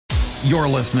You're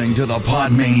listening to the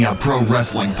Podmania Pro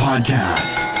Wrestling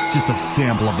Podcast. Just a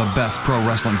sample of the best pro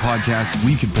wrestling podcasts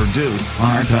we could produce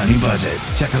on our tiny budget.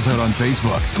 Check us out on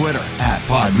Facebook, Twitter,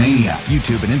 @Podmania,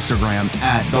 YouTube and Instagram,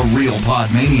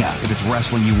 @TheRealPodmania. If it's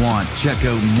wrestling you want, check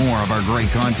out more of our great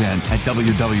content at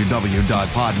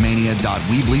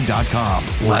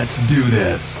www.podmania.weebly.com. Let's do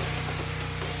this.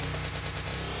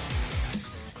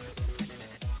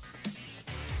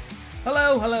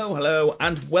 Hello,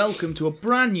 and welcome to a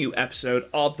brand new episode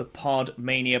of the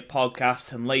Podmania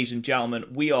podcast. And ladies and gentlemen,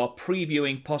 we are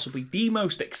previewing possibly the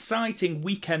most exciting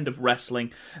weekend of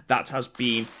wrestling that has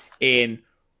been in,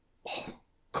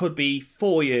 could be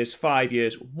 4 years, 5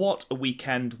 years. What a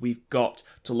weekend we've got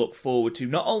to look forward to.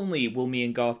 Not only will me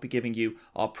and Garth be giving you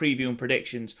our preview and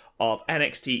predictions of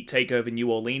NXT Takeover New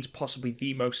Orleans, possibly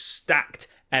the most stacked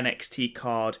NXT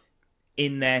card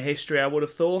in their history, I would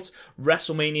have thought.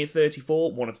 WrestleMania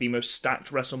 34, one of the most stacked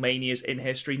WrestleManias in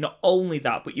history. Not only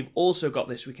that, but you've also got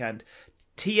this weekend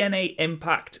TNA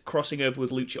Impact crossing over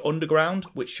with Lucha Underground,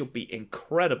 which should be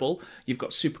incredible. You've got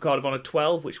Supercard of Honor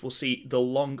 12, which will see the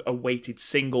long-awaited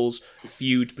singles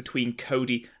feud between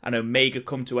Cody and Omega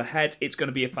come to a head. It's going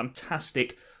to be a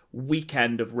fantastic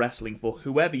weekend of wrestling for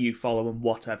whoever you follow and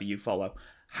whatever you follow.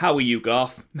 How are you,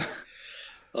 Garth?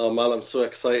 Oh man, I'm so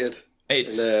excited.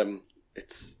 It's It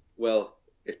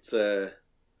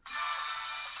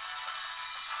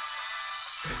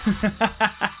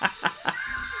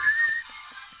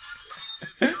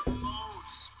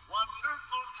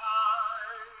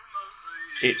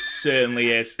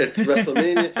certainly is. It's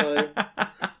WrestleMania time.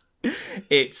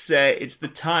 It's the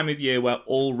time of year where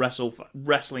all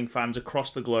wrestling fans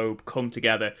across the globe come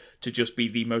together to just be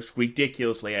the most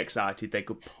ridiculously excited they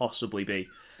could possibly be.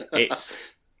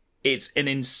 It's an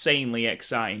insanely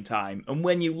exciting time. And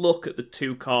when you look at the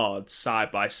two cards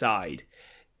side by side,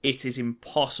 it is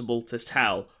impossible to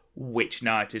tell which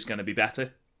night is going to be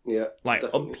better. Yeah, like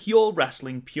definitely. On pure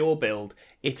wrestling, pure build,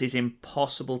 it is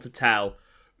impossible to tell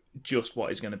just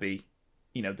what is going to be,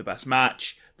 the best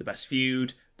match, the best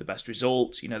feud, the best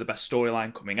result, the best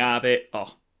storyline coming out of it.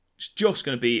 Oh, it's just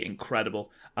going to be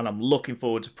incredible. And I'm looking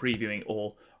forward to previewing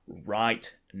all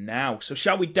right now. So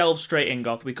shall we delve straight in,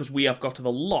 Garth, because we have got a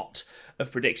lot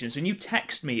of predictions. And you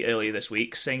texted me earlier this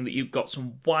week saying that you've got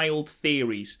some wild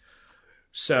theories.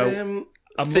 So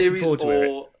I'm looking forward to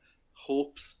it.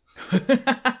 Hopes.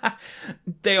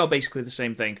 They are basically the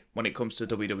same thing when it comes to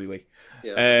WWE.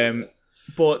 Yeah,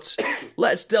 but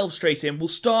let's delve straight in. We'll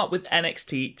start with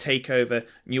NXT TakeOver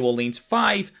New Orleans.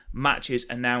 5 matches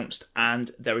announced,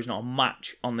 and there is not a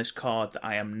match on this card that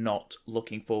I am not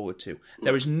looking forward to.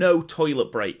 There is no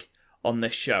toilet break on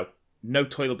this show. No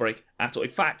toilet break at all. In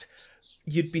fact,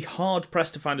 you'd be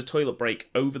hard-pressed to find a toilet break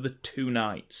over the 2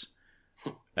 nights.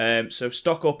 So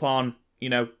stock up on,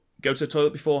 go to the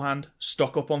toilet beforehand,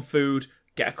 stock up on food,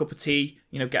 get a cup of tea,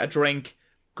 get a drink,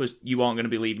 because you aren't going to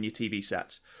be leaving your TV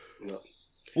sets. No.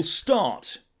 We'll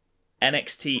start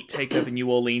NXT TakeOver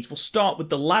New Orleans. We'll start with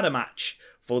the ladder match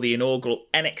for the inaugural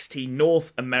NXT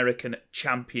North American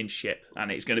Championship.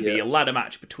 And it's going to be a ladder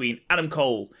match between Adam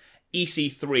Cole,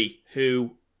 EC3,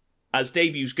 who, as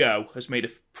debuts go, has made a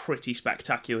pretty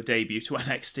spectacular debut to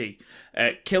NXT.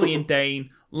 Killian Dane,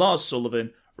 Lars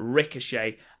Sullivan,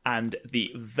 Ricochet, and the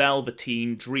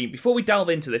Velveteen Dream. Before we delve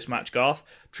into this match, Garth,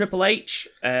 Triple H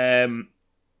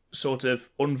sort of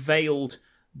unveiled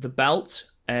the belt.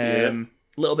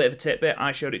 Little bit of a tidbit.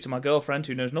 I showed it to my girlfriend,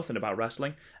 who knows nothing about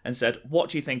wrestling, and said, "What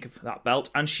do you think of that belt?"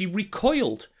 And she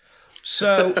recoiled.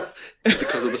 So it's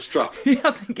because of the strap. Yeah,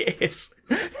 I think it is.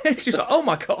 She was like, "Oh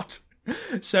my god!"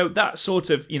 So that sort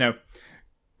of,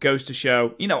 goes to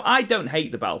show. I don't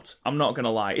hate the belt. I'm not going to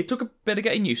lie. It took a bit of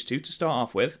getting used to start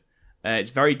off with. It's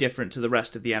very different to the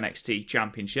rest of the NXT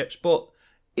championships, but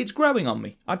it's growing on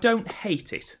me. I don't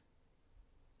hate it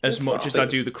as much as I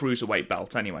do the cruiserweight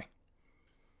belt. Anyway,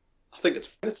 I think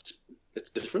it's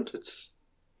different. It's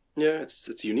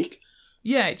unique.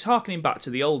 Yeah, it's harkening back to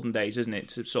the olden days, isn't it?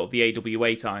 To sort of the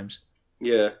AWA times.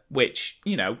 Yeah. Which,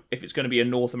 if it's going to be a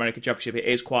North American championship, it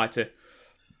is quite a,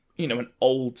 an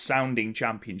old-sounding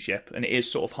championship, and it is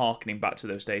sort of harkening back to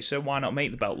those days. So why not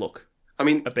make the belt look? I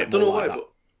mean, a bit I don't more know why, like that? but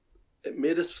it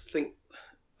made us think.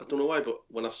 I don't know why, but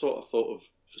when I saw it, I thought of,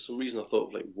 for some reason, I thought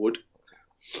of like wood.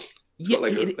 It's got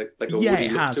like a woody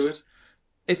look to it.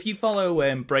 If you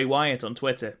follow Bray Wyatt on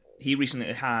Twitter, he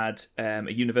recently had a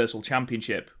Universal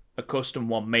Championship, a custom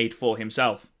one made for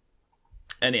himself,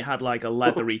 and it had like a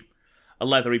leathery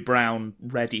brown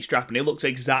reddy strap, and it looks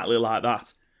exactly like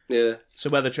that. Yeah.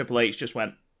 So whether Triple H just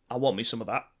went, "I want me some of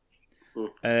that,"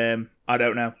 I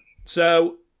don't know.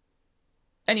 So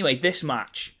anyway, this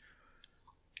match,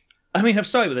 I mean, I've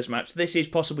started with this match. This is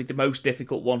possibly the most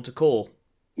difficult one to call.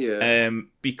 Yeah.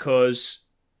 Because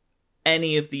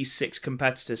any of these 6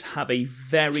 competitors have a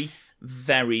very,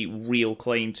 very real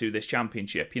claim to this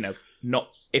championship. Not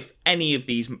if any of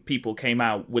these people came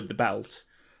out with the belt,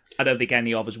 I don't think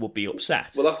any of us would be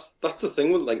upset. Well, that's the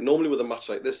thing with normally with a match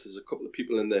like this, there's a couple of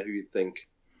people in there who you think,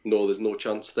 no, there's no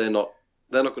chance. They're not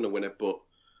going to win it. But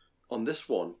on this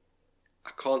one,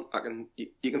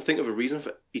 you can think of a reason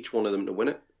for each one of them to win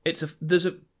it.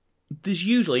 There's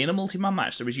usually in a multi-man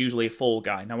match there is usually a fall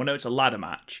guy. Now I know it's a ladder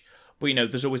match, but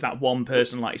there's always that one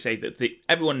person, like you say, that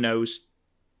everyone knows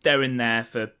they're in there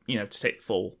for to take the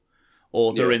fall,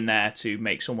 or they're in there to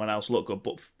make someone else look good.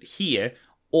 But here,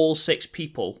 all 6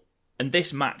 people, and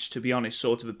this match, to be honest,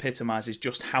 sort of epitomises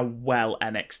just how well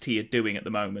NXT are doing at the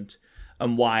moment,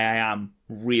 and why I am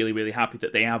really, really happy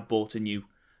that they have brought a new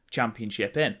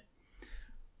championship in.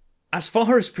 As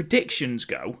far as predictions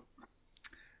go,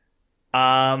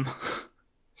 I'll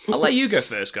let you go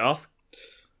first, Garth.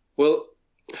 Well,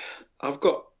 I've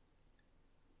got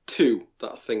 2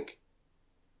 that I think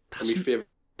are my favourite.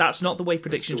 That's not the way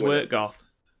predictions work, Garth.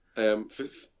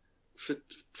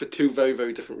 For 2 very,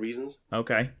 very different reasons.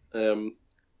 Okay. I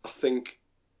think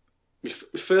the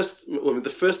first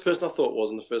person I thought was,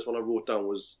 and the first one I wrote down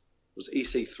was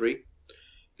EC3,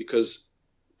 because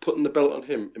putting the belt on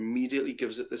him immediately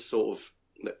gives it this sort of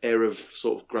the air of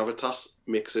sort of gravitas,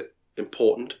 makes it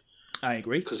important. I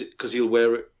agree. Because he'll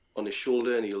wear it on his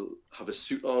shoulder and he'll have a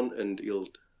suit on and he'll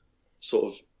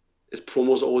sort of, his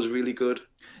promos are always really good.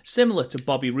 Similar to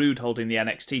Bobby Roode holding the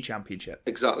NXT Championship.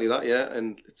 Exactly that, yeah.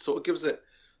 And it sort of gives it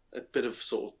a bit of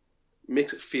sort of,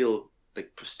 makes it feel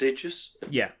like prestigious.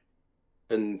 Yeah.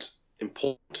 And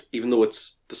important, even though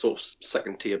it's the sort of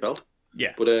second tier belt.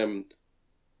 Yeah. But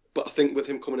I think with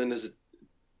him coming in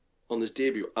on his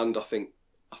debut, and I think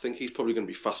he's probably going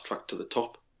to be fast tracked to the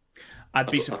top. I'd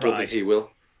be surprised. I don't think he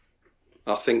will.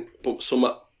 I think, but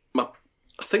so I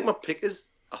think my pick is,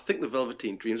 I think the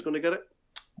Velveteen Dream's going to get it.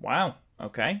 Wow.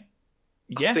 Okay.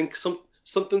 Yeah. I think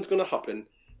something's going to happen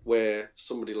where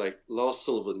somebody like Lars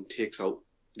Sullivan takes out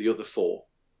the other 4,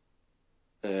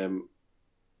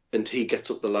 and he gets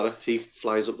up the ladder. He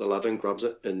flies up the ladder and grabs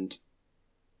it, and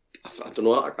I don't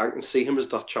know. I can see him as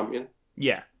that champion.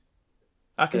 Yeah.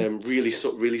 I can really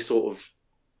sort of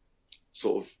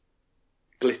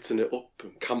glitzing it up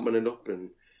and camping it up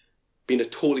and being a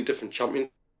totally different champion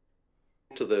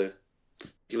to the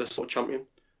regular sort of champion.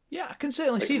 Yeah, I can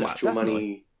certainly see that. Macho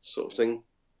Man-y sort of thing.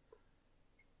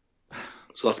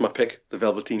 So that's my pick, the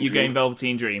Velveteen Dream. You gain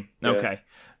Velveteen Dream. Yeah. Okay.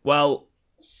 Well,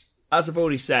 as I've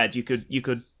already said, you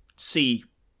could see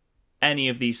any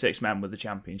of these 6 men with the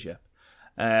championship.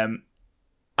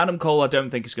 Adam Cole, I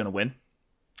don't think is going to win,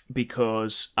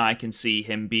 because I can see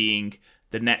him being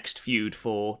the next feud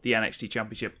for the NXT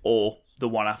Championship or the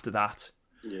one after that.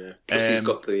 Yeah. Plus he's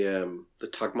got the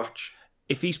tag match.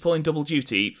 If he's pulling double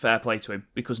duty, fair play to him,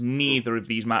 because neither of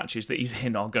these matches that he's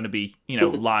in are going to be,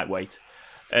 lightweight.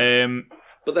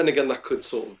 But then again, they could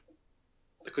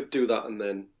do that, and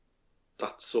then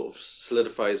that sort of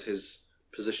solidifies his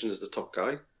position as the top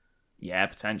guy. Yeah,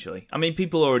 potentially. I mean,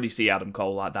 people already see Adam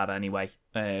Cole like that anyway.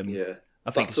 Yeah.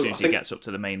 I think as soon as he gets up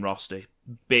to the main roster,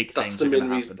 big things are going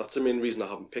to happen. That's the main reason I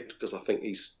haven't picked, because I think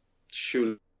he's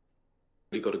surely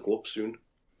got to go up soon.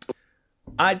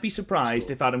 I'd be surprised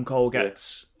if Adam Cole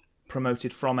gets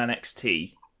promoted from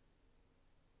NXT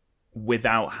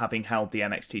without having held the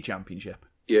NXT Championship.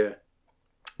 Yeah.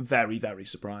 Very, very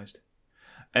surprised.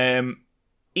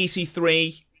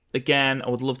 EC3, again, I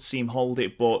would love to see him hold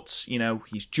it, but,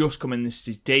 he's just come in. This is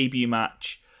his debut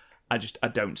match. I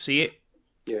don't see it.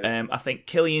 Yeah. I think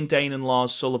Killian Dane and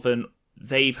Lars Sullivan,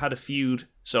 they've had a feud,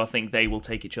 so I think they will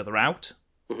take each other out,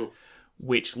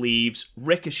 which leaves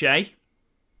Ricochet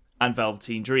and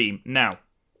Velveteen Dream. Now,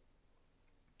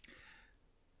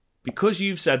 because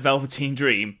you've said Velveteen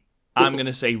Dream, I'm going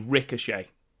to say Ricochet.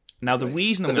 Now, the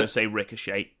reason I'm going to say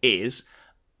Ricochet is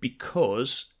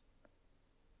because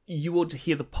you ought to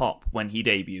hear the pop when he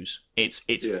debuts. It's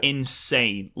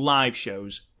insane. Live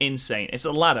shows, insane. It's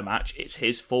a ladder match. It's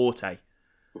his forte.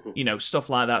 Stuff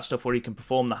like that, stuff where he can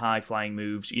perform the high-flying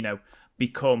moves,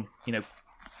 become,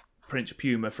 Prince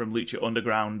Puma from Lucha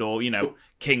Underground or,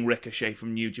 King Ricochet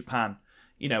from New Japan.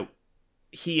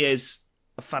 He is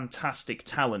a fantastic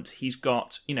talent. He's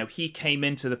got, he came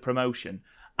into the promotion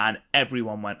and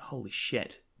everyone went, holy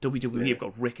shit, WWE have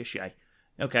got Ricochet.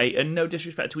 Okay, and no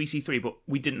disrespect to EC3, but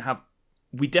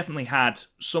we definitely had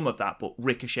some of that, but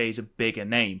Ricochet is a bigger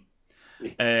name.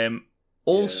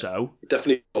 Also... He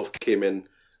definitely came in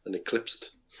and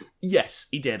eclipsed. Yes,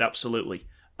 he did, absolutely.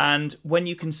 And when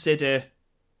you consider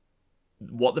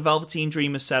what the Velveteen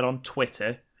Dream has said on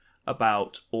Twitter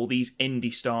about all these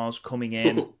indie stars coming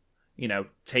in,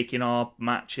 taking our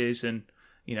matches and,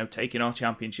 taking our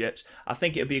championships. I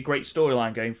think it would be a great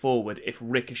storyline going forward if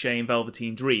Ricochet and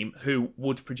Velveteen Dream, who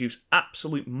would produce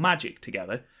absolute magic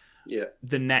together,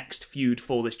 the next feud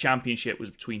for this championship was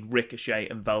between Ricochet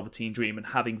and Velveteen Dream, and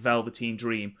having Velveteen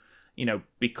Dream,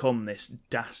 become this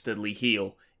dastardly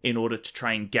heel in order to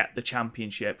try and get the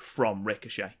championship from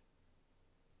Ricochet.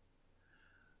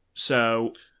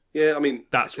 So, yeah, I mean,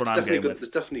 that's what I'm going with. There's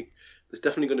definitely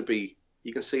going to be.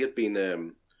 You can see it being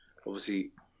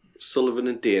obviously Sullivan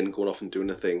and Dane going off and doing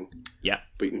a thing. Yeah,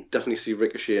 but you can definitely see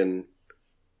Ricochet and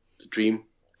the Dream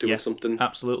doing something.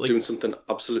 Absolutely, doing something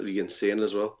absolutely insane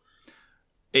as well.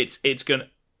 It's gonna.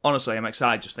 Honestly, I'm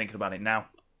excited just thinking about it now.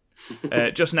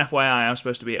 Just an FYI, I'm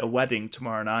supposed to be at a wedding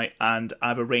tomorrow night, and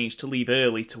I've arranged to leave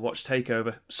early to watch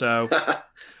Takeover. So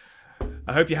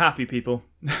I hope you're happy, people.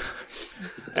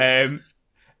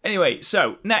 Anyway,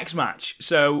 so next match.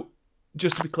 So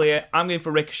just to be clear, I'm going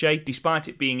for Ricochet, despite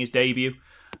it being his debut,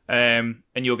 and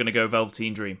you're going to go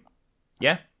Velveteen Dream.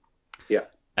 Yeah? Yeah.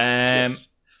 Yes.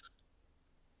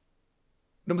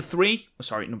 Number three.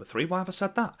 Why have I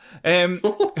said that?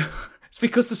 It's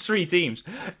because there's 3 teams.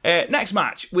 Next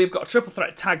match, we've got a triple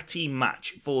threat tag team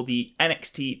match for the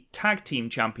NXT Tag Team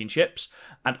Championships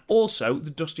and also the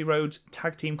Dusty Rhodes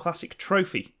Tag Team Classic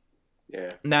Trophy.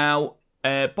 Yeah. Now,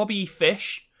 Bobby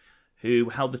Fish, who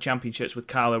held the championships with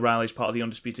Kyle O'Reilly as part of the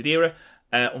Undisputed Era,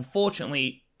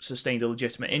 unfortunately sustained a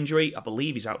legitimate injury. I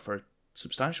believe he's out for a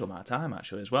substantial amount of time,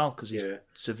 actually, as well, because he's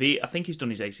severe. I think he's done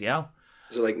his ACL.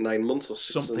 Is it like 9 months or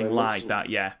something like that?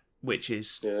 Yeah, which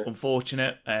is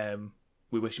unfortunate.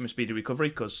 We wish him a speedy recovery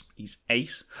because he's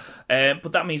ace.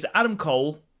 But that means that Adam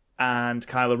Cole and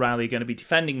Kyle O'Reilly are going to be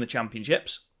defending the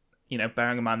championships.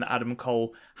 Bearing in mind that Adam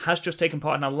Cole has just taken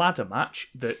part in a ladder match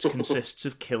that consists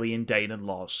of Killian Dane and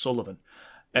Lars Sullivan.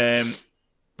 But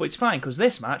it's fine because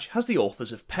this match has the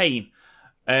Authors of Pain.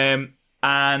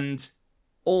 And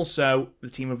also the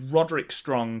team of Roderick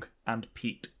Strong and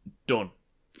Pete Dunne.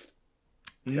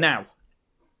 Now,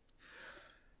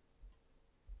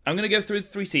 I'm going to go through the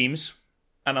 3 teams,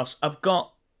 and I've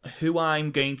got who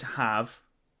I'm going to have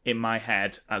in my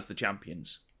head as the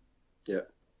champions. Yeah.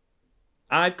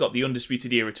 I've got the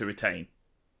Undisputed Era to retain.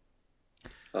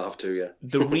 I have to, yeah.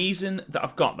 The reason that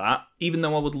I've got that, even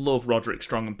though I would love Roderick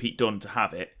Strong and Pete Dunne to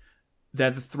have it, they're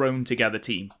the thrown together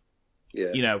team.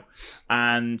 Yeah.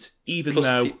 And even Plus,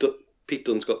 though Pete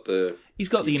Dunne's got the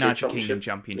United Kingdom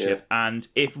Championship, and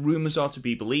if rumours are to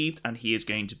be believed, and he is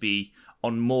going to be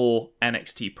on more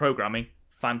NXT programming,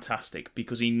 fantastic,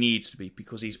 because he needs to be,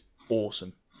 because he's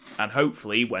awesome. And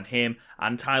hopefully, when him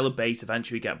and Tyler Bate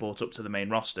eventually get brought up to the main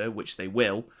roster, which they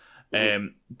will, they're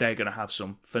going to have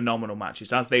some phenomenal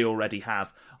matches, as they already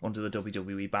have under the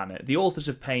WWE banner. The Authors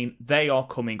of Pain, they are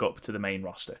coming up to the main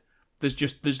roster.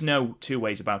 There's no 2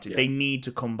 ways about it. Yeah. They need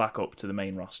to come back up to the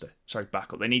main roster.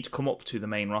 They need to come up to the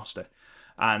main roster.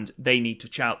 And they need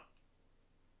to I'm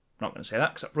not going to say that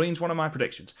because that ruins one of my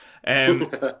predictions.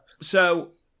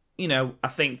 So, I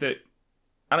think that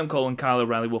Adam Cole and Kyle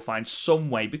O'Reilly will find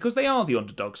some way, because they are the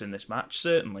underdogs in this match,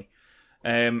 certainly.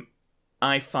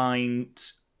 I think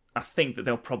that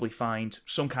they'll probably find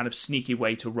some kind of sneaky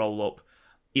way to roll up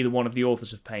either one of the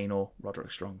Authors of Pain or Roderick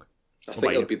Strong. I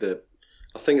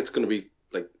think it's going to be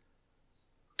like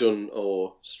Dunne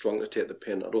or Strong to take the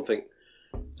pin. I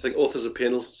think Authors of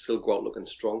Pain will still go out looking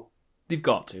strong. They've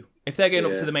got to. If they're going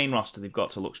up to the main roster, they've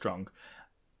got to look strong.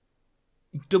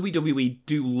 WWE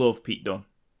do love Pete Dunne.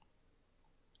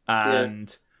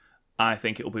 And I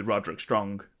think it'll be Roderick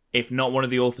Strong. If not one of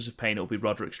the Authors of Pain, it'll be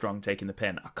Roderick Strong taking the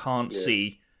pin. I can't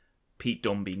see Pete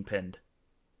Dunne being pinned.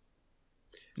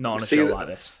 Not on a show like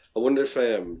this. I wonder if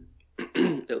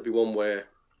it'll be one where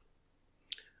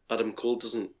Adam Cole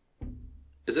doesn't...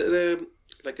 Is it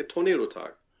like a tornado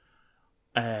tag?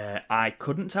 I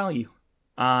couldn't tell you.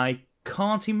 I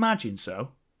can't imagine so.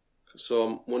 So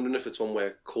I'm wondering if it's one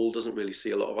where Cole doesn't really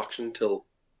see a lot of action until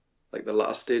like the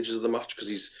latter stages of the match,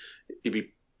 because he'd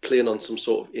be playing on some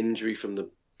sort of injury from the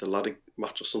ladder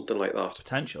match or something like that.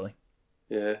 Potentially.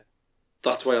 Yeah.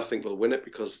 That's why I think they'll win it,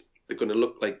 because they're going to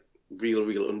look like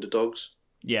real underdogs.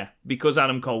 Yeah, because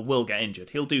Adam Cole will get injured.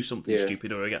 He'll do something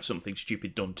stupid, or he'll get something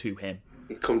stupid done to him.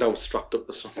 He'd come down strapped up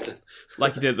or something.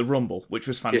 Like he did at the Rumble, which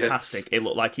was fantastic. Yeah. It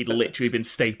looked like he'd literally been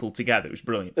stapled together. It was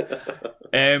brilliant.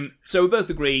 So we both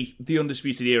agree the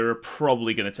Undisputed Era are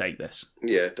probably going to take this.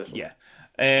 Yeah, definitely.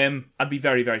 Yeah. I'd be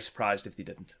very, very surprised if they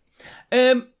didn't.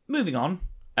 Moving on.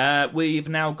 We've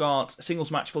now got a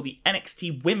singles match for the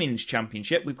NXT Women's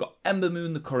Championship. We've got Ember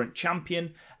Moon, the current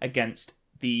champion, against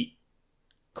the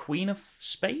Queen of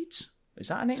Spades? Is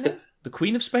that a nickname? The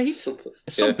Queen of Spades?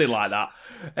 Something Like that.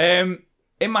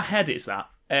 In my head, it's that.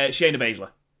 Shayna Baszler.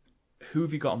 Who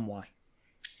have you got and why?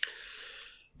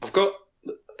 I've got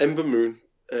Ember Moon,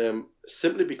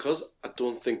 simply because I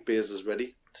don't think Baszler's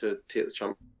ready to take the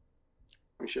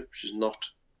championship. She's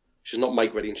not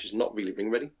mic ready, and she's not really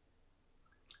ring ready.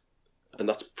 And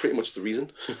that's pretty much the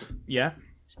reason. Yeah.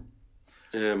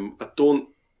 I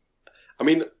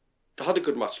mean, they had a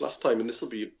good match last time, and this will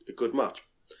be a good match.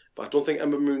 But I don't think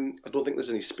Ember Moon, I don't think there's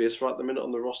any space for her at the minute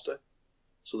on the roster.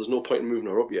 So there's no point in moving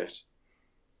her up yet.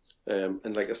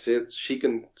 And like I said, she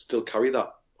can still carry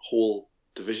that whole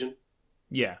division.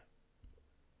 Yeah.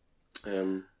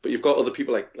 But you've got other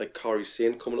people like Kairi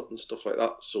Sane coming up and stuff like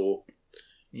that. So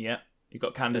yeah, you've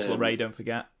got Candice LeRae, don't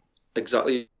forget.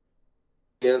 Exactly.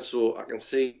 Yeah, so I can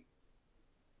see.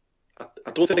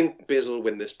 I don't think Baszler will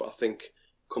win this, but I think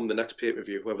come the next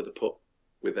pay-per-view, whoever they put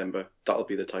with Ember, that'll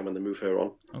be the time when they move her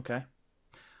on. Okay.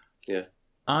 Yeah.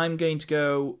 I'm going to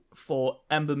go for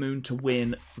Ember Moon to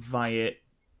win via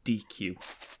DQ.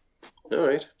 All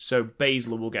right. So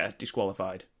Baszler will get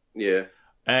disqualified. Yeah.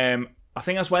 I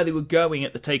think that's where they were going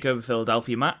at the Takeover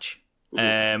Philadelphia match,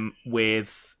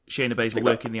 with Shayna Baszler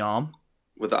working the arm.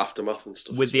 With the aftermath and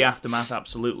stuff. With the aftermath,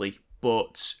 absolutely.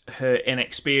 But her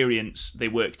inexperience, they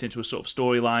worked into a sort of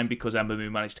storyline because Ember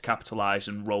Moon managed to capitalise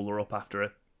and roll her up after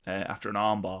an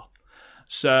armbar.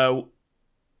 So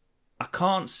I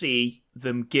can't see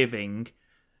them giving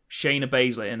Shayna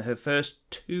Baszler in her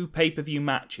first 2 pay-per-view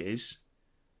matches,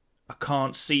 I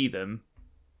can't see them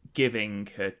giving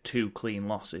her 2 clean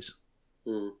losses.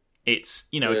 It's,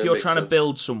 if you're trying to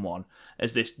build someone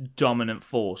as this dominant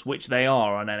force, which they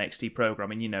are on NXT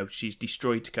programming, she's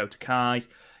destroyed Dakota Kai,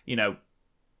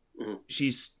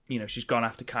 she's gone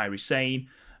after Kairi Sane.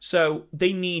 So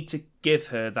they need to give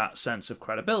her that sense of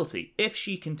credibility. If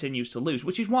she continues to lose,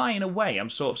 which is why, in a way, I'm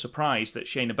sort of surprised that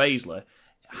Shayna Baszler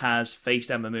has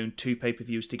faced Ember Moon 2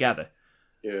 pay-per-views together.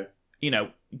 Yeah.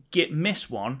 Miss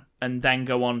one and then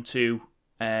go on to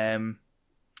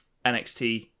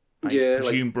NXT, I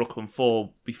presume Brooklyn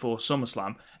 4 before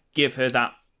SummerSlam. Give her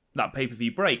that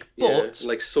pay-per-view break. But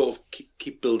sort of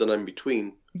keep building in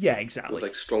between. Yeah, exactly.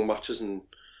 With strong matches and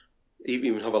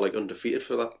even have her undefeated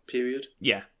for that period.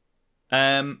 Yeah.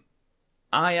 I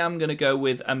am going to go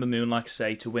with Ember Moon, like I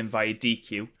say, to win via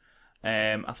DQ.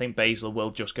 I think Baszler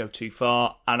will just go too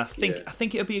far, and I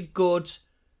think it'll be a good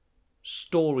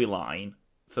storyline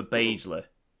for Baszler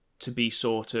to be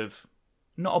sort of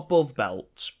not above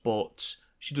belts, but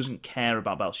she doesn't care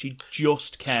about belts. She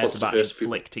just cares about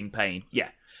inflicting pain. Yeah,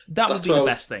 that would be the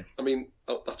best thing. I mean,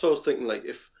 that's what I was thinking. Like,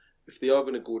 if they are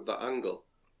going to go to that angle,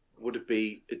 would it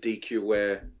be a DQ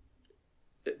where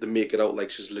they make it out like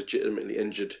she's legitimately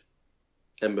injured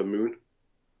Ember Moon?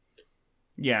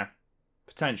 Yeah,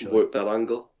 potentially. Work that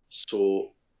angle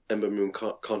so Ember Moon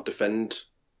can't defend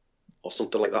or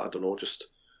something like that. I don't know, just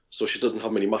so she doesn't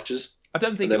have many matches. I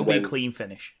don't think it'll be a clean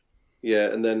finish.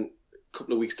 Yeah, and then a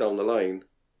couple of weeks down the line,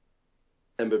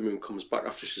 Ember Moon comes back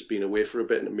after she's been away for a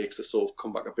bit, and it makes her sort of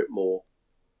come back a bit more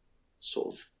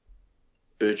sort of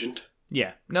urgent.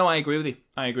 Yeah, no, I agree with you.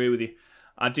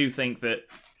 I do think that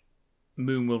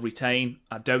Moon will retain.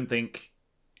 I don't think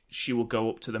she will go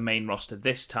up to the main roster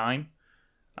this time.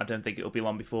 I don't think it'll be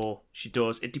long before she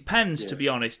does. It depends, to be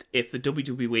honest, if the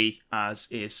WWE, as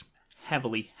is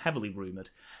heavily, heavily rumoured,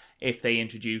 if they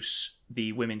introduce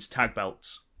the women's tag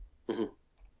belts. Mm-hmm.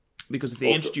 Because if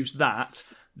they introduce that,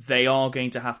 they are going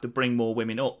to have to bring more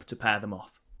women up to pair them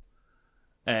off.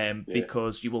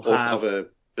 Because you will have a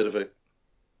bit of a...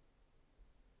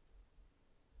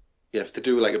 Yeah, if they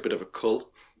do a bit of a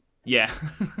cull. Yeah.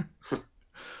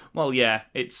 Well, yeah,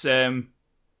 it's... Dana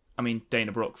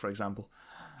Brooke, for example.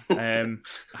 I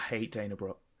hate Dana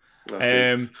Brooke.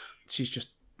 She's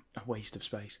just a waste of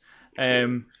space.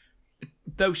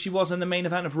 Though she was in the main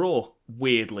event of Raw,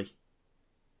 weirdly.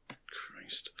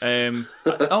 Christ.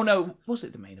 Oh no, was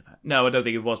it the main event? No, I don't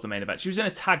think it was the main event. She was in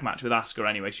a tag match with Asuka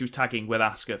anyway. She was tagging with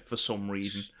Asuka for some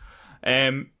reason.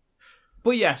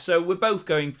 But yeah, so we're both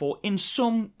going for, in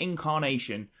some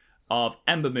incarnation of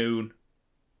Ember Moon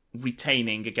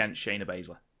retaining against Shayna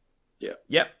Baszler. Yeah.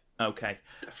 Yep. Okay.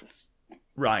 Definitely.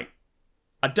 Right.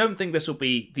 I don't think this will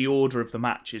be the order of the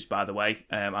matches, by the way.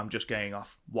 I'm just going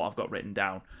off what I've got written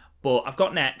down. But I've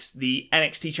got next the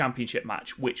NXT Championship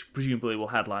match, which presumably will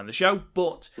headline the show.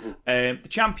 But the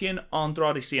champion,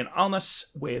 Andrade Cien Almas,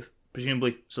 with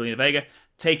presumably Zelina Vega,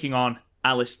 taking on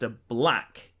Aleister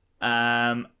Black.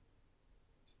 I'm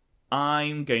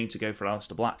going to go for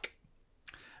Aleister Black.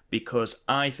 Because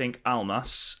I think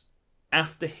Almas,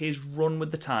 after his run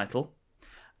with the title,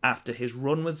 after his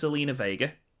run with Zelina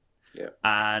Vega,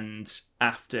 and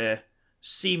after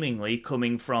seemingly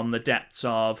coming from the depths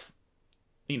of,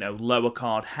 lower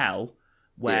card hell,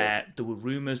 where there were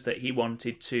rumours that he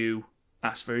wanted to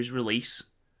ask for his release,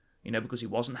 because he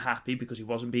wasn't happy, because he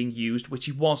wasn't being used, which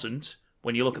he wasn't.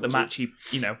 When you look at the match he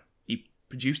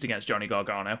produced against Johnny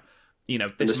Gargano,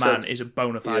 this man is a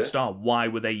bona fide star. Why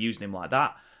were they using him like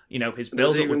that? His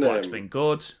build-up with Black's been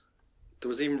good. There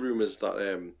was even rumours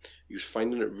that he was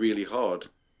finding it really hard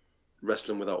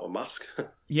wrestling without a mask.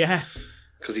 Yeah.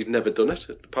 Because he'd never done it.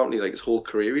 Apparently, his whole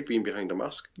career he'd been behind a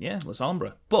mask. Yeah, La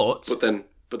Sombra. But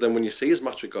then when you see his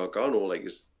match with Gargano,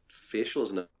 his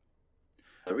facials and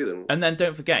everything. And then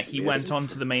don't forget, he went on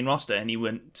to the main roster and he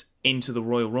went into the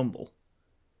Royal Rumble.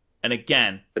 And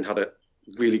again... And had a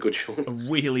really good show. A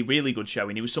really, really good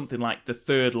showing. He was something like the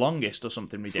third longest or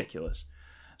something ridiculous.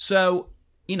 So,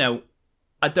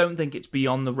 I don't think it's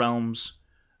beyond the realms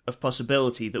of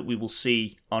possibility that we will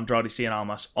see Andrade Cien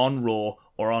Almas on Raw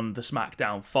or on the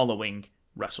SmackDown following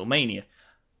WrestleMania.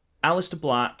 Aleister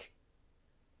Black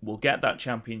will get that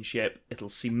championship. It'll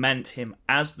cement him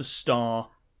as the star.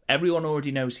 Everyone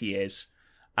already knows he is.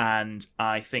 And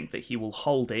I think that he will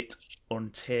hold it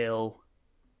until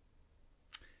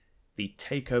the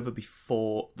takeover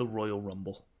before the Royal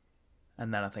Rumble.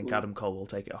 And then I think Adam Cole will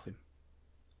take it off him.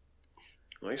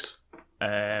 Nice.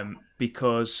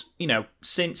 Because,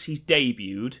 since he's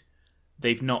debuted,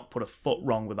 they've not put a foot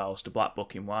wrong with Aleister Black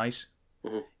booking-wise.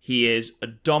 Mm-hmm. He is a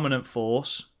dominant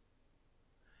force.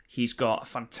 He's got a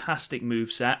fantastic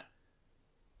moveset.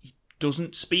 He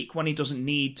doesn't speak when he doesn't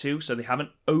need to, so they haven't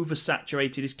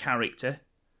oversaturated his character.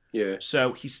 Yeah.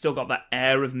 So he's still got that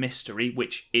air of mystery,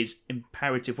 which is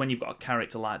imperative when you've got a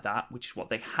character like that, which is what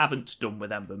they haven't done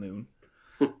with Ember Moon.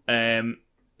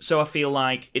 So I feel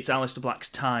like it's Aleister Black's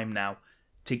time now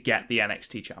to get the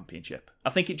NXT Championship.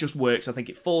 I think it just works. I think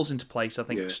it falls into place. I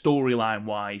think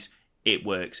storyline-wise, it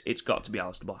works. It's got to be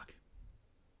Aleister Black.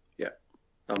 Yeah,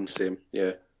 I'm the same.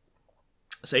 Yeah.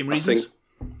 Same reasons?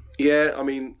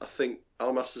 I think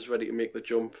Almas is ready to make the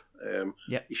jump.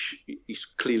 He's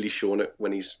clearly shown it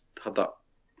when he's had that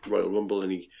Royal Rumble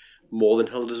and he more than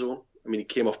held his own. I mean, he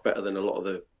came off better than a lot of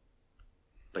the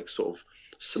sort of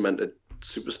cemented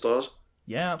superstars.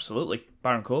 Yeah, absolutely.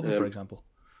 Baron Corbin, for example.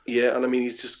 Yeah, and I mean,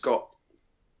 he's got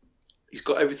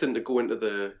everything to go into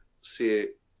the, say,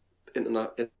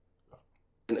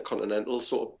 intercontinental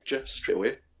sort of picture straight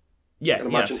away. Yeah, and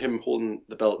imagine him holding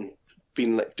the belt and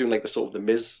being doing the sort of the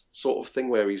Miz sort of thing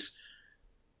where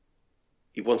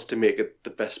he wants to make it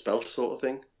the best belt sort of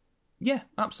thing. Yeah,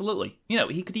 absolutely.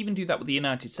 He could even do that with the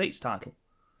United States title.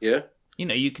 Yeah.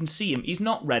 You can see him. He's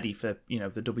not ready for,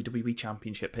 the WWE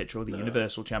Championship picture or the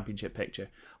Universal Championship picture.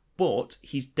 But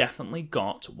he's definitely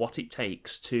got what it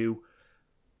takes to,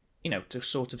 to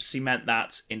sort of cement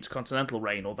that Intercontinental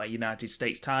reign or that United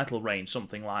States title reign,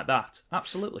 something like that.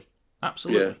 Absolutely.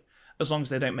 Absolutely. Yeah. As long as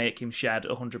they don't make him shed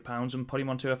 £100 and put him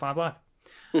on 205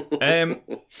 Live.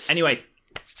 Anyway,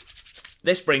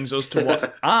 this brings us to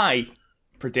what I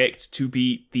predict to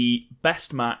be the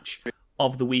best match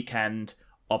of the weekend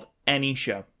of any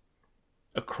show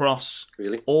across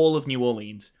all of New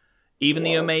Orleans, even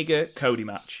the Omega Cody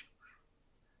match.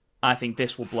 I think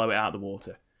this will blow it out of the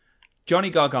water. Johnny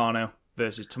Gargano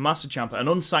versus Tommaso Ciampa, an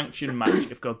unsanctioned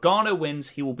match. If Gargano wins,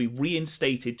 he will be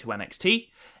reinstated to NXT.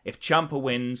 If Ciampa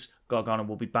wins, Gargano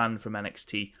will be banned from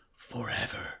NXT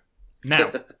forever.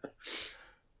 Now,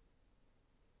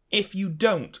 if you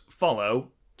don't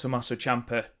follow Tommaso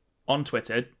Ciampa on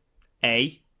Twitter,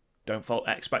 don't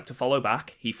expect to follow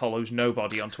back. He follows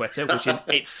nobody on Twitter, which in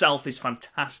itself is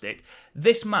fantastic.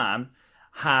 This man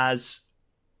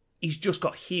he's just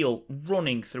got heel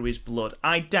running through his blood.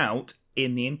 I doubt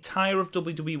in the entire of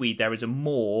WWE there is a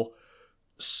more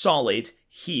solid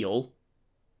heel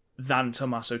than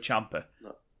Tommaso Ciampa.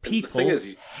 No. People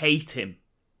hate him.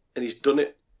 And he's done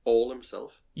it all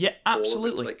himself. Yeah,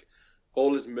 absolutely.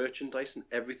 All his merchandise and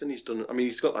everything he's done. I mean,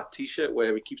 he's got that T-shirt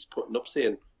where he keeps putting up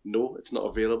saying, "No, it's not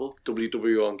available.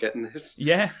 WWE aren't getting this."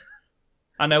 Yeah.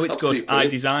 I know it's good. Brilliant. I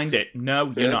designed it.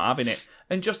 No, you're not having it.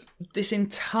 And just this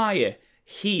entire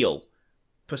heel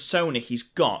persona he's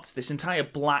got, this entire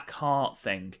Black Heart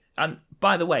thing. And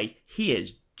by the way, he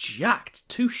is jacked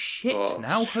to shit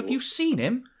now. Sure. Have you seen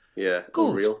him? Yeah, good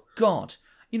unreal. God.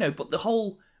 But the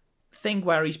whole thing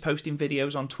where he's posting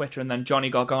videos on Twitter and then Johnny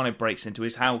Gargano breaks into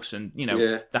his house and,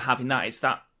 they're having that.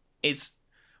 It's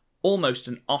almost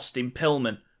an Austin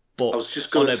Pillman, but I was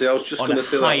just going to say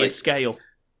that, higher scale.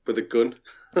 With a gun.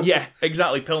 Yeah,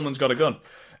 exactly. Pillman's got a gun.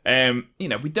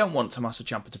 We don't want Tommaso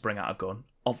Ciampa to bring out a gun,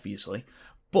 obviously.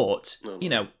 But, He's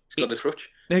got his crutch.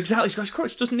 Exactly, he's got his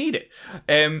crutch, doesn't need it.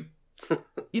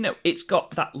 It's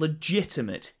got that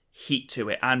legitimate heat to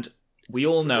it. And We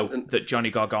all know that Johnny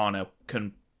Gargano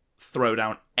can throw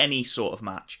down any sort of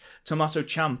match. Tommaso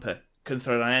Ciampa can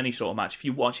throw down any sort of match. If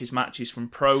you watch his matches from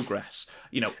Progress,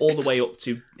 all the way up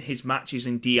to his matches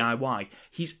in DIY,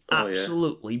 he's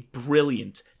absolutely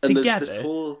brilliant. And together,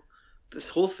 this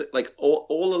whole thing, like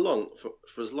all along,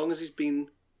 for as long as he's been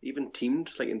even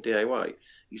teamed, like in DIY,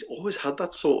 he's always had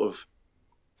that sort of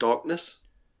darkness.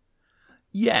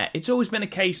 Yeah, it's always been a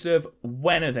case of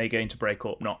when are they going to break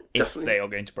up, not Definitely. if they are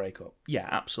going to break up. Yeah,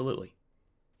 absolutely.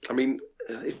 I mean,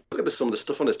 if you look at some of the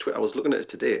stuff on his Twitter. I was looking at it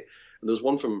today, and there was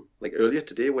one from like earlier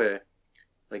today where,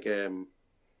 like,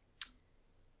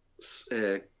 is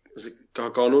it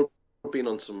Gargano been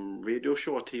on some radio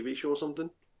show or TV show or something?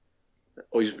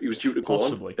 Or he was due to go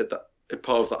Possibly. on at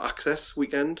part of the Access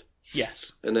weekend.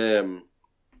 Yes. And I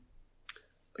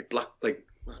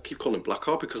keep calling him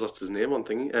Blackheart because that's his name on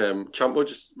thingy. Ciampa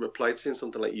just replied saying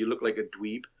something like, "You look like a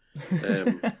dweeb."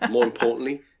 More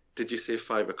importantly, did you say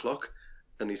 5 o'clock?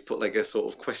 And he's put like a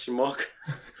sort of question mark,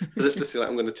 as if to say like,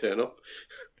 I'm going to turn up.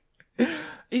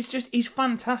 He's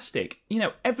fantastic.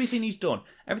 Everything he's done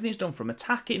from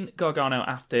attacking Gargano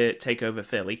after Takeover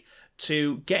Philly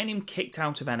to getting him kicked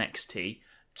out of NXT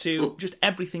to just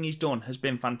everything he's done has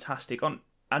been fantastic. I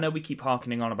know we keep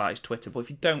harkening on about his Twitter, but if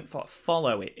you don't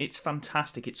follow it, it's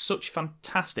fantastic. It's such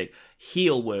fantastic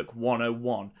heel work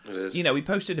 101. It is. He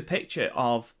posted a picture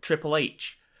of Triple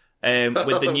H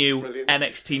with the new brilliant.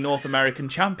 NXT North American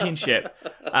Championship.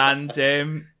 And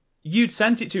you'd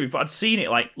sent it to me, but I'd seen it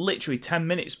like literally 10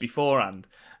 minutes beforehand.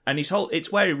 And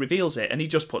it's where he reveals it, and he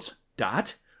just puts,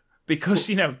 "Dad?" Because,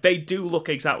 they do look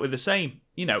exactly the same.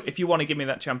 If you want to give me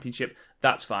that championship,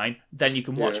 that's fine. Then you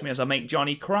can watch me as I make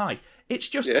Johnny cry. It's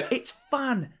just, it's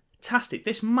fantastic.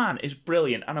 This man is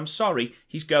brilliant, and I'm sorry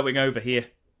he's going over here.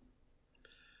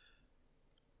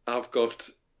 I've got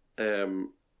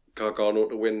Gargano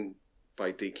to win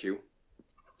by DQ.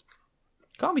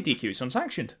 Can't be DQ, it's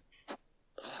unsanctioned. Oh,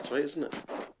 that's right, isn't it?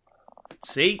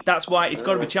 See, that's why it's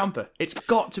got to be Ciampa. It's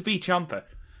got to be Ciampa.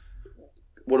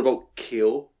 What about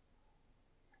KO?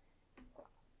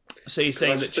 So you're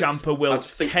saying that Ciampa will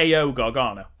KO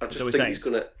Gargano? I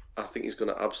think he's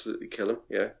gonna absolutely kill him.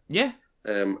 Yeah. Yeah.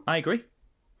 I agree.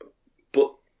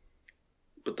 But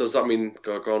does that mean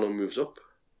Gargano moves up?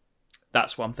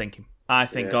 That's what I'm thinking. I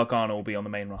think Gargano will be on the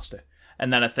main roster.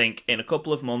 And then I think in a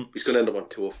couple of months... He's going to end up on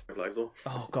 205 Live, though.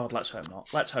 Oh, God, let's hope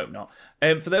not. Let's hope not.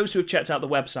 For those who have checked out the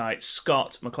website,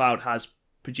 Scott McLeod has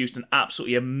produced an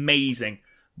absolutely amazing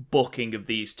booking of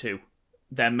these two.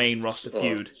 Their main roster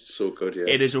feud. So good, yeah.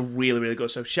 It is a really, really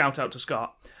good. So shout out to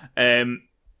Scott. And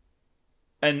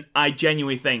I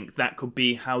genuinely think that could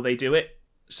be how they do it.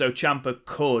 So Ciampa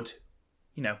could,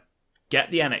 get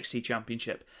the NXT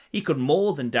Championship. He could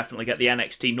more than definitely get the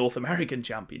NXT North American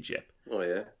Championship. Oh,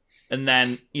 yeah. And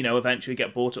then, eventually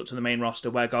get brought up to the main roster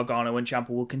where Gargano and Ciampa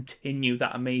will continue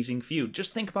that amazing feud.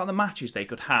 Just think about the matches they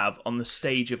could have on the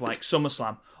stage of, like,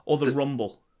 SummerSlam or the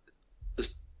Rumble.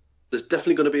 There's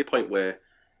definitely going to be a point where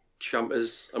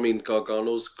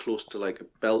Gargano's close to, like, a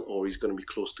belt, or he's going to be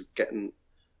close to getting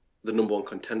the number one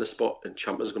contender spot, and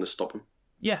Ciampa's going to stop him.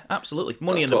 Yeah, absolutely.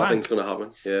 Money in the That's what bank. I think's going to happen,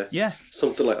 yeah. Yeah.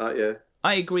 Something like that, yeah.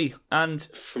 I agree. And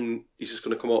he's just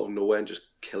going to come out of nowhere and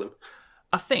just kill him.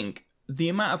 I think the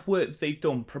amount of work they've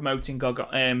done promoting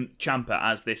Ciampa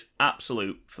as this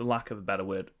absolute, for lack of a better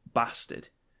word, bastard,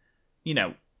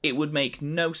 it would make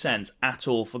no sense at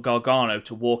all for Gargano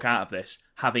to walk out of this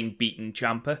having beaten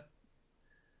Ciampa.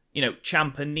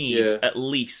 Ciampa needs at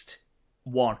least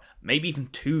one, maybe even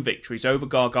two victories over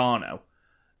Gargano.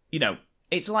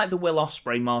 It's like the Will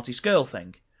Ospreay, Marty Scurll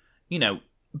thing.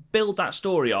 Build that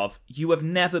story of, you have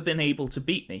never been able to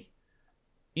beat me.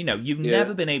 You've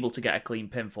never been able to get a clean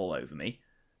pinfall over me.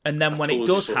 And then when it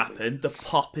does happen, the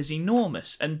pop is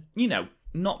enormous. And,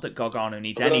 not that Gargano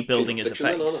needs any building as a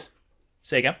face. Then,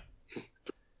 Say again?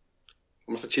 I'm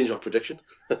going to have to change my prediction.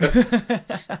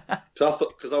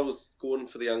 Because I was going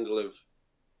for the angle of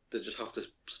they just have to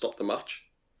stop the match,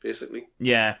 basically.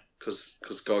 Yeah. Because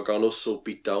Gargano's so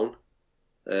beat down.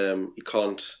 He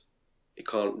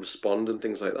can't respond and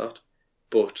things like that.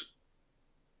 But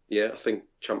yeah, I think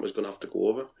Ciampa's going to have to go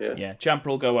over. Yeah, Ciampa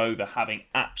will go over having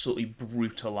absolutely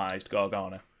brutalised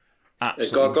Gargano.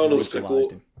 Gargano's going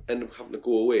to end up having to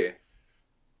go away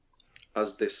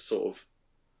as this sort of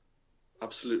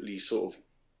absolutely sort of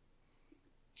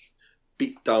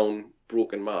beat down,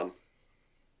 broken man.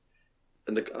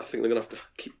 And I think they're going to have to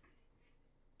keep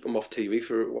him off TV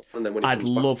for a while. And then when I'd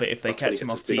love it if they kept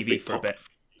him off TV for a bit.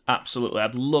 Absolutely.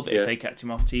 I'd love it if they kept him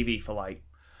off TV for like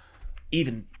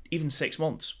even 6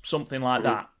 months, something like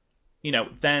that.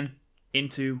 Then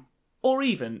into, or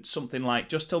even something like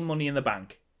just till Money in the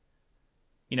Bank.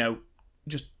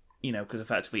 just, because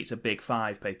effectively it's a Big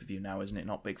 5 pay-per-view now, isn't it?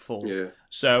 Not Big 4. Yeah.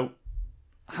 So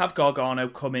have Gargano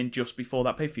come in just before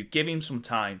that pay-per-view. Give him some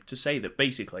time to say that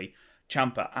basically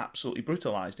Ciampa absolutely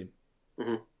brutalised him.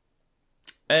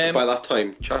 Mm-hmm. By that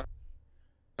time,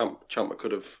 Ciampa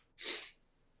could have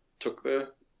took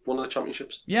one of the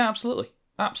championships. Yeah, absolutely.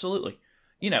 Absolutely.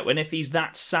 And if he's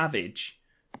that savage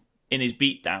in his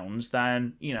beatdowns,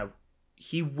 then,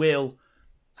 he will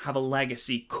have a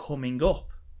legacy coming up.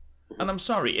 And I'm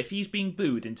sorry, if he's being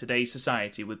booed in today's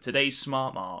society with today's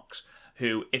smart marks,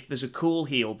 who, if there's a cool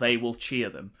heel, they will cheer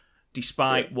them,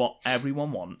 despite what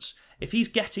everyone wants. If he's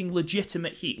getting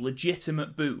legitimate heat,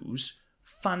 legitimate boos,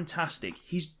 fantastic.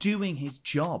 He's doing his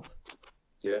job.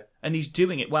 Yeah. And he's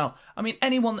doing it well. I mean,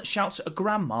 anyone that shouts at a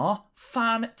grandma,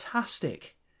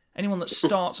 fantastic. Anyone that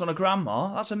starts on a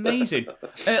grandma, that's amazing.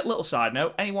 Little side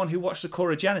note, anyone who watched the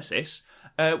Cora Genesis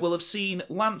will have seen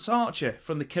Lance Archer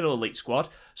from the Killer Elite Squad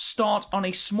start on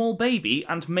a small baby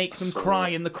and make them cry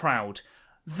in the crowd.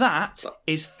 That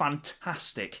is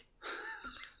fantastic.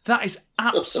 That is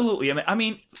absolutely amazing. I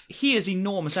mean, he is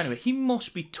enormous anyway. He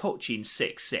must be touching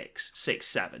 6'6",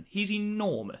 6'7". He's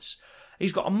enormous.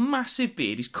 He's got a massive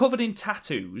beard. He's covered in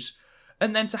tattoos.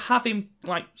 And then to have him,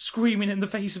 screaming in the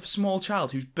face of a small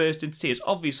child who's burst into tears.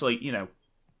 Obviously,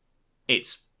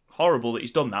 it's horrible that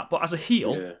he's done that. But as a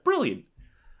heel, brilliant.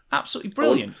 Absolutely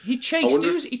brilliant. He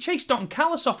chased Don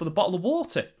Callis off with a bottle of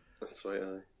water. That's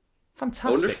right,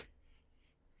 fantastic.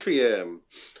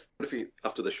 What if he,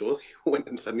 after the show, he went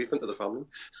and said anything to the family?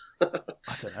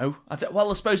 I don't know. Well,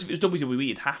 I suppose if it was WWE,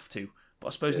 you'd have to. But I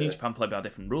suppose New Japan play by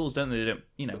different rules, don't they? They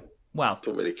don't, well...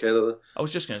 Don't really care, do they? I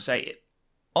was just going to say, it.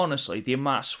 Honestly, the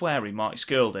amount of swearing Marty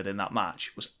Scurll did in that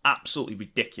match was absolutely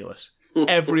ridiculous.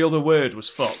 Every other word was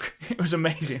fuck. It was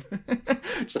amazing.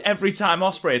 Just every time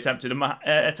Ospreay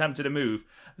attempted a move,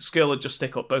 Scurll would just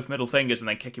stick up both middle fingers and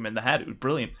then kick him in the head. It was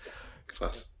brilliant.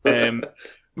 Class. It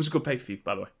was a good pay-per-view,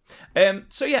 by the way.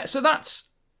 So that's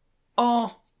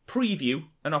our preview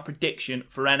and our prediction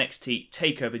for NXT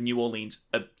TakeOver New Orleans,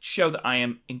 a show that I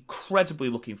am incredibly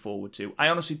looking forward to. I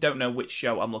honestly don't know which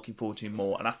show I'm looking forward to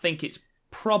more, and I think it's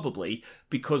probably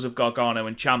because of Gargano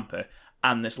and Ciampa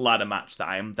and this ladder match that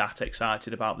I am that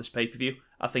excited about this pay-per-view.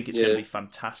 I think it's going to be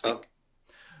fantastic.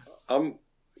 I'm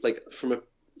from a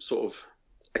sort of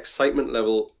excitement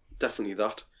level, definitely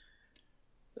that.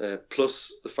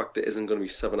 Plus the fact that it isn't going to be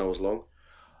 7 hours long.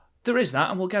 There is that,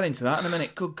 and we'll get into that in a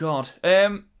minute. Good God.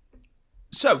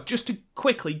 So, just to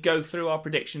quickly go through our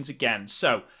predictions again.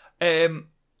 So,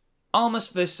 Almas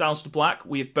versus Aleister Black.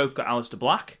 We have both got Aleister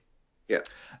Black. Yeah.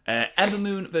 Ember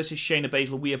Moon versus Shayna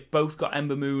Baszler. We have both got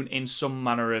Ember Moon in some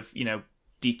manner of,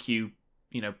 DQ,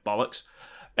 bollocks.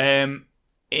 In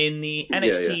the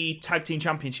NXT Tag Team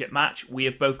Championship match, we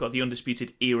have both got the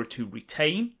Undisputed Era to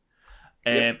retain.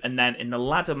 And then in the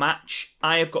ladder match,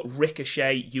 I have got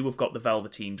Ricochet, you have got the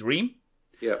Velveteen Dream.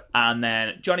 Yeah. And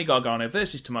then Johnny Gargano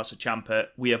versus Tommaso Ciampa,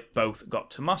 we have both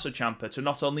got Tommaso Ciampa to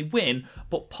not only win,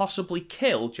 but possibly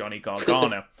kill Johnny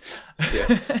Gargano.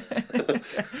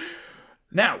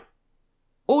 Now,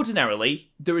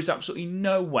 ordinarily, there is absolutely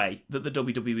no way that the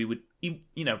WWE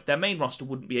would, their main roster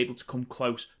wouldn't be able to come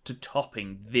close to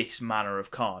topping this manner of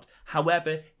card.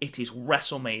 However, it is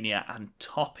WrestleMania, and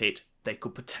top it they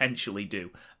could potentially do,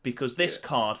 because this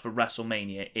card for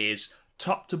WrestleMania is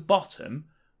top to bottom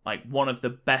one of the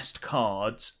best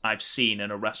cards I've seen in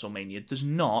a WrestleMania. There's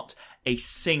not a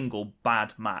single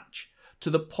bad match, to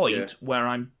the point where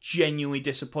I'm genuinely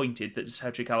disappointed that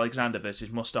Cedric Alexander versus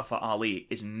Mustafa Ali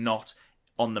is not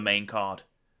on the main card.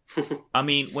 I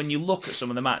mean, when you look at some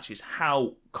of the matches,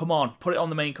 come on, put it on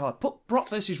the main card. Put Brock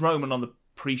versus Roman on the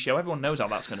pre-show. Everyone knows how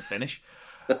that's going to finish.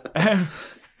 But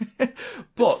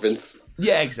it's Vince.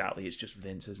 Yeah, exactly. It's just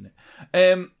Vince, isn't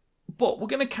it? But we're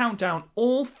going to count down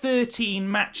all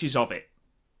 13 matches of it.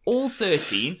 All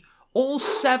 13. All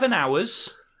 7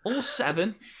 hours. All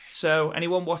 7. So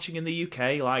anyone watching in the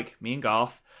UK, like me and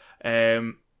Garth,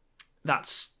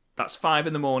 that's 5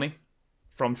 in the morning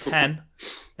from 10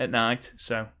 at night.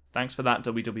 So thanks for that,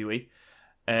 WWE.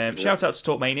 Shout out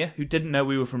to Talkmania, who didn't know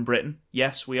we were from Britain.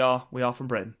 Yes, we are. We are from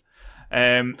Britain.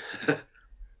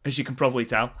 As you can probably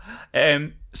tell.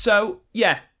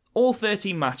 All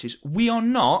 13 matches. We are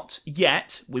not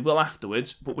yet, we will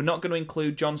afterwards, but we're not going to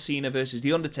include John Cena versus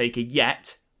The Undertaker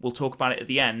yet. We'll talk about it at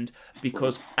the end,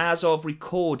 because as of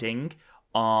recording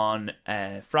on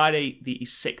Friday the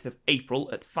 6th of April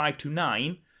at 5 to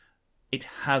 9, it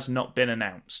has not been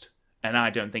announced. And I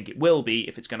don't think it will be.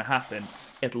 If it's going to happen,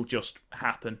 it'll just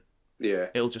happen. Yeah.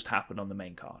 It'll just happen on the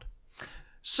main card.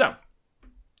 So,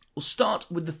 we'll we'll start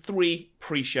with the 3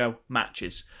 pre-show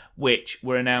matches, which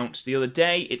were announced the other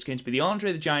day. It's going to be the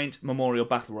Andre the Giant Memorial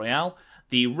Battle Royale,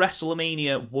 the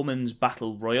Wrestlemania Women's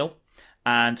Battle Royal,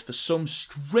 and for some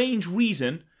strange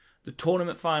reason, the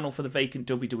tournament final for the vacant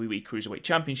WWE Cruiserweight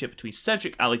Championship between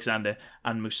Cedric Alexander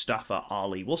and Mustafa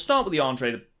Ali. We'll start with the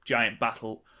Andre the Giant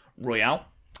Battle Royale.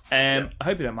 I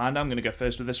hope you don't mind. I'm going to go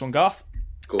first with this one, Garth.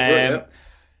 Go for it, yeah.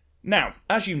 Now,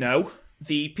 as you know,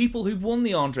 the people who've won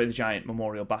the Andre the Giant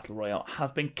Memorial Battle Royale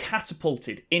have been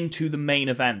catapulted into the main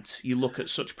event. You look at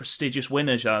such prestigious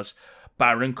winners as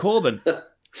Baron Corbin,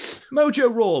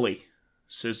 Mojo Rawley,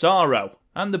 Cesaro,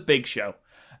 and The Big Show.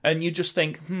 And you just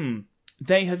think,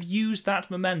 they have used that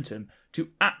momentum to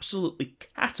absolutely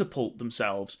catapult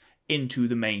themselves into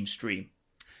the mainstream.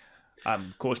 I'm,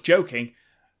 of course, joking.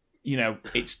 You know,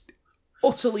 it's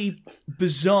utterly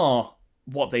bizarre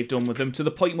what they've done with them, to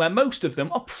the point where most of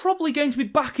them are probably going to be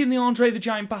back in the Andre the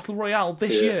Giant Battle Royale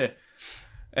this year.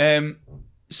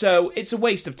 So it's a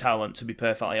waste of talent, to be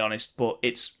perfectly honest, but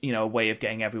it's, you know, a way of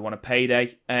getting everyone a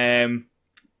payday.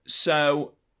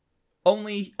 So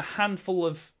only a handful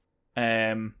of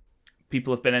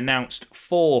people have been announced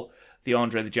for the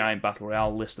Andre the Giant Battle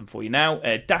Royale. I'll list them for you now.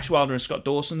 Dash Wilder and Scott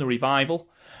Dawson, The Revival.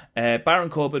 Baron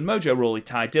Corbin, Mojo Rawley,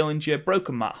 Ty Dillinger,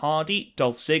 Broken Matt Hardy,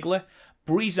 Dolph Ziggler,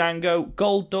 Breezango,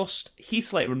 Goldust, Heath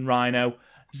Slater and Rhino,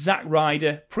 Zack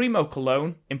Ryder, Primo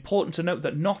Cologne. Important to note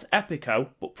that not Epico,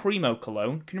 but Primo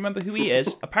Cologne. Can you remember who he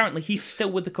is? Apparently he's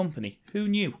still with the company. Who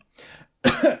knew?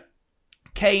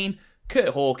 Kane, Kurt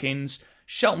Hawkins,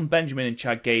 Shelton Benjamin and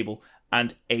Chad Gable,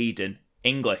 and Aiden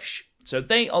English. So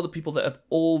they are the people that have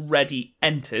already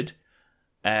entered.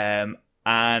 And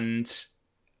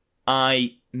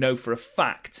I know for a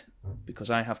fact,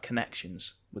 because I have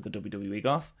connections with the WWE,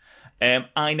 Garth,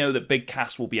 I know that Big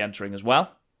Cass will be entering as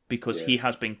well, because he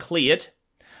has been cleared,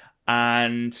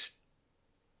 and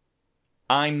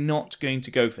I'm not going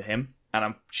to go for him, and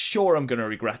I'm sure I'm going to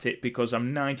regret it, because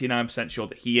I'm 99% sure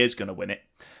that he is going to win it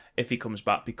if he comes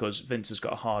back, because Vince has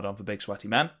got a hard-on for Big Sweaty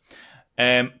Man.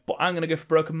 But I'm going to go for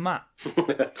Broken Matt.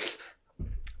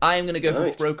 I am going to go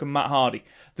for Broken Matt Hardy.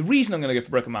 The reason I'm going to go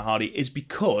for Broken Matt Hardy is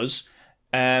because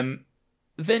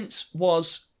Vince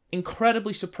was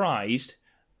incredibly surprised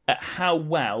at how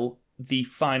well the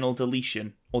final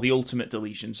deletion, or the ultimate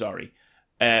deletion,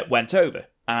 went over.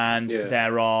 And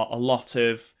there are a lot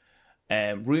of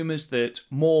rumours that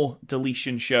more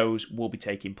deletion shows will be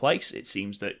taking place. It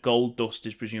seems that Goldust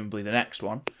is presumably the next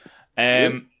one.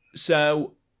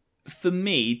 So, for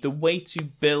me, the way to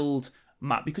build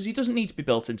Matt, because he doesn't need to be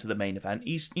built into the main event,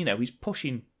 he's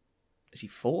pushing, is he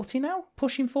 40 now?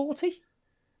 Pushing 40?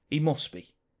 He must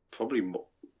be. Probably more,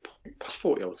 past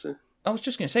 40, I would say. I was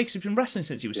just going to say, because he's been wrestling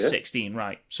since he was 16,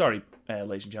 right? Sorry,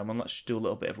 ladies and gentlemen, let's do a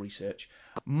little bit of research.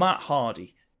 Matt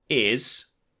Hardy is,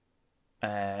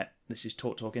 this is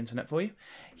Talk Internet for you,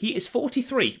 he is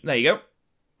 43. There you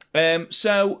go.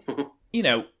 So, you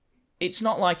know, it's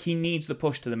not like he needs the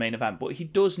push to the main event, but he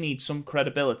does need some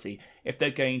credibility if they're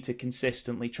going to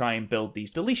consistently try and build these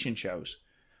deletion shows.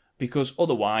 Because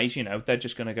otherwise, you know, they're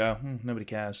just going to go, nobody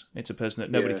cares. It's a person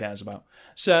that nobody cares about.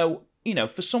 So, you know,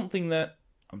 for something that,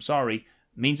 I'm sorry,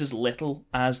 means as little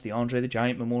as the Andre the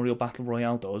Giant Memorial Battle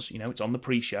Royale does, you know, it's on the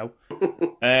pre-show,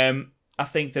 I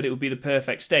think that it would be the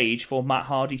perfect stage for Matt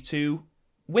Hardy to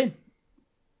win.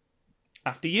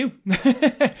 After you.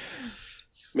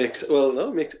 Makes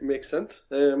sense.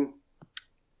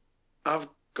 I've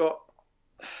got,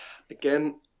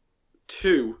 again,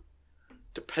 2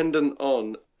 dependent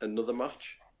on another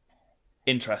match.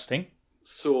 Interesting.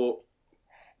 So,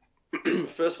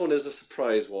 first one is a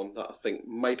surprise one that I think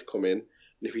might come in. And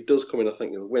if he does come in, I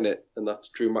think he'll win it. And that's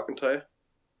Drew McIntyre.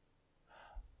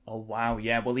 Oh, wow.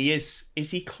 Yeah, well, he is. Is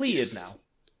he cleared now?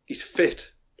 He's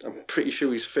fit. I'm pretty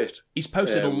sure he's fit. He's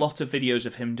posted a lot of videos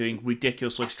of him doing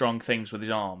ridiculously strong things with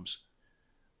his arms,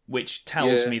 which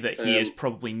tells me that he is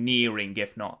probably nearing,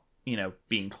 if not, you know,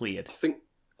 being cleared. I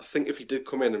think if he did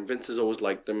come in, and Vince has always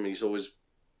liked him, he's always,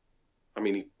 I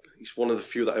mean, he's one of the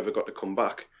few that ever got to come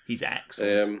back. He's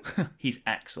excellent. He's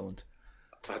excellent.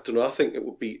 I don't know. I think it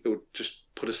would just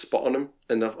put a spot on him,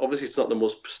 and obviously it's not the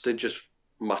most prestigious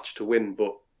match to win,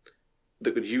 but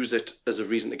they could use it as a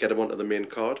reason to get him onto the main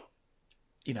card.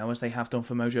 You know, as they have done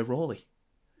for Mojo Rawley.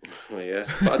 Oh yeah,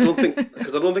 but I don't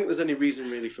think there's any reason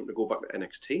really for him to go back to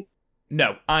NXT.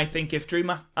 No, I think Drew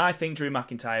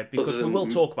McIntyre, because we will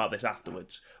talk about this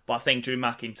afterwards, but I think Drew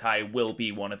McIntyre will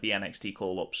be one of the NXT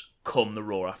call-ups come the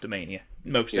Raw after Mania,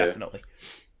 most definitely.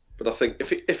 But I think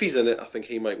if he's in it, I think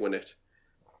he might win it.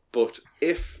 But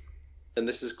and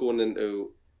this is going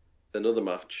into another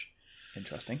match.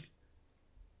 Interesting.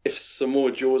 If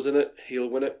Samoa Joe's in it, he'll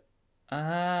win it.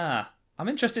 I'm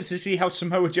interested to see how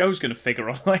Samoa Joe's going to figure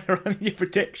on later on in your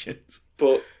predictions.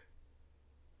 But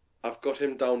I've got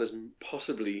him down as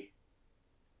possibly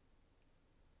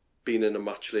being in a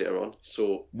match later on.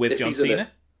 So with if John he's in Cena? it,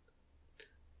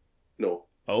 no.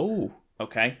 Oh,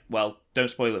 okay. Well, don't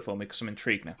spoil it for me because I'm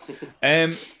intrigued now.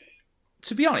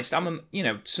 To be honest,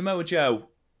 Samoa Joe,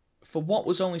 for what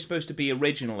was only supposed to be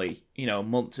originally, a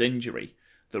month's injury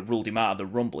that ruled him out of the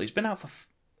Rumble, he's been out for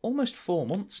almost 4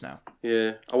 months now.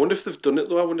 Yeah. I wonder if they've done it,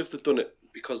 though. I wonder if they've done it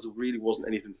because there really wasn't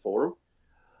anything for him.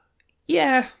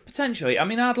 Yeah, potentially. I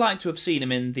mean, I'd like to have seen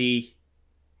him in the...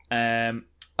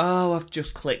 I've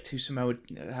just clicked to Samoa...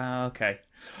 okay.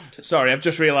 Sorry, I've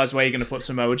just realised where you're going to put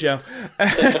Samoa Joe.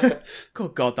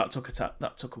 Good God, that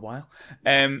took a while.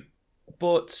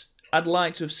 But I'd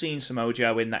like to have seen Samoa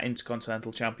Joe in that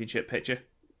Intercontinental Championship picture.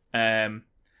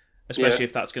 Especially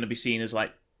if that's going to be seen as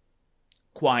like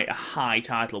quite a high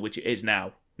title, which it is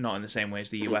now, not in the same way as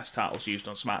the US titles used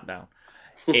on SmackDown.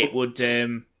 It would,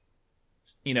 it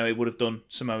would have done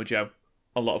Samoa Joe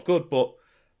a lot of good, but,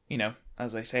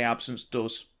 as they say, absence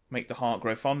does make the heart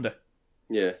grow fonder.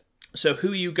 Yeah. So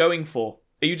who are you going for?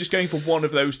 Are you just going for one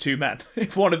of those two men?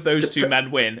 If one of those two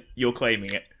men win, you're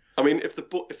claiming it. I mean, if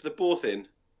they're both in,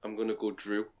 I'm going to go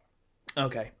Drew.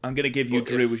 Okay, I'm going to give you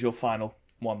Drew as your final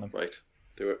one then. Right,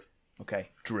 do it. Okay,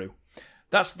 Drew.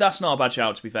 That's not a bad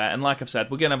shout, to be fair. And like I've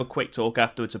said, we're going to have a quick talk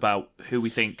afterwards about who we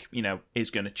think,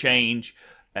 is going to change,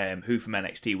 who from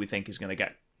NXT we think is going to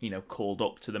get, called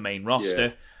up to the main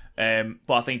roster. Yeah.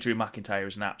 But I think Drew McIntyre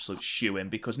is an absolute shoo-in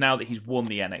because now that he's won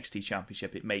the NXT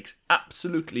Championship, it makes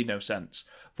absolutely no sense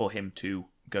for him to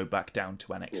go back down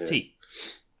to NXT. Yeah.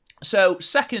 So,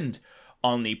 second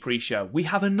on the pre-show, we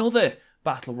have another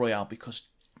Battle Royale because,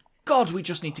 God, we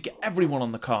just need to get everyone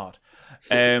on the card.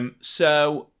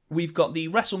 So, we've got the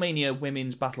WrestleMania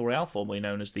Women's Battle Royale, formerly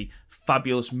known as the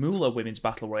Fabulous Moolah Women's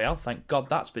Battle Royale. Thank God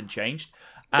that's been changed.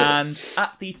 And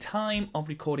at the time of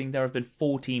recording, there have been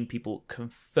 14 people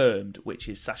confirmed, which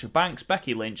is Sasha Banks,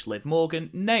 Becky Lynch, Liv Morgan,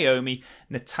 Naomi,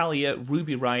 Natalya,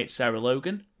 Ruby Riott, Sarah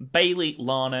Logan, Bayley,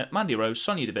 Lana, Mandy Rose,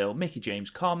 Sonya Deville, Mickie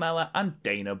James, Carmella, and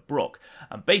Dana Brooke.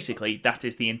 And basically, that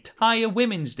is the entire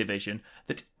women's division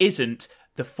that isn't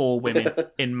the 4 women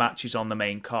in matches on the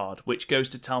main card, which goes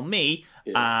to tell me,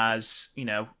 as,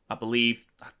 I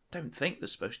don't think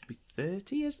there's supposed to be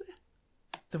 30, is there?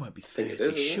 There won't be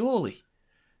 30, surely.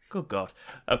 Good God.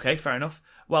 Okay, fair enough.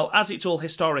 Well, as it's all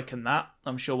historic and that,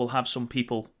 I'm sure we'll have some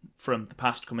people from the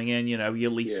past coming in, your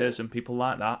Litas and people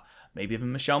like that. Maybe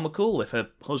even Michelle McCool if her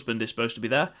husband is supposed to be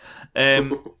there.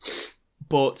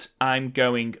 But I'm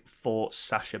going for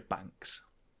Sasha Banks.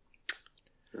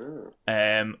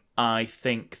 I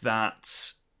think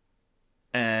that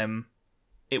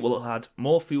it will add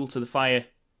more fuel to the fire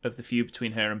of the feud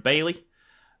between her and Bayley.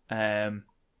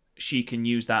 She can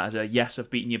use that as a, yes, I've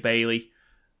beaten you, Bayley.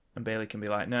 And Bayley can be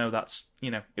like, no, that's,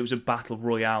 it was a battle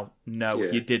royale. No,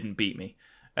 you didn't beat me.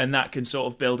 And that can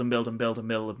sort of build and build and build and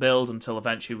build and build until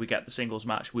eventually we get the singles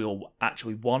match we all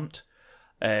actually want,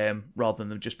 rather than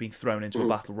them just being thrown into a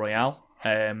battle royale.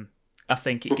 I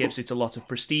think it gives it a lot of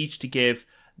prestige to give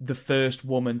the first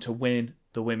woman to win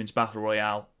the women's battle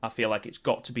royale. I feel like it's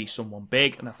got to be someone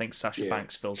big, and I think Sasha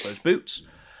Banks fills those boots.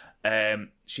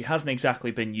 She hasn't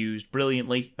exactly been used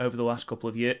brilliantly over the last couple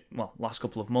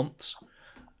of months.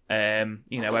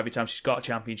 Every time she's got a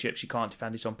championship, she can't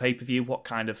defend it on pay-per-view. What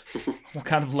kind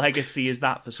of legacy is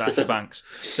that for Sasha Banks?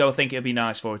 So I think it'd be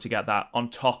nice for her to get that on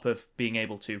top of being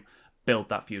able to build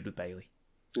that feud with Bayley.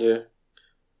 Yeah.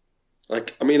 I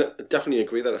definitely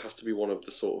agree that it has to be one of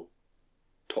the sort of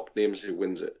top names who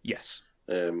wins it. Yes.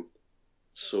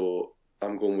 So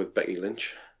I'm going with Becky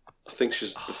Lynch. I think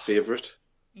she's the favourite.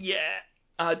 Yeah.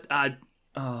 And I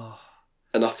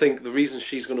think the reason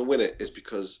she's going to win it is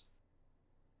because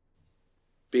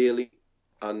Bayley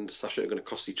and Sasha are going to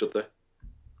cost each other.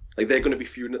 Like, they're going to be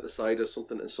feuding at the side or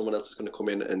something, and someone else is going to come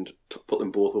in and put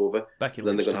them both over. Becky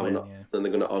then Lynch they're going to then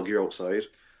they're going to argue outside.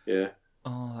 Yeah.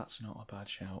 Oh, that's not a bad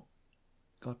shout.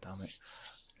 God damn it.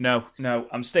 No,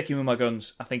 I'm sticking with my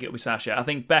guns. I think it'll be Sasha. I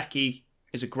think Becky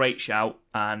is a great shout,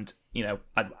 and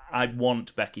I'd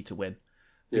want Becky to win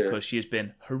because she has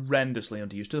been horrendously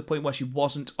underused to the point where she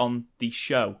wasn't on the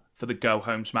show for the Go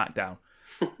Home SmackDown.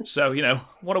 So,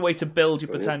 what a way to build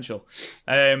your potential.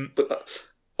 But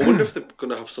I wonder if they're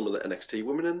going to have some of the NXT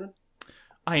women in then?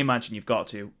 I imagine you've got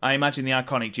to. I imagine the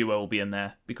Iconic Duo will be in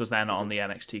there because they're not on the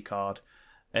NXT card.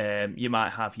 You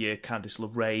might have your Candice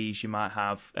LeRae, you might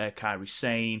have Kairi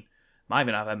Sane, might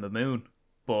even have Ember Moon.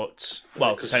 But,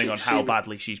 depending on how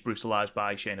badly she's brutalised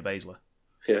by Shayna Baszler.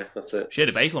 Yeah, that's it.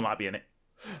 Shayna Baszler might be in it.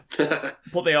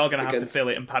 But they are going to have to fill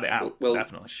it and pad it out,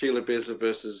 definitely. Shayla Baszler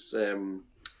versus,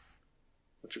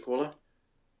 what do you call her?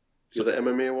 The other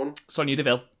MMA one? Sonya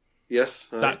Deville. Yes.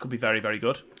 That could be very, very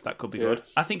good. That could be good.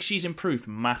 I think she's improved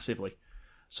massively,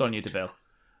 Sonya Deville.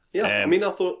 Yeah, I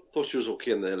thought she was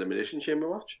okay in the Elimination Chamber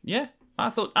match. Yeah, I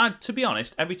thought, to be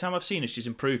honest, every time I've seen her, she's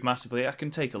improved massively. I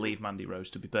can take a leave Mandy Rose,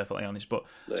 to be perfectly honest, but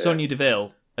Sonya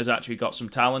Deville has actually got some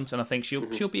talent, and I think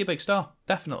she'll be a big star,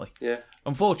 definitely. Yeah.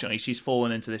 Unfortunately, she's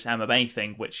fallen into this MMA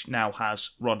thing, which now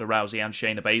has Ronda Rousey and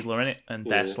Shayna Baszler in it, and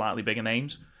they're slightly bigger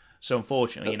names. So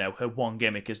unfortunately, her one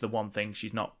gimmick is the one thing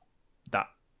she's not that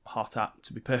hot at,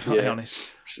 to be perfectly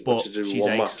honest. But she's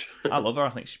ace. I love her. I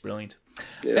think she's brilliant.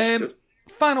 Yeah,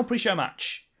 final pre-show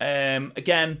match.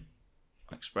 Again,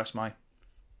 I express my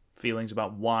feelings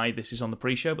about why this is on the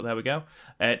pre-show, but there we go.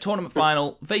 Tournament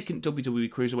final, vacant WWE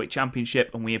Cruiserweight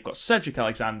Championship, and we have got Cedric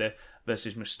Alexander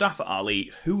versus Mustafa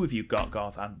Ali. Who have you got,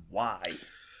 Garth, and why?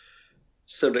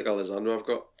 Cedric Alexander, I've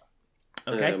got.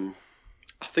 Okay.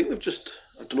 I think they've just,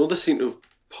 I don't know, they seem to have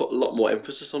put a lot more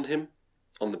emphasis on him,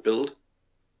 on the build.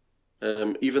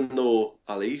 Even though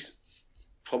Ali's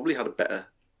probably had a better,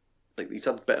 he's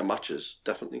had better matches,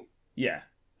 definitely. Yeah.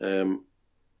 I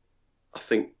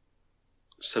think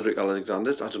Cedric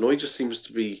Alexander's, I don't know, he just seems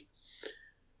to be,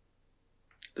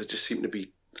 they just seem to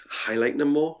be highlighting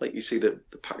him more. Like you see the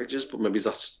packages, but maybe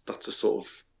that's a sort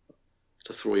of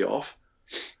to throw you off.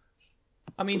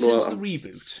 I mean, since the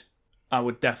reboot, I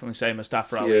would definitely say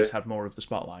Mustafa Ali's had more of the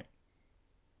spotlight.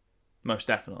 Most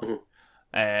definitely.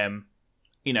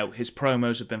 His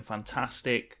promos have been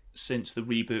fantastic. Since the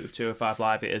reboot of 205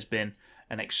 Live, it has been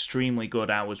an extremely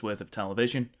good hour's worth of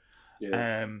television.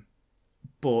 Yeah.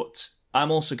 But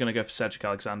I'm also going to go for Cedric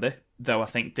Alexander, though I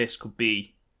think this could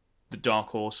be the dark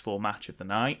horse for match of the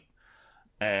night.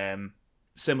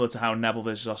 Similar to how Neville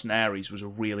versus Austin Aries was a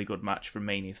really good match from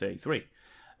Mania 33.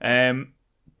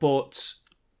 But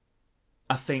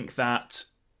I think that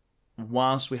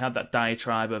whilst we had that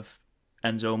diatribe of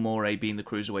Enzo Amore being the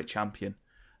Cruiserweight champion,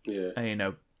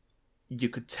 you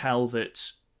could tell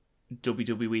that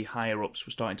WWE higher-ups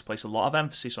were starting to place a lot of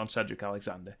emphasis on Cedric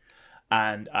Alexander.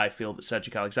 And I feel that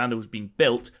Cedric Alexander was being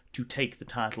built to take the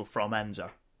title from Enzo.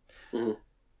 Mm-hmm.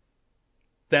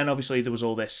 Then obviously there was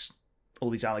all these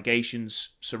allegations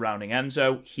surrounding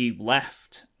Enzo. He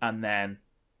left, and then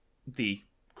the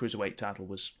Cruiserweight title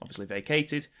was obviously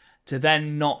vacated. To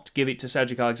then not give it to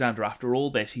Cedric Alexander after all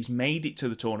this, he's made it to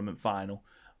the tournament final,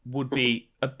 would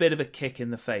be a bit of a kick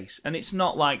in the face. And it's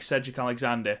not like Cedric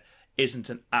Alexander isn't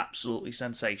an absolutely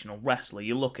sensational wrestler.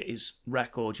 You look at his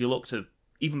record, you look to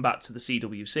even back to the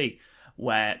CWC,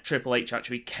 where Triple H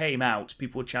actually came out,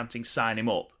 people were chanting sign him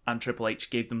up, and Triple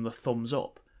H gave them the thumbs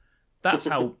up. That's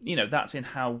how, that's in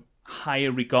how high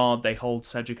a regard they hold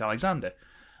Cedric Alexander.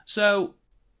 So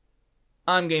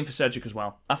I'm going for Cedric as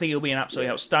well. I think it'll be an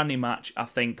absolutely outstanding match. I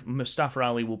think Mustafa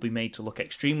Ali will be made to look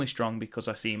extremely strong because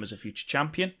I see him as a future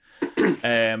champion.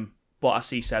 But I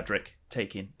see Cedric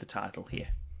taking the title here.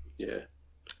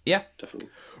 Yeah? Definitely.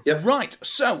 Yep. Right,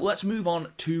 so let's move on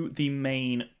to the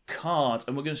main card.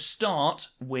 And we're going to start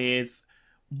with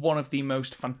one of the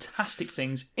most fantastic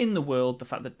things in the world, the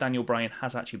fact that Daniel Bryan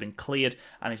has actually been cleared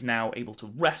and is now able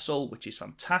to wrestle, which is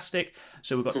fantastic.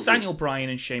 So we've got Daniel Bryan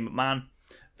and Shane McMahon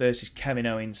versus Kevin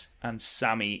Owens and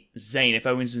Sami Zayn. If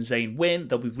Owens and Zayn win,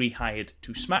 they'll be rehired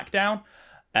to SmackDown.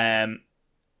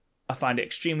 I find it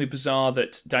extremely bizarre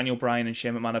that Daniel Bryan and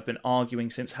Shane McMahon have been arguing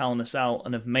since Hell in a Cell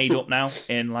and have made up now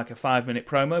in like a 5-minute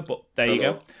promo, but there you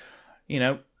go.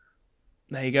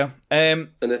 There you go. And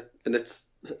it's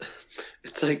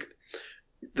like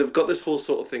they've got this whole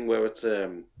sort of thing where it's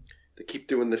they keep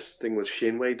doing this thing with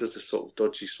Shane where he does this sort of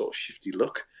dodgy, sort of shifty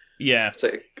look. Yeah. It's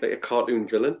like a cartoon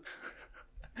villain.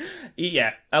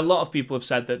 Yeah, a lot of people have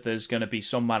said that there's going to be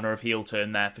some manner of heel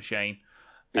turn there for Shane.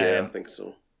 Yeah, I think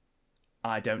so.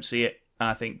 I don't see it.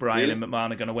 I think Bryan and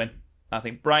McMahon are going to win. I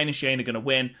think Bryan and Shane are going to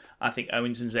win. I think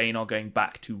Owens and Zayn are going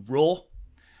back to Raw.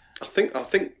 I think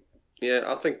Bryan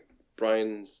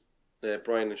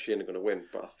and Shane are going to win,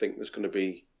 but I think there's going to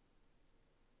be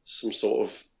some sort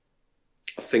of.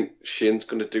 I think Shane's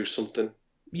going to do something.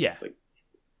 Yeah. Like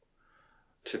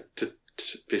to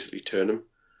basically turn him.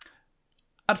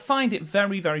 I'd find it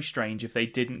very, very strange if they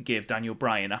didn't give Daniel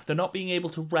Bryan, after not being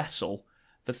able to wrestle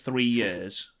for 3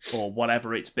 years, or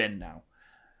whatever it's been now,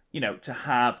 to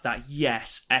have that,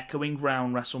 echoing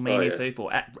ground WrestleMania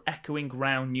 34, echoing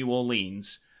ground New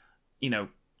Orleans,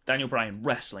 Daniel Bryan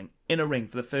wrestling in a ring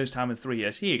for the first time in 3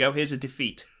 years. Here you go, here's a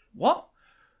defeat. What?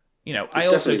 I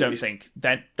also don't think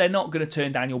they're not going to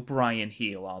turn Daniel Bryan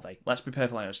heel, are they? Let's be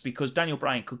perfectly honest, because Daniel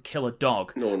Bryan could kill a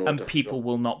dog and people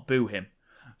will not boo him.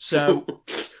 So,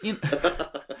 you know,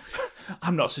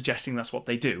 I'm not suggesting that's what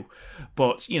they do,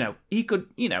 but, he could,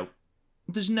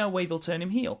 there's no way they'll turn him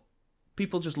heel.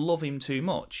 People just love him too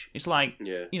much. It's like,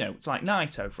 it's like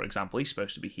Naito, for example. He's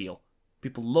supposed to be heel.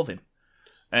 People love him.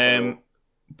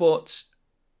 But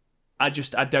I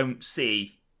don't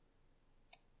see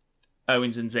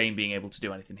Owens and Zayn being able to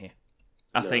do anything here.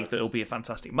 I think that it'll be a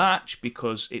fantastic match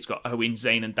because it's got Owens,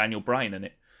 Zayn, and Daniel Bryan in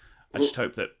it. I just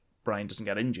hope that Bryan doesn't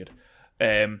get injured.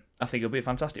 I think it'll be a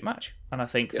fantastic match. And I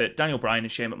think that Daniel Bryan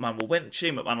and Shane McMahon will win.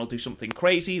 Shane McMahon will do something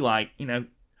crazy, like,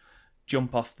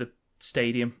 jump off the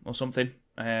stadium or something.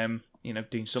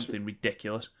 Doing something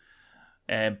ridiculous.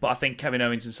 But I think Kevin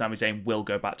Owens and Sami Zayn will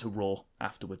go back to Raw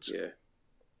afterwards. Yeah.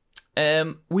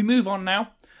 We move on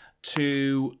now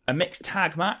to a mixed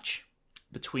tag match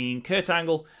between Kurt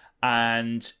Angle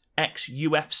and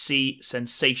ex-UFC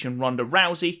sensation Ronda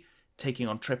Rousey taking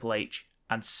on Triple H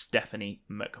and Stephanie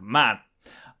McMahon.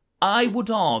 I would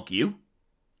argue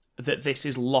that this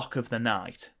is lock of the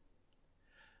night.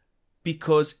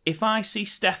 Because if I see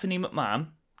Stephanie McMahon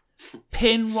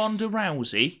pin Ronda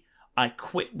Rousey, I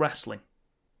quit wrestling.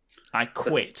 I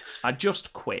quit. I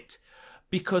just quit.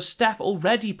 Because Steph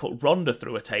already put Ronda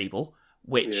through a table,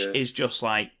 which is just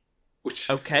like,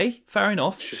 okay, fair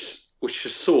enough. Which she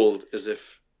sold as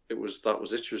if that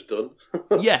was it, she was done.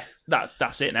 Yeah,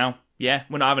 that's it now. Yeah,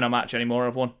 we're not having a match anymore,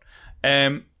 everyone.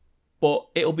 But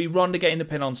it'll be Ronda getting the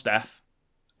pin on Steph.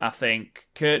 I think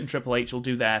Kurt and Triple H will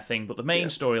do their thing, but the main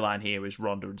storyline here is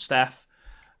Ronda and Steph.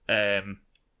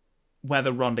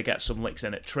 Whether Ronda gets some licks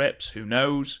in at Trips, who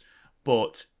knows?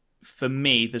 But for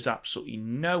me, there's absolutely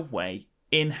no way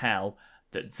in hell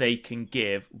that they can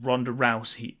give Ronda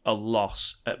Rousey a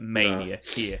loss at Mania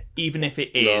here, even if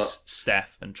it is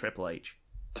Steph and Triple H.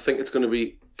 I think it's going to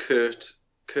be Kurt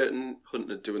and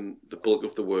Hunter doing the bulk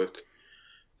of the work,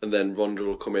 and then Ronda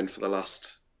will come in for the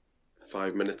last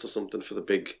 5 minutes or something for the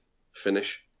big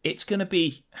finish. It's going to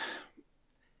be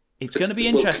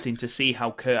interesting to see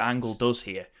how Kurt Angle does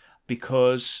here,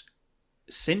 because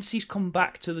since he's come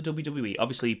back to the WWE,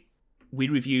 obviously we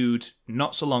reviewed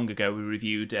not so long ago. We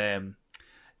reviewed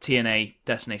TNA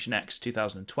Destination X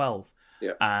 2012,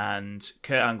 and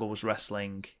Kurt Angle was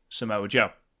wrestling Samoa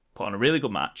Joe, put on a really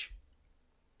good match.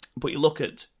 But you look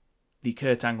at the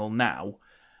Kurt Angle now,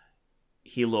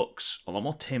 he looks a lot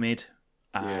more timid,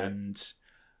 and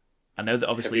I know that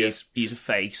obviously he's a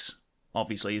face,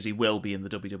 obviously, as he will be in the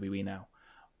WWE now.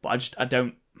 But I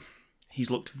don't.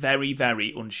 He's looked very,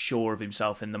 very unsure of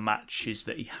himself in the matches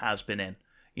that he has been in.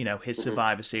 His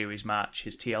Survivor Series match,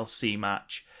 his TLC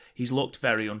match. He's looked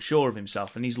very unsure of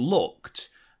himself, and he's looked,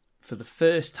 for the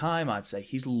first time, I'd say,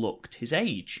 he's looked his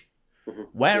age.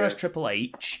 Whereas Triple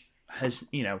H has,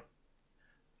 I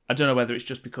don't know whether it's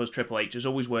just because Triple H has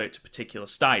always worked a particular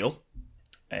style.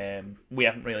 We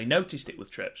haven't really noticed it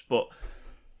with Trips, but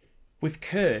with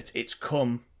Kurt, it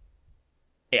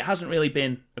hasn't really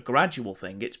been a gradual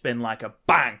thing. It's been like a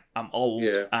bang, I'm old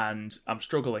and I'm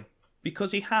struggling.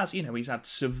 Because he has, he's had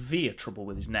severe trouble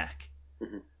with his neck.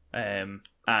 And,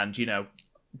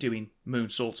 doing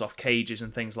moonsaults off cages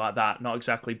and things like that. Not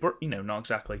exactly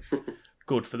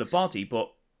good for the body,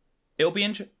 but it'll be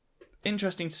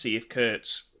interesting to see if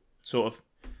Kurt's sort of,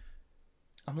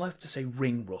 I'm loath to say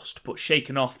ring rust, but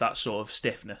shaking off that sort of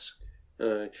stiffness.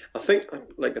 I think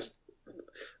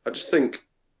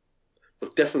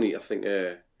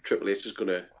Triple H is going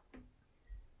to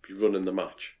be running the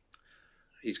match.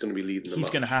 He's going to be leading the match. He's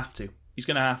going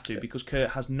to have to because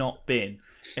Kurt has not been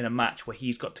in a match where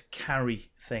he's got to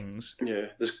carry things. Yeah,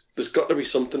 there's got to be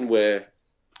something where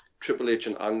Triple H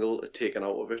and Angle are taken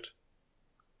out of it,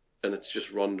 and it's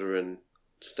just Ronda and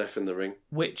Steph in the ring.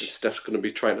 And Steph's going to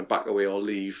be trying to back away or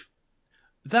leave.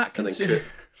 That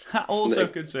also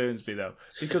concerns me though,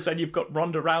 because then you've got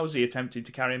Ronda Rousey attempting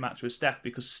to carry a match with Steph,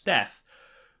 because Steph,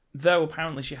 though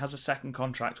apparently she has a second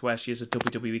contract where she is a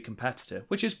WWE competitor,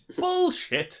 which is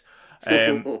bullshit.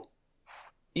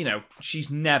 She's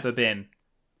never been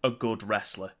a good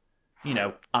wrestler.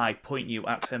 I point you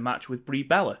at her match with Brie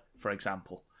Bella, for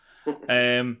example.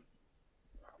 I'm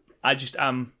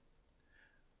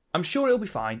sure it'll be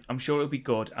fine. I'm sure it'll be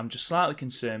good. I'm just slightly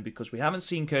concerned because we haven't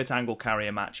seen Kurt Angle carry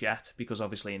a match yet, because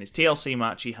obviously in his TLC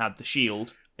match he had the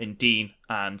Shield in Dean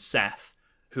and Seth,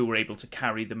 who were able to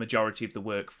carry the majority of the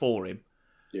work for him.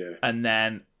 Yeah. And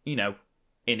then,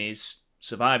 in his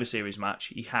Survivor Series match,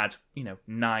 he had,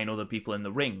 9 other people in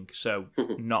the ring. So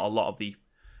not a lot of the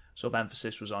sort of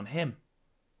emphasis was on him.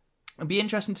 It'd be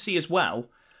interesting to see as well,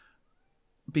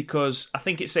 because I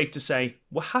think it's safe to say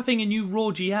we're having a new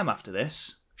Raw GM after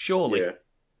this, surely. Yeah.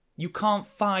 You can't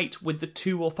fight with the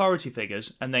 2 authority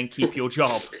figures and then keep your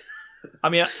job. I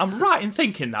mean, I'm right in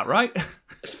thinking that, right?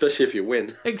 Especially if you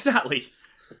win. Exactly.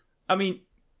 I mean,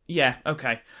 yeah,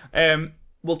 okay.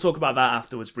 We'll talk about that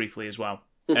afterwards briefly as well.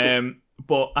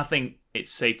 But I think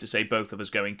it's safe to say both of us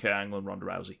going Kurt Angle and Ronda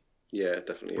Rousey. Yeah,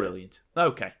 definitely. Brilliant. Yeah.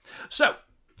 Okay. So,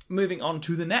 moving on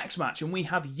to the next match, and we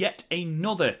have yet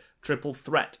another triple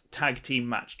threat tag team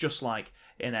match, just like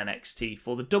in NXT,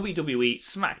 for the WWE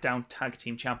SmackDown Tag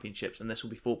Team Championships, and this will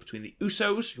be fought between the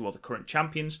Usos, who are the current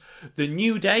champions, the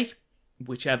New Day,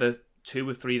 whichever 2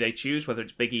 or 3 they choose, whether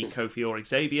it's Big E, Kofi, or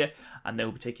Xavier, and they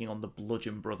will be taking on the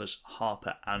Bludgeon Brothers,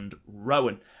 Harper and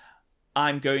Rowan.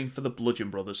 I'm going for the Bludgeon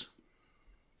Brothers.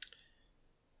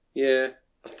 Yeah,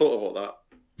 I thought about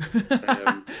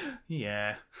that.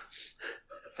 Yeah.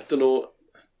 I don't know.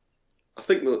 I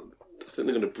think they're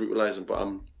going to brutalise them, but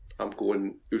I'm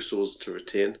going Usos to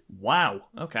retain. Wow.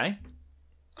 Okay.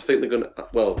 I think they're going to.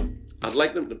 Well, I'd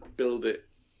like them to build it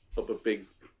up a big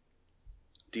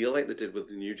deal like they did with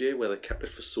the New Day, where they kept it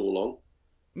for so long.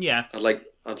 Yeah.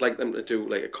 I'd like them to do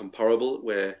like a comparable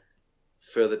where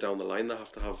further down the line they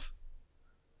have to have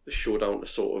the showdown to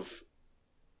sort of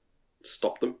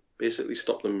stop them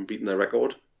beating their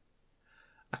record.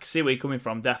 I can see where you're coming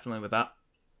from, definitely, with that.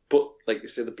 But, like you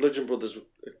say, the Bludgeon Brothers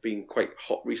have been quite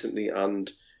hot recently, and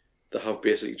they have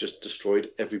basically just destroyed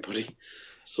everybody.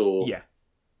 So, yeah.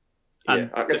 I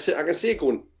can see it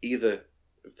going either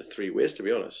of the 3 ways, to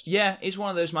be honest. Yeah, it's one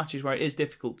of those matches where it is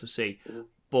difficult to see. Mm-hmm.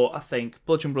 But I think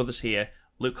Bludgeon Brothers here,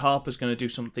 Luke Harper's going to do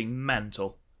something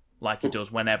mental, like he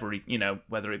does whenever he,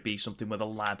 whether it be something with a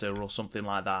ladder or something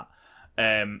like that.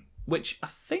 Which I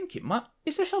think it might.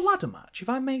 Is this a ladder match? Have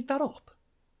I made that up?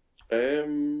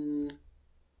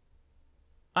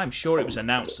 I'm sure it was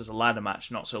announced as a ladder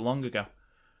match not so long ago.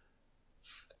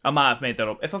 I might have made that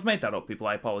up. If I've made that up, people,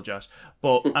 I apologise.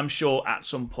 But I'm sure at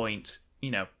some point,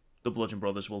 the Bludgeon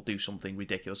Brothers will do something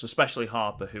ridiculous, especially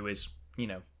Harper, who is,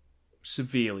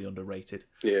 severely underrated.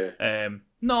 Yeah.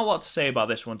 Not a lot to say about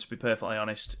this one, to be perfectly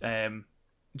honest.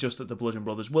 Just that the Bludgeon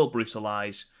Brothers will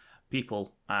brutalise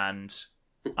people, and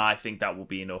I think that will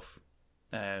be enough.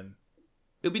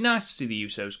 It'll be nice to see the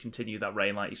Usos continue that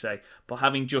reign, like you say, but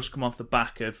having just come off the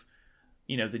back of,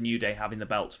 the New Day having the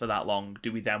belts for that long,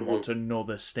 do we then want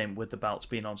another stint with the belts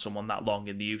being on someone that long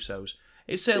in the Usos?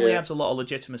 It certainly adds a lot of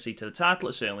legitimacy to the title.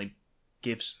 It certainly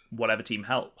gives whatever team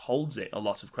holds it a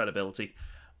lot of credibility.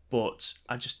 But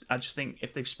I just think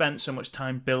if they've spent so much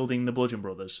time building the Bludgeon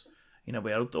Brothers,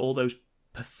 we had all those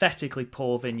pathetically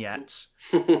poor vignettes,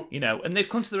 and they've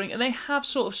come to the ring and they have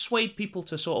sort of swayed people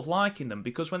to sort of liking them,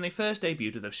 because when they first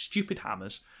debuted with those stupid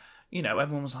hammers,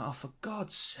 everyone was like, oh, for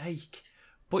God's sake.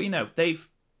 But, they've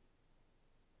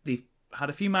had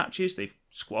a few matches, they've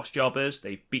squashed jobbers,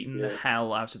 they've beaten the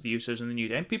hell out of the Usos and the New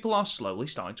Day, and people are slowly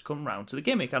starting to come round to the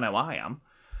gimmick. I know I am.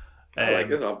 I like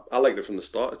it. I liked it from the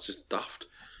start. It's just daft.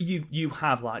 You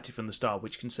have liked it from the start,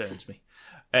 which concerns me.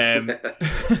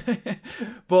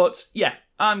 But yeah,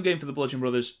 I'm going for the Bludgeon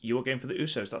Brothers. You're going for the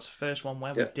Usos. That's the first one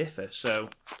where we differ. So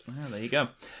there you go.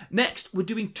 Next, we're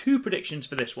doing 2 predictions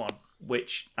for this one,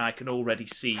 which I can already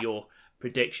see your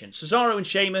prediction. Cesaro and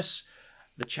Sheamus,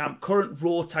 the current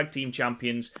Raw Tag Team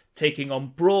Champions, taking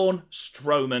on Braun,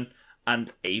 Strowman,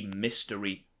 and a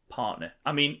mystery partner.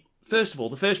 I mean, first of all,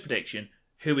 the first prediction: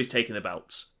 who is taking the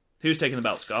belts? Who's taking the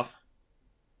belts, Garth?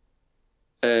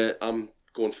 I'm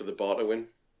going for the Bar to win.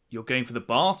 You're going for the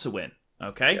Bar to win.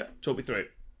 Okay, talk me through it.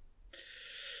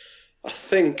 I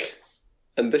think,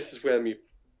 and this is where my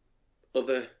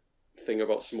other thing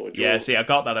about Samoa Joe. Yeah, see, I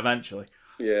got that eventually.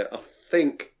 Yeah, I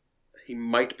think he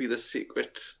might be the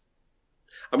secret.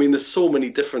 I mean, there's so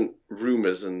many different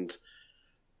rumours, and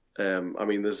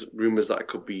there's rumours that it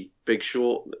could be Big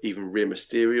Show, even Rey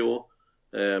Mysterio.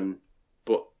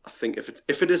 But I think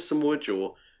if it is Samoa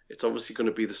Joe, it's obviously going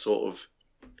to be the sort of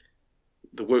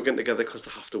they're working together because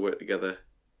they have to work together.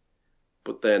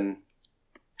 But then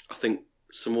I think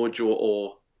Samoa Joe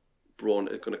or Braun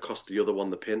are going to cost the other one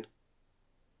the pin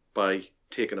by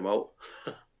taking him out.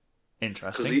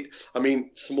 Interesting. Because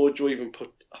Samoa Joe even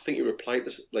I think he replied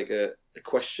to like a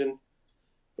question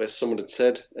where someone had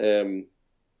said, would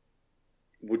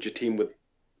you team with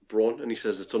Braun? And he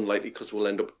says it's unlikely because we'll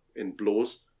end up in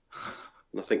blows.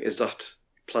 And I think, is that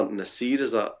planting a seed?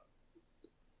 Is that?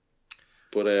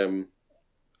 But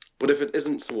if it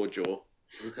isn't Samoa Joe,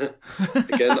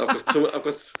 again, I've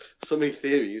got so many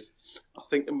theories. I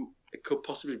think it could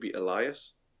possibly be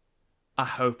Elias. I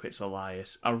hope it's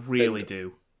Elias. I really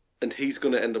do. And he's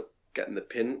going to end up getting the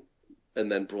pin,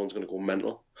 and then Braun's going to go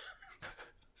mental.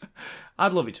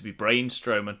 I'd love it to be Brains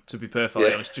Strowman, to be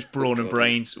perfectly honest. Just Braun and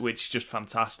Brains, which is just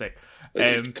fantastic.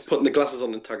 Just putting the glasses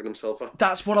on and tagging himself out.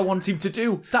 That's what I want him to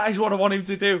do. That is what I want him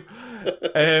to do.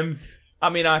 I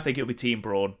mean, I think it'll be Team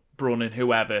Braun. Braun and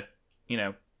whoever,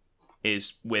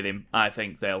 is with him. I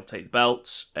think they'll take the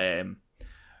belts.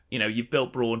 You've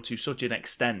built Braun to such an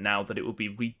extent now that it would be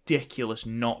ridiculous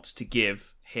not to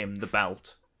give him the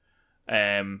belt.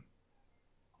 Whatever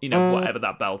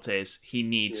that belt is, he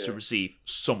needs to receive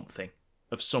something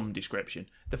of some description.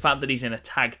 The fact that he's in a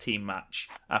tag team match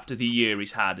after the year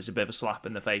he's had is a bit of a slap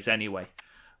in the face anyway.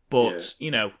 But,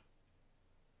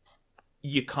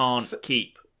 you can't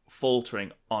keep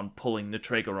faltering on pulling the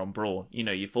trigger on Braun.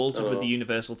 You faltered with the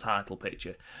Universal title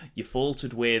picture. You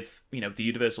faltered with, the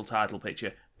Universal title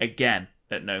picture again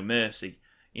at No Mercy.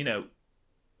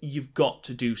 You've got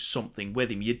to do something with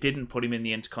him. You didn't put him in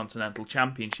the Intercontinental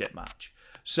Championship match.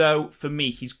 So, for me,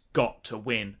 he's got to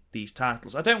win these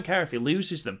titles. I don't care if he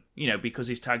loses them, because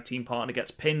his tag team partner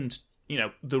gets pinned,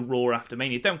 the Raw after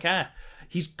Mania. Don't care.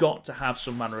 He's got to have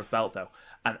some manner of belt, though.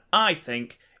 And I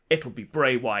think it'll be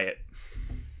Bray Wyatt.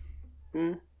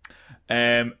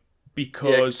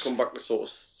 Because... come back to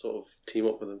sort of team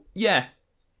up with him. Yeah.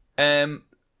 I'm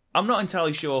not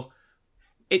entirely sure.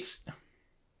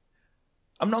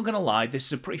 I'm not going to lie, this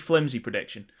is a pretty flimsy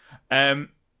prediction.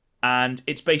 And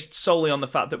it's based solely on the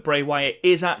fact that Bray Wyatt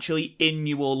is actually in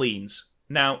New Orleans.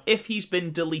 Now, if he's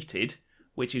been deleted,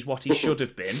 which is what he should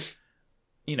have been,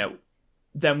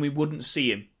 then we wouldn't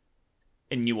see him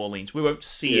in New Orleans. We won't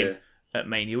see him at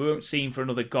Mania. We won't see him for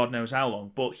another God knows how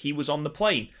long. But he was on the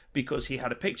plane because he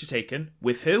had a picture taken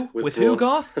with who? With who,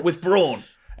 Garth? With Braun.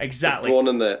 Exactly. With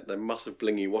Braun and their massive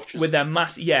blingy watches. With their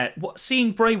massive... Yeah.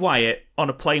 Seeing Bray Wyatt on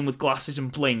a plane with glasses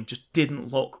and bling just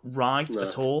didn't look right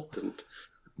at all. It didn't.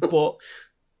 But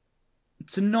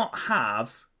to not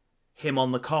have him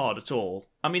on the card at all...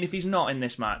 I mean, if he's not in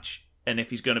this match, and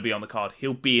if he's going to be on the card,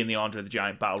 he'll be in the Andre the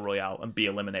Giant Battle Royale and be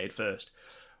eliminated first.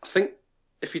 I think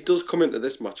if he does come into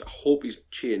this match, I hope he's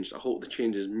changed. I hope they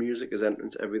change his music, his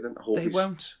entrance, everything. They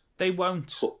won't.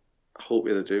 I hope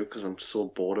they do, because I'm so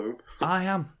bored of him. I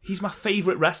am. He's my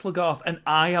favourite wrestler, Garth, and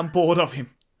I am bored of him.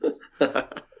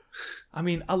 I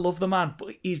mean, I love the man, but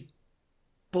he's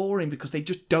boring because they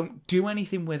just don't do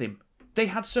anything with him. They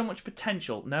had so much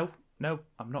potential. No,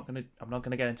 I'm not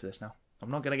gonna get into this now.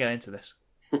 I'm not gonna get into this.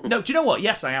 No, do you know what?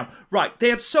 Yes, I am. Right, they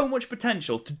had so much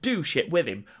potential to do shit with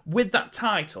him, with that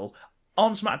title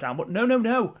on SmackDown, but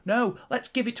no. Let's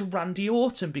give it to Randy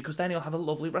Orton, because then he'll have a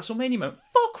lovely WrestleMania moment.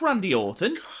 Fuck Randy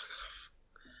Orton.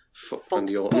 Fuck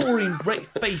Randy Orton. Boring, great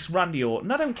face Randy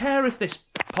Orton. I don't care if this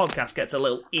podcast gets a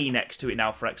little E next to it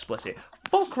now for explicit.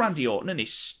 Fuck Randy Orton and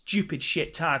his stupid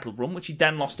shit title run, which he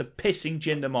then lost to pissing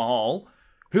Jinder Mahal,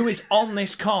 who is on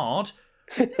this card.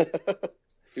 Who's going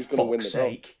to win the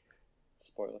belt?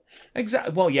 Spoiler.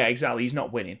 Exactly. Well, yeah, exactly. He's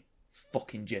not winning.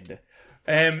 Fucking Jinder.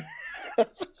 I'm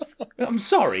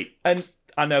sorry. And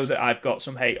I know that I've got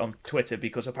some hate on Twitter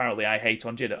because apparently I hate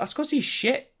on Jinder. That's because he's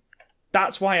shit.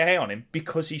 That's why I hate on him,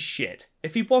 because he's shit.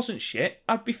 If he wasn't shit,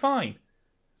 I'd be fine.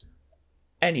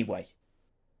 Anyway.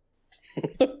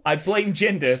 I blame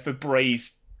Jinder for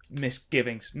Bray's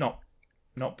misgivings, not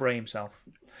Bray himself.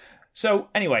 So,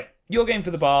 anyway, you're going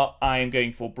for the bar, I am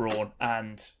going for Braun,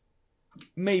 and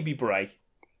maybe Bray.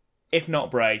 If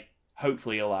not Bray,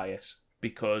 hopefully Elias,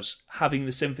 because having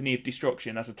the Symphony of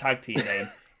Destruction as a tag team name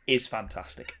is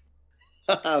fantastic.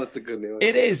 That's a good name.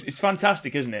 It is. It's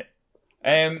fantastic, isn't it?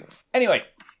 Anyway,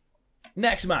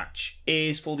 next match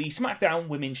is for the SmackDown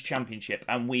Women's Championship,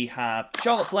 and we have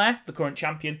Charlotte Flair, the current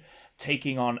champion,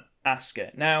 taking on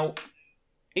Asuka. Now,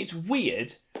 it's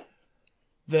weird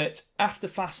that after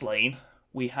Fastlane,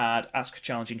 we had Asuka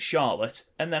challenging Charlotte,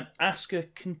 and then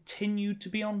Asuka continued to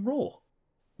be on Raw,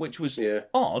 which was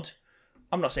odd.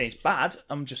 I'm not saying it's bad,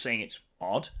 I'm just saying it's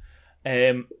odd,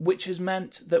 which has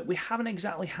meant that we haven't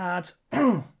exactly had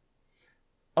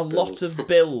a lot of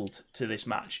build to this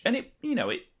match. And it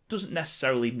doesn't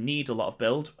necessarily need a lot of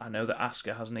build. I know that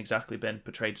Asuka hasn't exactly been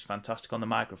portrayed as fantastic on the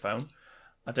microphone.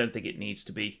 I don't think it needs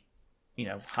to be,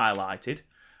 highlighted.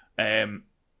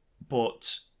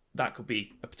 But that could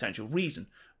be a potential reason.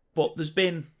 But there's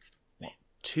been,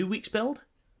 2 weeks build?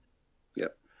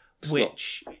 Yep.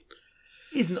 Which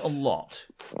isn't a lot.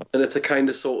 And it's a kind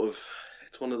of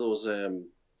it's one of those,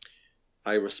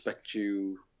 I respect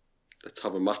you, let's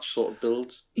have a match sort of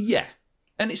builds. Yeah.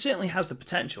 And it certainly has the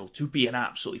potential to be an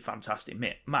absolutely fantastic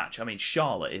match. I mean,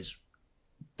 Charlotte is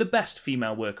the best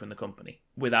female worker in the company,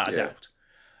 without a doubt.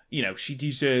 She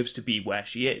deserves to be where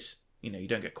she is. You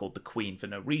don't get called the Queen for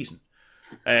no reason.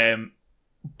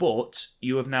 But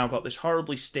you have now got this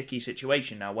horribly sticky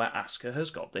situation now where Asuka has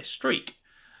got this streak,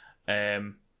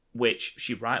 which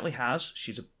she rightly has.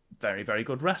 She's a very, very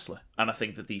good wrestler. And I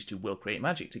think that these two will create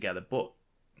magic together. But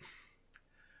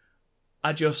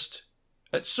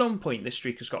at some point this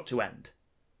streak has got to end.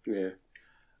 Yeah.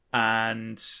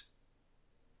 And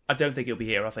I don't think he'll be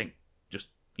here. I think,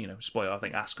 spoiler, I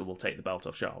think Asuka will take the belt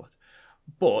off Charlotte.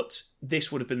 But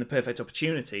this would have been the perfect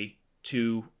opportunity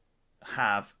to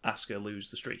have Asuka lose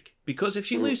the streak. Because if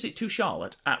she loses it to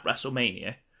Charlotte at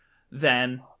WrestleMania,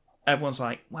 then everyone's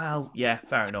like, well, yeah,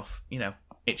 fair enough.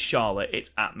 It's Charlotte,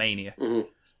 it's at Mania.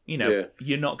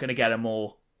 You're not going to get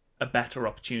a better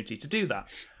opportunity to do that.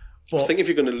 But I think if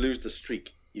you're going to lose the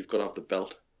streak, you've got to have the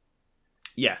belt.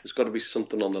 Yeah. There's got to be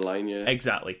something on the line, yeah.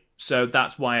 Exactly. So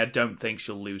that's why I don't think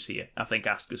she'll lose here. I think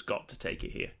Asuka's got to take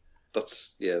it here.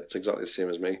 That's exactly the same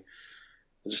as me.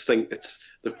 I just think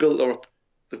they've built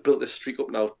this streak up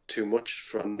now too much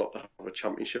for her not to have a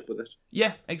championship with it.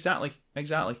 Yeah, exactly. And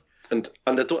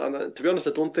to be honest,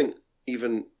 I don't think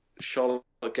even Charlotte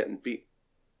getting beat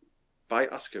by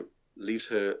Asuka leaves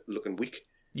her looking weak.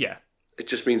 Yeah. It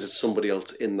just means it's somebody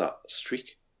else in that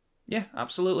streak. Yeah,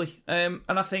 absolutely. And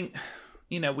I think,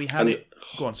 we had it.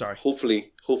 Go on, sorry.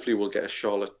 Hopefully we'll get a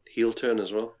Charlotte heel turn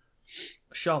as well.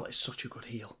 Charlotte is such a good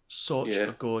heel.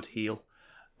 A good heel.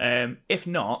 If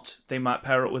not, they might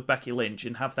pair up with Becky Lynch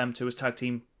and have them two as tag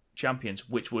team champions,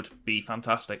 which would be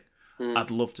fantastic.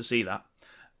 I'd love to see that.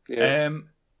 Yeah.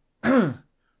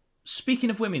 Speaking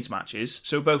of women's matches,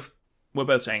 so we're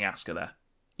both saying Asuka there.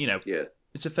 Yeah.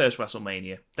 It's a first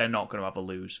WrestleMania. They're not going to have a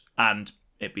lose, and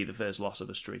it'd be the first loss of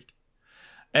a streak.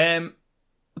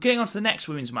 Getting on to the next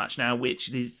women's match now,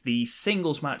 which is the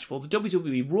singles match for the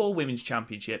WWE Raw Women's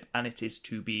Championship, and it is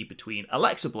to be between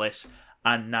Alexa Bliss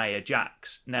and Nia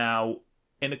Jax. Now,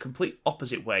 in a complete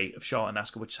opposite way of Charlotte and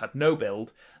Asuka, which has had no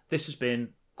build, this has been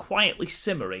quietly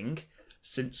simmering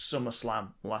since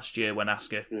SummerSlam last year when Nia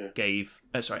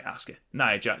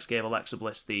Jax gave Alexa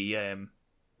Bliss the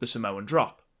Samoan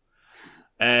drop.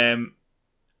 And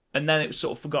then it was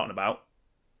sort of forgotten about.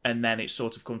 And then it's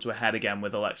sort of come to a head again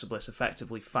with Alexa Bliss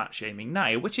effectively fat-shaming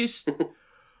Nia, which is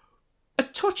a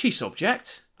touchy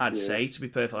subject, I'd say, to be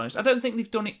perfectly honest. I don't think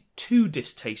they've done it too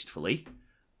distastefully,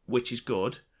 which is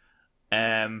good.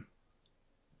 But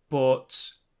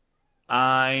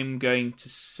I'm going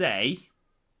to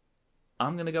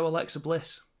go Alexa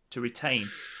Bliss to retain.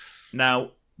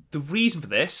 Now, the reason for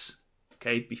this,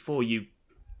 okay, before you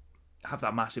have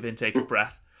that massive intake of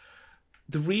breath,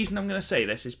 the reason I'm going to say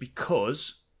this is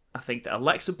because I think that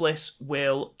Alexa Bliss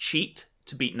will cheat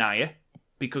to beat Nia,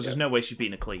 because there's no way she's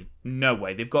beating her clean. No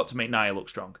way. They've got to make Nia look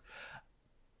strong.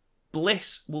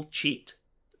 Bliss will cheat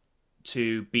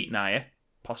to beat Nia,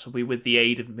 possibly with the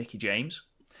aid of Mickie James.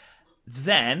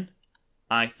 Then,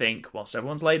 I think, whilst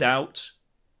everyone's laid out,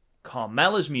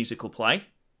 Carmella's music will play.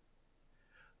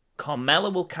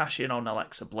 Carmella will cash in on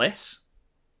Alexa Bliss.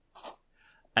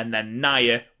 And then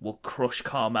Nia will crush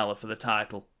Carmella for the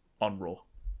title on Raw.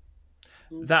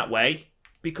 That way,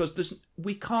 because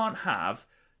we can't have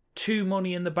two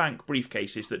Money in the Bank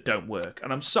briefcases that don't work.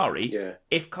 And I'm sorry,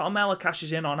 if Carmella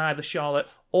cashes in on either Charlotte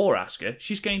or Asuka,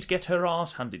 she's going to get her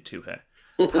arse handed to her.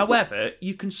 However,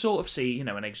 you can sort of see,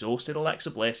 an exhausted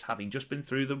Alexa Bliss having just been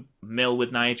through the mill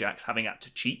with Nia Jax, having had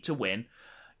to cheat to win.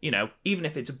 Even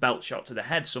if it's a belt shot to the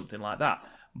head, something like that,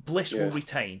 Bliss will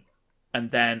retain.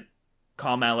 And then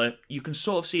Carmella, you can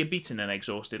sort of see her beating an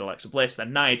exhausted Alexa Bliss.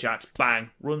 Then Nia Jax, bang,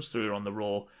 runs through her on the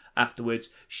Raw. Afterwards,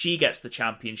 she gets the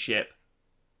championship.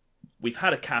 We've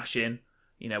had a cash in.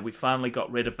 We've finally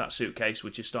got rid of that suitcase,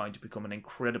 which is starting to become an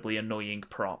incredibly annoying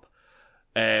prop.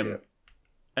 And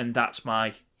that's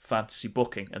my fantasy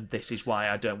booking. And this is why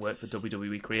I don't work for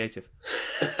WWE Creative.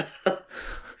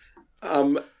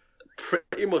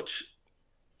 Pretty much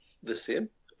the same.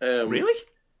 Really?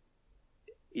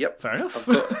 Yep. Fair enough.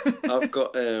 I've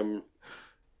got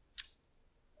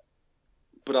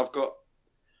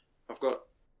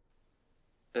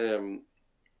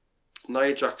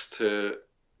Nia Jax to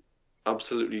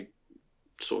absolutely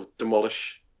sort of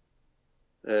demolish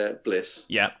Bliss.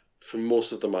 Yeah. For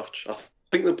most of the match. I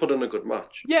think they'll put in a good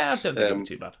match. Yeah, I don't think it'll be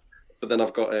too bad. But then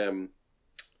I've got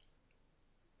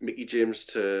Mickie James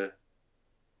to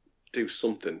do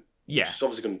something. Yeah. She's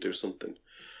obviously going to do something.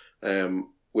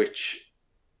 Which,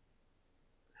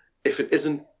 if it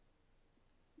isn't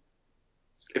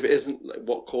like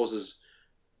what causes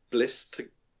Bliss to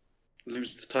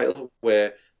lose the title,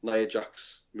 where Nia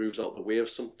Jax moves out the way of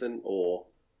something or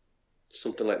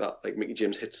something like that, like Mickie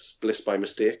James hits Bliss by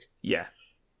mistake. Yeah.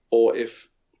 Or if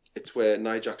it's where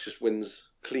Nia Jax just wins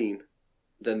clean,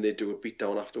 then they do a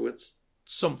beatdown afterwards.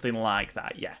 Something like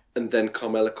that, yeah. And then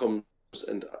Carmella comes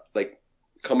and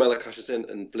Carmella cashes in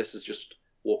and Bliss just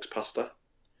walks past her,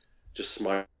 just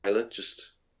smiling,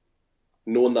 just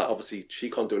knowing that obviously she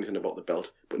can't do anything about the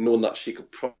belt, but knowing that she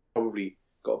could probably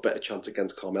got a better chance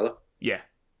against Carmella. Yeah.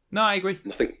 No, I agree.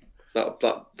 And I think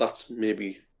that's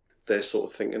maybe their sort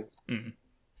of thinking.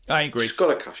 I agree. She's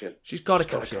got to cash in. She's got to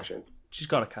cash in. She's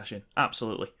got to cash in.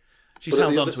 Absolutely. She's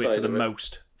held on to it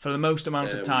for the most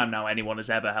amount of time now anyone has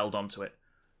ever held on to it.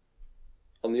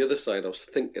 On the other side, I was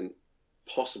thinking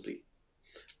possibly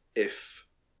if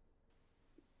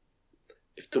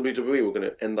WWE were going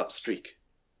to end that streak,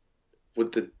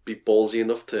 would they be ballsy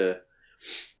enough to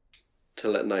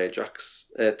let Nia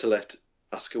Jax to let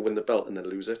Asuka win the belt and then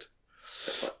lose it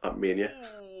at Mania?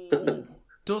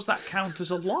 Does that count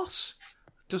as a loss?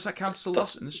 Does that count as a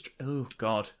loss in the streak? Oh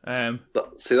God!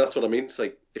 See, that's what I mean. It's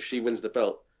like if she wins the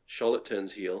belt, Charlotte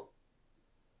turns heel,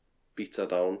 beats her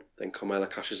down, then Carmella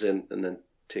cashes in and then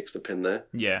takes the pin there.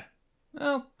 Yeah.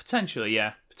 Well, potentially,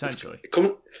 yeah. Potentially.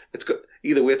 It's got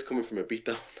either way. It's coming from a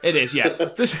beatdown. It is, yeah.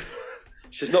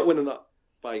 She's not winning that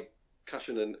by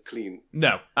cashing in clean.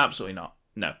 No, absolutely not.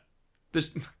 No.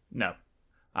 No,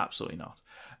 absolutely not.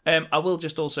 I will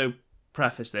just also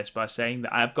preface this by saying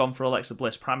that I have gone for Alexa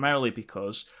Bliss primarily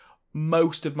because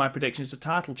most of my predictions are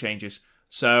title changes.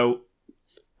 So,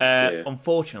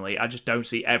 unfortunately, I just don't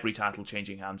see every title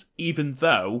changing hands, even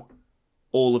though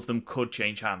all of them could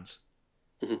change hands.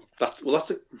 Mm-hmm.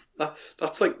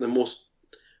 That's like the most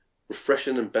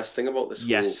refreshing and best thing about this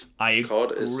whole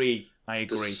card. I agree.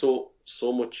 There's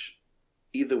so much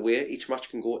either way. Each match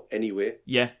can go anywhere.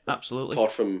 Yeah, absolutely.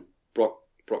 Apart from Brock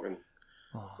and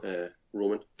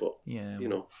Roman, but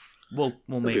we'll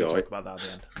maybe talk about that at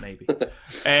the end. Maybe.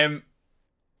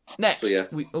 Next,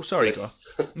 sorry, go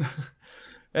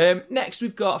on. Next,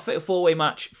 we've got a fatal four-way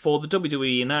match for the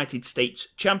WWE United States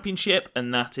Championship,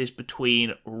 and that is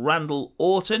between Randall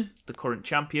Orton, the current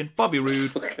champion, Bobby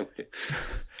Roode,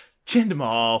 Jinder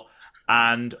Mahal,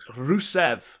 and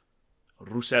Rusev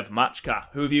Machka.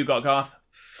 Who have you got, Garth?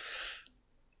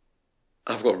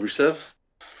 I've got Rusev.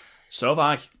 So have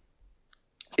I.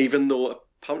 Even though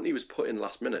apparently he was put in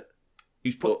last minute.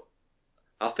 But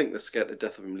I think they're scared to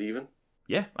death of him leaving.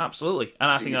 Yeah, absolutely.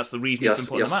 And I think that's the reason he's been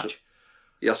put in the match.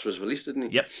 Yas was released, didn't he?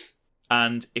 Yep.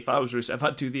 And if I was Rusev,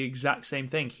 I'd do the exact same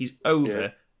thing. He's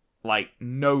over like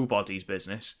nobody's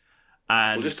business.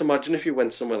 And well, just imagine if you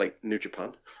went somewhere like New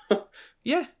Japan.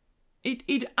 Yeah.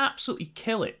 He'd absolutely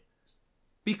kill it.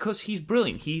 Because he's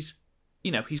brilliant. He's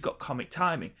got comic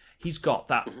timing. He's got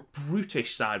that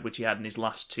brutish side, which he had in his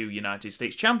last two United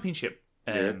States Championship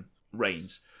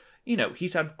reigns.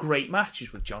 He's had great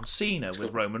matches with John Cena,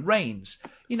 with Roman Reigns.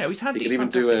 He's had these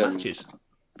fantastic matches.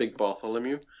 Big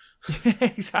Bartholomew.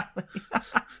 Exactly.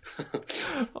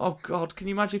 Oh, God. Can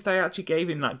you imagine if they actually gave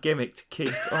him that gimmick to keep?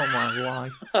 Oh, my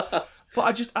life.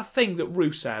 But I think that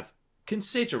Rusev,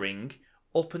 considering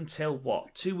up until,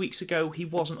 2 weeks ago, he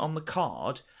wasn't on the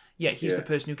card, yet he's the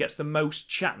person who gets the most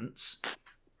chance.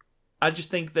 I just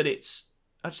think it's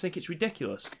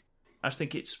ridiculous. I just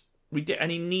think it's ridiculous.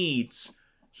 And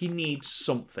he needs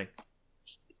something.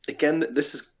 Again,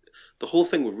 this is the whole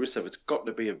thing with Rusev. It's got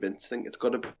to be a Vince thing. It's got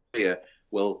to be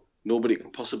nobody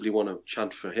can possibly want to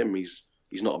chant for him. He's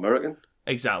not American.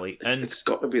 Exactly. It's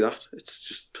got to be that. It's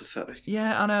just pathetic.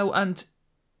 Yeah, I know. And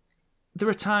there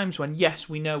are times when, yes,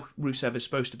 we know Rusev is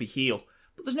supposed to be heel,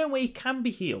 but there's no way he can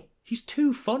be heel. He's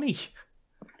too funny.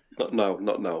 Not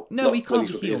now. No, he can't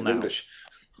be heel now. English.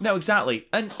 No, exactly.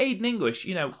 And Aiden English,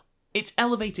 it's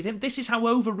elevated him. This is how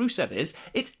over Rusev is.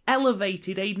 It's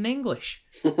elevated Aiden English.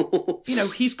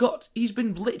 He's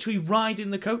been literally riding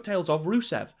the coattails of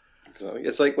Rusev. Exactly.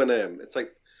 It's like when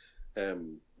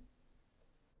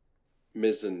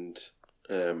Miz and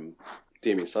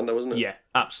Damien Sandow, wasn't it? Yeah,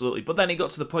 absolutely. But then it got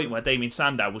to the point where Damien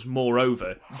Sandow was more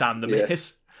over than the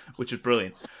Miz, which was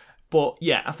brilliant. But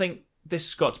yeah, I think this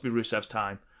has got to be Rusev's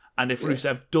time. And if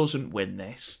Rusev doesn't win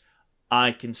this,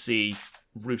 I can see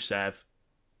Rusev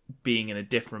being in a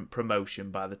different promotion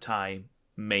by the time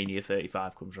Mania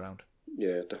 35 comes around.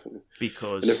 Yeah, definitely.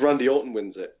 And if Randy Orton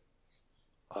wins it,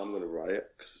 I'm going to riot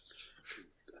because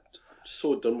I'm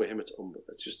so done with him.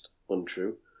 It's just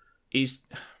untrue.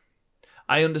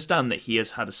 I understand that he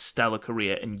has had a stellar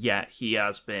career, and yet he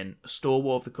has been a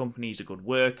stalwart of the company. He's a good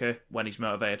worker when he's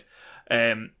motivated.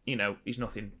 He's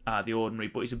nothing out of the ordinary,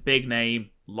 but he's a big name.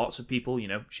 Lots of people,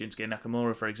 Shinsuke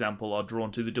Nakamura, for example, are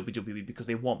drawn to the WWE because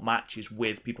they want matches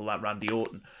with people like Randy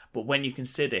Orton. But when you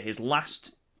consider his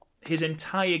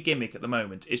entire gimmick at the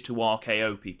moment is to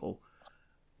RKO people,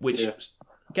 which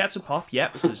gets a pop,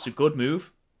 because it's a good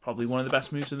move. Probably one of the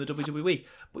best moves in the WWE.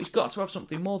 But he's got to have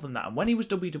something more than that. And when he was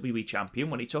WWE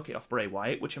champion, when he took it off Bray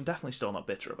Wyatt, which I'm definitely still not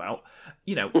bitter about,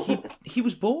 he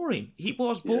was boring. He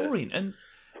was boring. And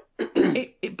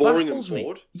it boring baffles and me.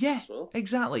 bored Yeah, as well.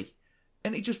 exactly.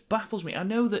 And it just baffles me. I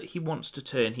know that he wants to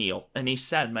turn heel, and he's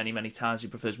said many, many times he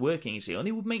prefers working as heel, and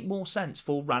it would make more sense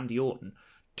for Randy Orton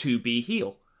to be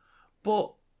heel.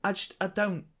 But I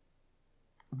don't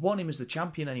want him as the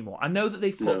champion anymore. I know that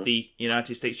they've put the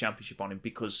United States Championship on him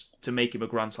because to make him a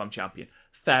Grand Slam champion.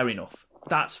 Fair enough.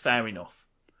 That's fair enough.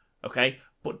 Okay?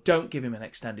 But don't give him an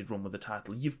extended run with the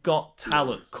title. You've got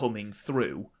talent coming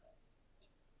through.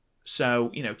 So,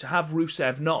 to have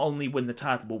Rusev not only win the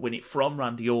title, but win it from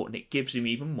Randy Orton, it gives him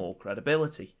even more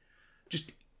credibility.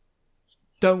 Just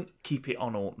don't keep it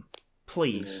on Orton.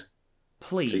 Please. Yeah.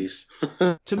 Please.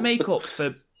 To make up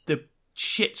for the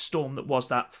shitstorm that was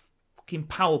that fucking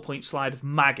PowerPoint slide of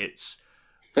maggots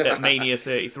at Mania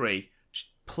 33,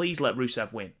 just please let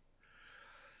Rusev win.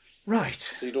 Right.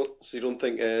 So you don't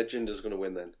think Jinder's going to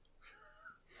win then?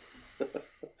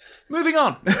 Moving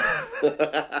on.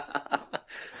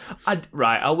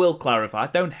 I will clarify. I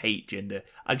don't hate Jinder.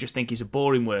 I just think he's a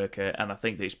boring worker, and I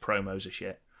think that his promos are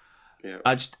shit. Yeah.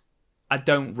 I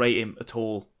don't rate him at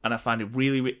all, and I find it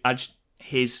really.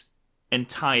 His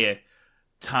entire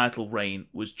title reign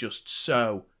was just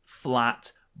so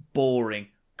flat, boring,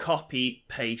 copy,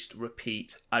 paste,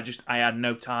 repeat. I had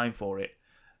no time for it.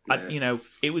 Yeah.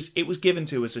 It was given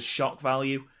to as a shock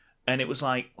value, and it was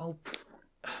like, well,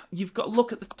 you've got to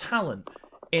look at the talent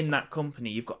in that company.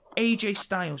 You've got AJ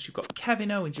Styles, you've got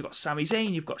Kevin Owens, you've got Sami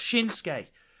Zayn, you've got Shinsuke.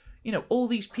 All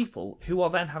these people who are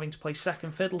then having to play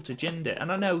second fiddle to Jinder.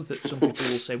 And I know that some people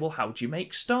will say, well, how do you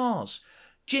make stars?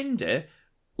 Jinder,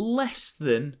 less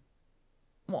than,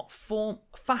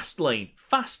 Fastlane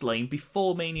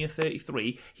before Mania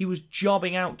 33, he was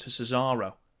jobbing out to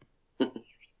Cesaro.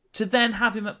 To then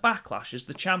have him at Backlash as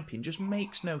the champion just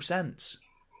makes no sense.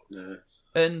 No.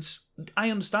 And I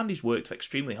understand he's worked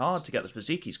extremely hard to get the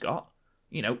physique he's got.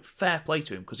 Fair play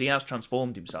to him because he has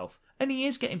transformed himself. And he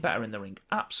is getting better in the ring,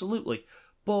 absolutely.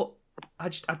 But I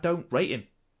don't rate him.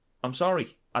 I'm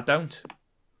sorry, I don't.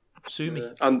 Sue me.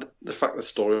 And the fact the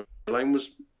storyline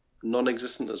was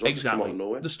non-existent as well. Exactly. Just come out of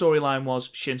nowhere. The storyline was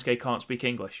Shinsuke can't speak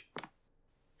English.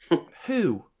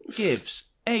 Who gives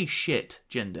a shit,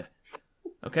 Jinder?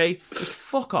 Okay? Just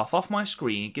fuck off my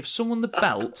screen, give someone the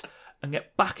belt, and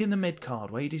get back in the mid-card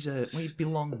where you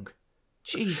belong.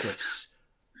 Jesus.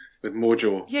 With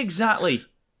Mojo. Yeah, exactly.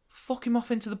 Fuck him off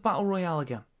into the Battle Royale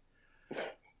again.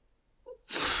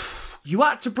 You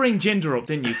had to bring Jinder up,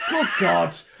 didn't you? Good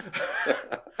God.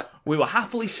 We were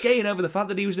happily skating over the fact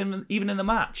that he was even in the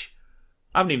match.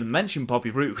 I haven't even mentioned Bobby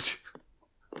Roode.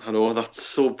 I know, that's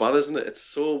so bad, isn't it? It's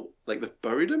so, they've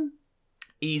buried him.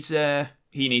 He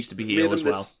needs to be heel as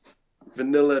well.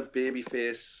 Vanilla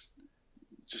babyface,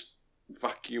 just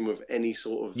vacuum of any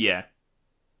sort of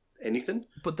anything.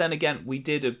 But then again, we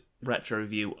did a retro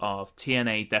review of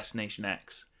TNA Destination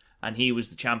X, and he was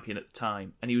the champion at the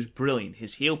time, and he was brilliant.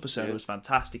 His heel persona was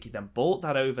fantastic. He then brought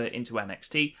that over into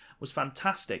NXT, was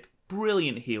fantastic.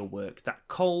 Brilliant heel work. That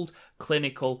cold,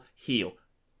 clinical heel.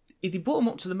 They brought him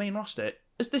up to the main roster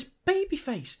as this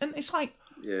babyface, and it's like,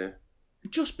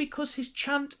 just because his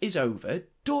chant is over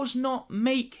does not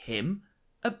make him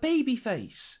a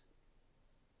babyface.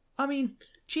 I mean,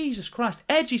 Jesus Christ,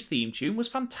 Edge's theme tune was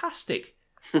fantastic.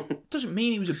 Doesn't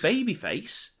mean he was a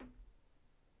babyface.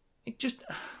 It just...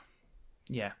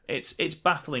 Yeah, it's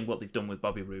baffling what they've done with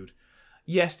Bobby Roode.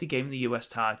 Yes, they gave him the US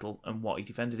title, and he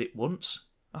defended it once,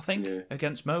 I think,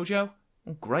 against Mojo.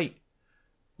 Oh, great.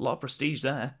 A lot of prestige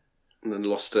there. And then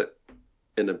lost it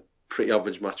in a pretty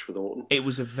average match with Orton. It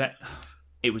was a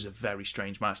very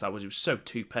strange match, that was. It was so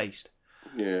two-paced.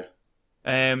 Yeah.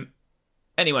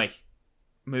 Anyway,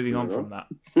 moving on from that.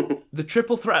 The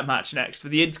triple threat match next for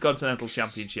the Intercontinental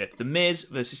Championship. The Miz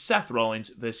versus Seth Rollins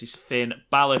versus Finn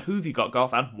Balor. Who have you got,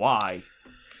 Garth, and why?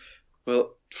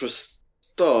 Well, for a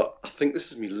start, I think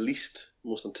this is my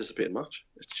most anticipated match.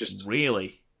 It's just...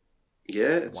 Really?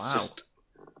 Yeah, it's just...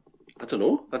 I don't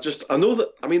know. I know that...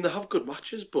 I mean, they have good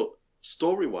matches, but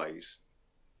story-wise,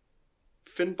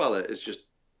 Finn Balor is just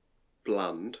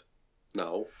bland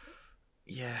now.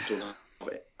 Yeah.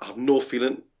 I have no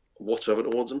feeling whatsoever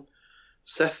towards him.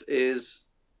 Seth is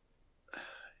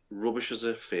rubbish as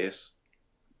a face.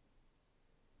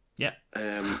 Yeah.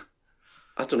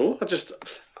 I don't know. I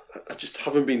just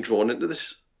haven't been drawn into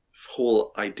this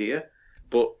whole idea,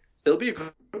 but it'll be a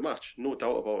good match, no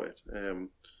doubt about it.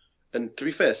 And to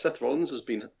be fair, Seth Rollins has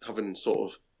been having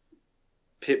sort of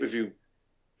pay-per-view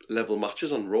level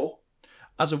matches on Raw.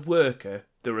 As a worker,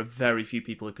 there are very few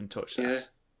people who can touch that. Yeah,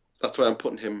 that's why I'm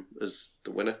putting him as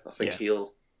the winner. I think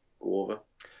he'll go over.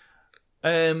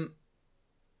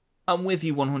 I'm with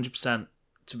you 100%,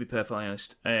 to be perfectly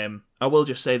honest. I will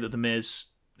just say that The Miz,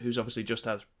 who's obviously just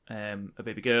had a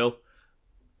baby girl,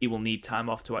 he will need time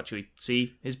off to actually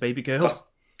see his baby girl.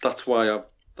 That's why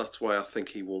I think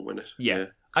he won't win it. Yeah.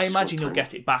 I imagine he'll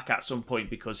get it back at some point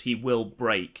because he will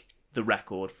break the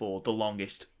record for the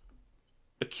longest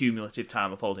accumulative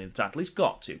time of holding the title. He's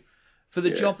got to. For the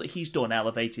job that he's done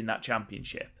elevating that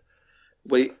championship.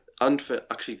 Wait, and for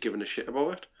actually giving a shit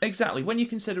about it. Exactly. When you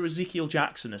consider Ezekiel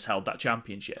Jackson has held that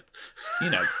championship,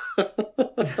 The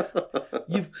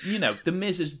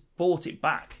Miz has brought it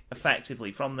back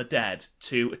effectively from the dead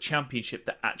to a championship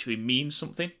that actually means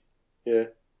something. Yeah.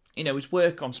 His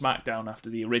work on SmackDown after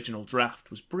the original draft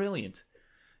was brilliant.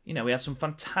 We had some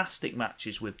fantastic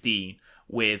matches with Dean,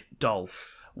 with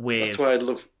Dolph, with... That's why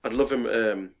I'd love him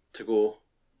to go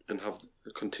and have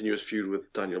a continuous feud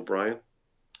with Daniel Bryan.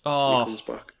 Oh, when he comes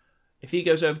back. If he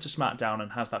goes over to SmackDown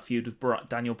and has that feud with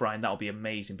Daniel Bryan, that'll be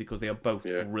amazing because they are both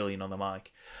brilliant on the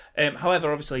mic.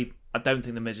 However, obviously, I don't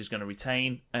think The Miz is going to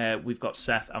retain. We've got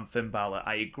Seth and Finn Balor.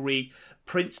 I agree.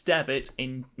 Prince Devitt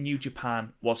in New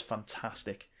Japan was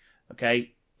fantastic.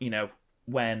 Okay?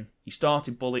 When he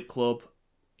started Bullet Club,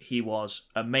 he was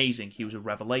amazing. He was a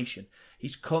revelation.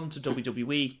 He's come to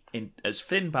WWE as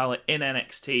Finn Balor in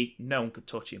NXT. No one could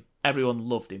touch him. Everyone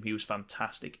loved him. He was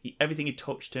fantastic. Everything he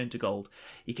touched turned to gold.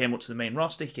 He came up to the main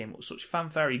roster. He came up with such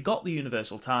fanfare. He got the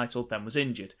Universal title, then was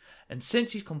injured. And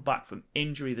since he's come back from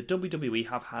injury, the WWE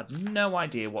have had no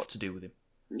idea what to do with him.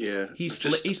 Yeah.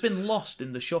 He's been lost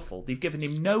in the shuffle. They've given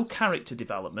him no character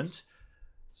development.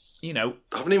 They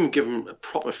haven't even given him a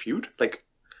proper feud.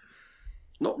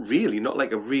 Not really. Not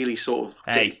like a really sort of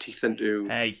get teeth into...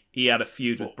 Hey, he had a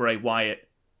feud with Bray Wyatt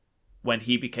when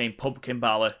he became Pumpkin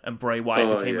Balor and Bray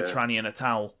Wyatt became a tranny in a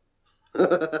towel.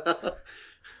 And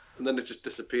then it just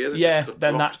disappeared.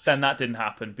 Then that didn't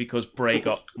happen because Bray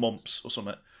got mumps or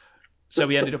something. So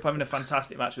he ended up having a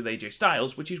fantastic match with AJ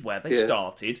Styles, which is where they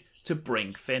started to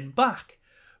bring Finn back.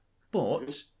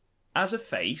 But as a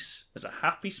face, as a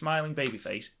happy, smiling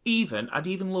babyface, I'd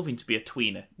even love him to be a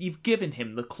tweener. You've given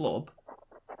him the club,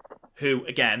 who,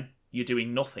 again, you're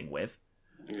doing nothing with,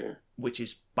 which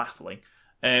is baffling.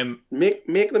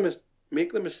 Make them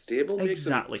a stable.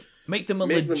 Exactly. Make them a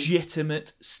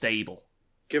legitimate stable.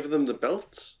 Give them the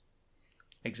belts.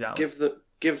 Exactly.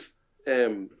 Give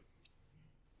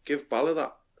Balor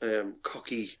that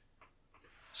cocky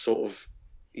sort of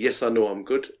yes I know I'm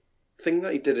good thing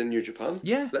that he did in New Japan.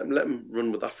 Yeah. Let him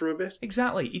run with that for a bit.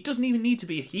 Exactly. He doesn't even need to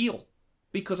be a heel.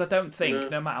 Because I don't think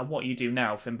no matter what you do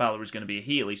now, Finn Balor is going to be a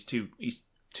heel. He's too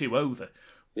over.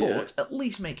 But at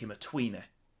least make him a tweener.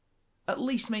 At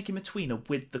least make him a tweener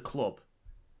with the club.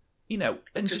 And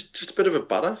just a bit of a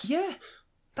badass. Yeah.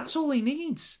 That's all he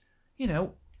needs.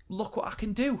 Look what I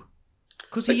can do.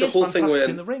 Because like he is fantastic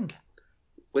in the ring.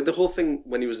 With the whole thing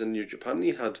when he was in New Japan,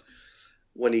 he had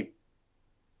when he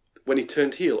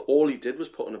turned heel, all he did was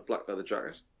put on a black leather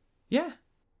jacket. Yeah.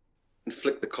 And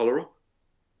flick the collar up.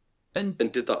 And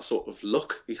did that sort of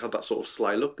look. He had that sort of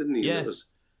sly look, didn't he? Yeah.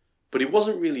 But he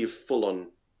wasn't really a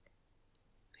full-on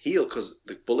heel because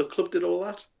the Bullet Club did all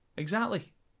that.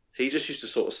 Exactly. He just used to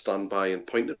sort of stand by and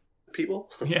point at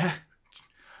people. Yeah.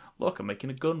 Look, I'm making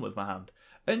a gun with my hand.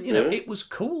 And, it was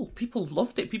cool. People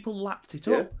loved it. People lapped it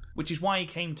up. Which is why he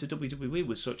came to WWE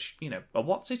with such, a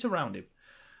what's it around him.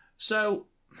 So,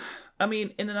 I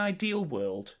mean, in an ideal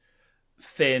world,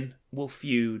 Finn will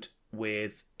feud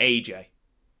with AJ,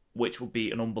 which would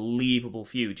be an unbelievable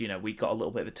feud. We got a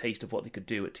little bit of a taste of what they could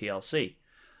do at TLC.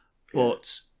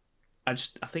 But I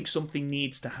think something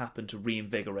needs to happen to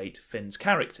reinvigorate Finn's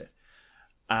character.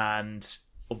 And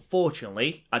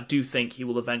unfortunately, I do think he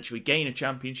will eventually gain a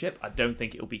championship. I don't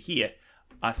think it'll be here.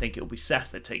 I think it'll be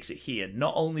Seth that takes it here.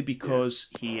 Not only because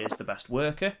he is the best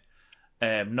worker,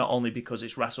 not only because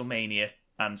it's WrestleMania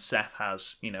and Seth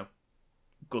has,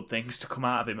 good things to come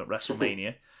out of him at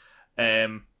WrestleMania.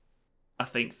 I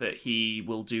think that he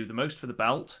will do the most for the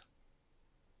belt.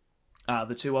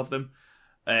 The two of them.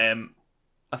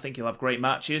 I think he'll have great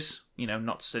matches.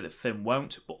 Not to say that Finn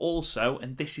won't, but also,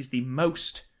 and this is the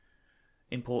most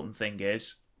important thing,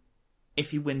 is if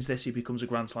he wins this, he becomes a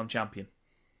Grand Slam champion.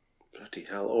 Bloody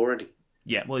hell, already?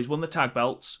 Yeah, well, he's won the tag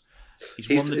belts. He's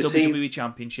won the WWE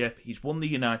Championship. He's won the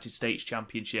United States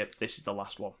Championship. This is the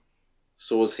last one.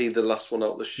 So was he the last one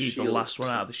out of the Shield? He's the last one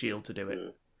out of the Shield to do it.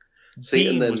 Yeah. See,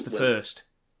 Dean was the first.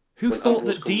 Who thought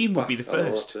that Dean would be the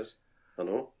first? I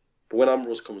know. But when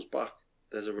Ambrose comes back,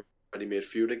 there's a ready-made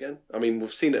feud again. I mean,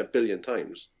 we've seen it a billion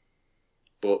times.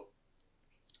 But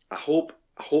I hope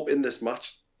in this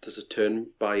match there's a turn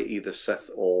by either Seth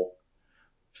or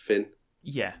Finn.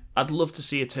 Yeah, I'd love to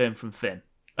see a turn from Finn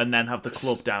and then have the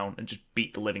club down and just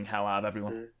beat the living hell out of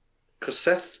everyone. Because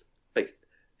Seth,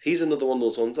 he's another one of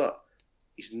those ones that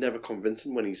he's never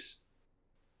convincing when he's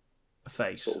a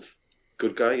face. sort of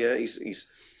good guy. Yeah, he's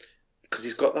because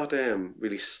he's got that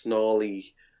really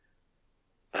snarly,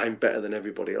 I'm better than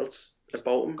everybody else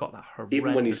about him. Got that horrendous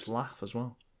Even when he's laugh as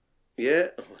well. Yeah,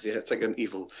 it's like an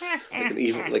evil,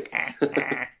 like.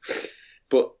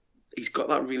 But he's got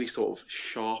that really sort of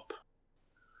sharp,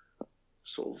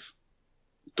 sort of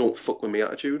don't fuck with me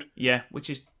attitude. Yeah, which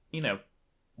is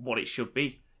what it should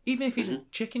be. Even if he's a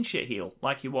chicken shit heel,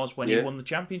 like he was when he won the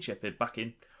championship back in,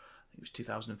 I think it was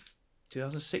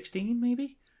 2016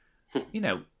 maybe.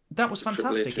 That was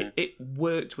fantastic. H, yeah. It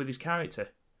worked with his character.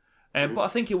 But I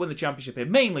think he'll win the championship here,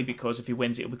 mainly because if he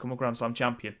wins it, he'll become a Grand Slam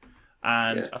champion.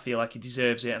 And I feel like he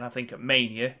deserves it, and I think at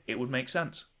Mania, it would make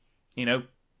sense.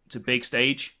 It's a big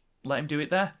stage. Let him do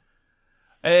it there.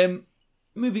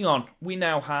 Moving on, we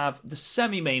now have the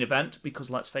semi-main event, because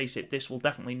let's face it, this will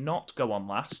definitely not go on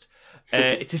last.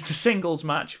 It is the singles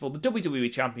match for the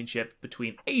WWE Championship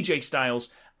between AJ Styles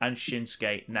and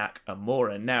Shinsuke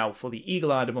Nakamura. Now, for the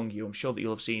eagle-eyed among you, I'm sure that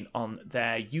you'll have seen on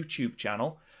their YouTube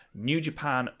channel, New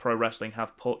Japan Pro Wrestling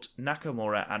have put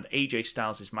Nakamura and AJ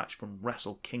Styles' match from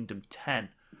Wrestle Kingdom 10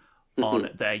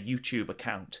 on their YouTube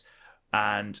account.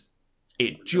 And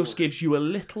it just gives you a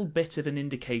little bit of an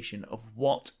indication of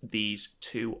what these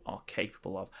two are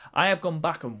capable of. I have gone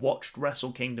back and watched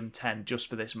Wrestle Kingdom 10 just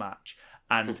for this match,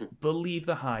 and believe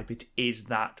the hype, it is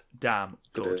that damn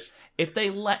good. If they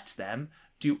let them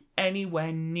do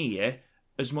anywhere near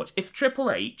as much... If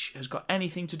Triple H has got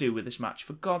anything to do with this match,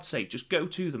 for God's sake, just go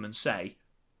to them and say,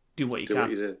 do what you can. What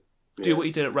you did. Yeah. Do what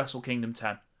you did at Wrestle Kingdom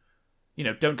 10.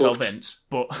 Don't tell Vince,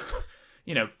 but,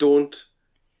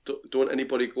 Don't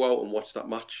anybody go out and watch that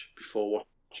match before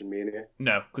watching Mania.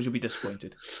 No, because you'll be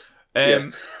disappointed.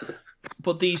 Yeah.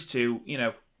 But these two,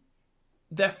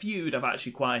 their feud I've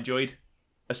actually quite enjoyed,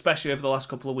 especially over the last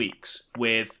couple of weeks,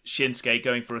 with Shinsuke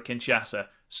going for a Kinshasa,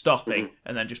 stopping,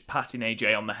 and then just patting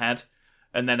AJ on the head,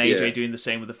 and then AJ doing the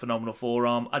same with the phenomenal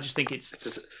forearm. I just think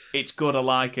it's good. I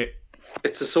like it.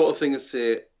 It's the sort of thing to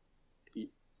say,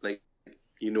 like,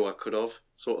 I could have,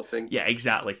 sort of thing. Yeah,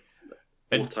 exactly.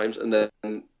 Both times, and then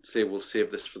say we'll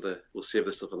save this for the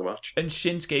match. And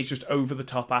Shinsuke's just over the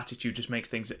top attitude just makes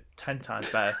things 10 times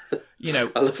better. I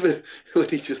love it when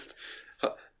he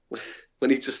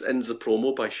just ends the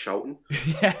promo by shouting.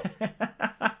 Yeah.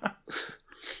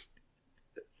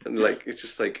 And it's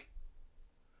just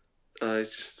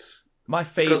my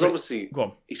favorite. Because obviously, go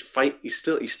on. He's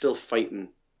still fighting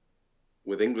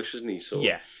with English, isn't he? So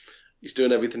yeah, he's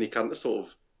doing everything he can to sort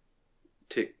of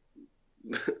take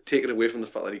it away from the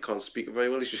fact that he can't speak very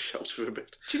well. He just shouts for a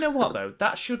bit. Do you know what though?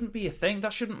 That shouldn't be a thing.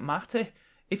 That shouldn't matter.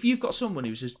 If you've got someone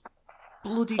who's as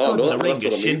bloody good in the ring as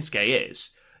Shinsuke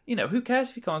is, who cares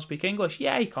if he can't speak English?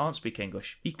 Yeah, he can't speak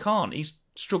English. He can't. He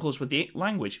struggles with the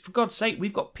language. For God's sake,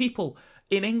 we've got people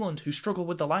in England who struggle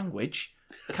with the language.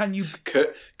 Can you...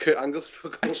 Kurt Angle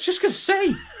struggles. I was just going to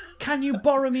say, can you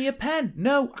borrow me a pen?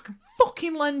 No, I can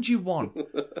fucking lend you one.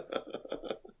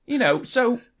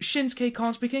 So Shinsuke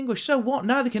can't speak English. So what?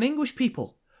 Neither can English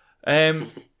people.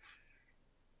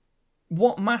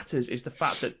 What matters is the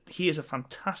fact that he is a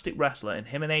fantastic wrestler, and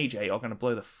him and AJ are going to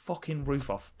blow the fucking roof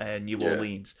off New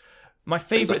Orleans. My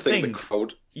favourite thing... the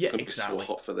crowd exactly. Be so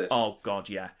hot for this. Oh, God,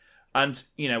 yeah. And,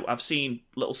 I've seen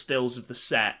little stills of the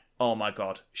set. Oh, my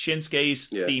God. Shinsuke's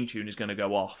theme tune is going to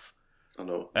go off. I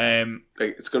know.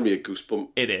 It's going to be a goosebump.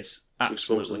 It is.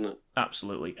 Absolutely. Goosebumps, isn't it?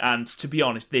 Absolutely. And to be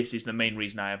honest, this is the main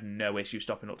reason I have no issue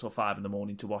stopping up till 5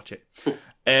 a.m. to watch it.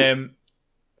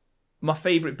 My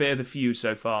favourite bit of the feud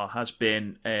so far has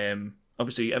been,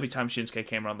 obviously, every time Shinsuke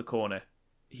came around the corner,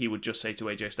 he would just say to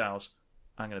AJ Styles,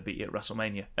 I'm going to beat you at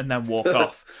WrestleMania, and then walk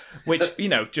off. Which,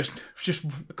 just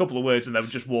a couple of words and then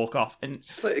just walk off. And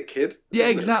just like a kid. Yeah,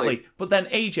 exactly. But then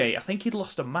AJ, I think he'd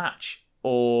lost a match, it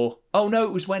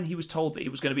was when he was told that it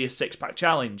was going to be a 6-pack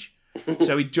challenge.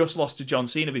 So he just lost to John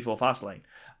Cena before Fastlane.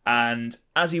 And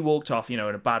as he walked off, in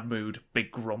a bad mood,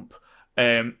 big grump,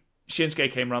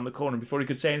 Shinsuke came around the corner, and before he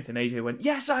could say anything, AJ went,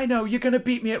 yes, I know, you're going to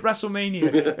beat me at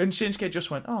WrestleMania. And Shinsuke just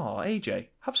went, oh, AJ,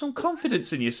 have some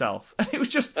confidence in yourself. And it was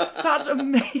just, that's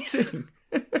amazing.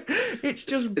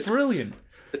 It's brilliant.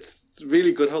 It's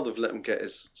really good how they've let him get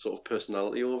his sort of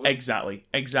personality over. Exactly.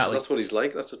 That's what he's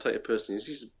like. That's the type of person he is.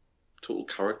 He's a total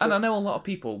character. And I know a lot of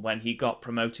people, when he got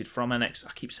promoted from NXT,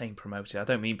 I keep saying promoted, I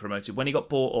don't mean promoted, when he got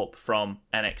brought up from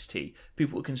NXT,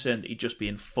 people were concerned that he'd just be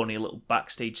in funny little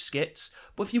backstage skits.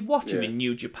 But if you watch him in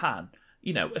New Japan,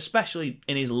 especially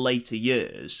in his later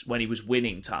years, when he was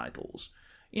winning titles,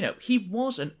 he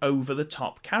was an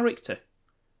over-the-top character.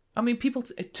 I mean,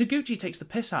 Taguchi takes the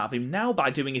piss out of him now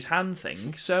by doing his hand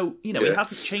thing, so, he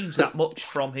hasn't changed that much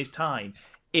from his time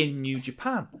in New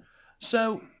Japan.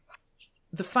 So,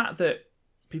 the fact that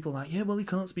people are like, yeah, well, he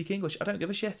can't speak English. I don't give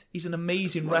a shit. He's an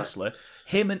amazing wrestler.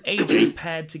 Him and AJ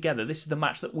paired together. This is the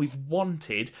match that we've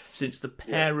wanted since the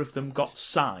pair of them got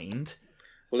signed.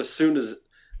 Well, as soon as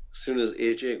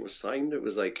AJ was signed, it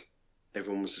was like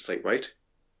everyone was just like, right,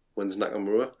 when's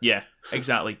Nakamura? Yeah,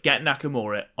 exactly. Get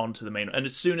Nakamura onto the main. And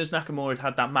as soon as Nakamura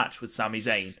had that match with Sami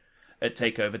Zayn at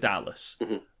Takeover Dallas,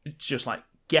 it's just like,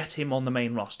 get him on the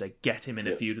main roster, get him in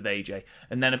a feud with AJ.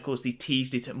 And then, of course, they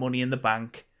teased it at Money in the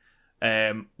Bank,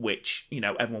 which, you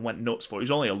know, everyone went nuts for. It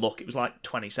was only a look. It was like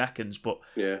 20 seconds, but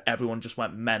everyone just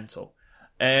went mental.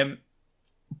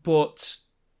 But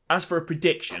as for a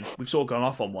prediction, we've sort of gone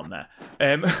off on one there.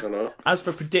 I know. As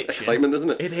for prediction... Excitement, isn't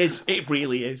it? It is. It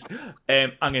really is.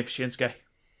 I'm going for Shinsuke.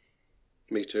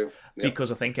 Me too. Yep.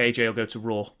 Because I think AJ will go to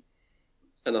Raw.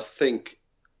 And I think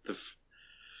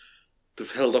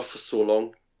they've held off for so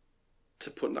long to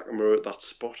put Nakamura at that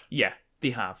spot. Yeah, they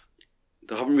have.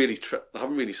 They haven't really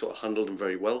sort of handled him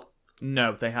very well.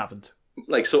 No, they haven't.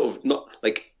 Like, sort of, not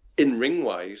like in ring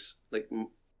wise, like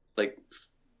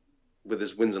with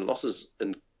his wins and losses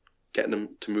and getting him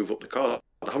to move up the card.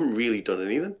 They haven't really done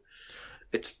anything.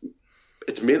 It's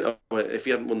made, if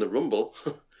he hadn't won the Rumble.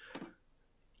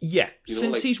 Yeah, you know,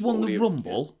 since like, he's won the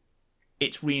Rumble,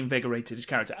 it's reinvigorated his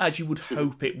character, as you would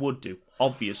hope it would do,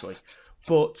 obviously.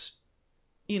 But,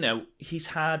 you know, he's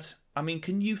had... I mean,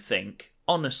 can you think,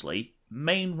 honestly,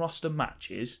 main roster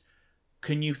matches,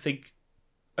 can you think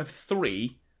of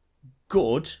 3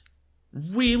 good,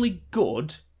 really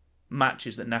good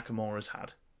matches that Nakamura's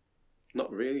had?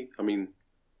 Not really. I mean...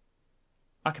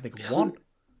 I can think of one.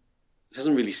 He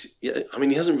hasn't really... Yeah, I mean,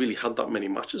 he hasn't really had that many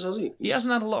matches, has he? He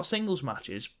hasn't had a lot of singles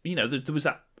matches. You know, there was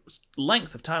that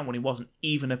length of time when he wasn't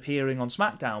even appearing on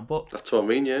SmackDown, but... That's what I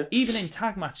mean, yeah. Even in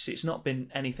tag matches, it's not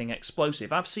been anything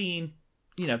explosive. I've seen,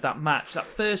 you know, that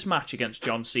first match against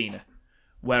John Cena,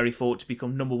 where he fought to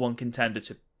become number 1 contender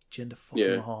to Jinder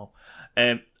fucking Mahal.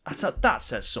 That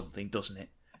says something, doesn't it?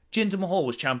 Jinder Mahal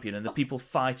was champion, and the people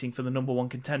fighting for the number 1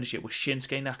 contendership were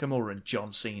Shinsuke Nakamura and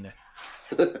John Cena.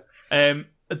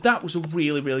 That was a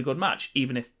really, really good match,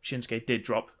 even if Shinsuke did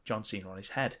drop John Cena on his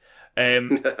head,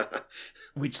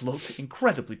 which looked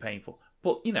incredibly painful.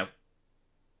 But, you know,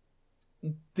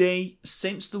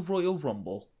 since the Royal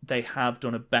Rumble, they have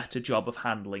done a better job of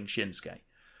handling Shinsuke.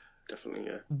 Definitely,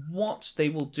 yeah. What they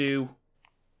will do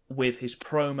with his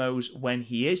promos when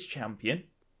he is champion,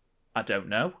 I don't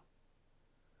know.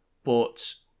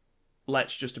 But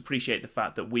let's just appreciate the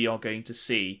fact that we are going to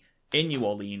see, in New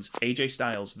Orleans, AJ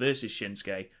Styles versus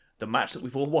Shinsuke, the match that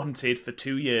we've all wanted for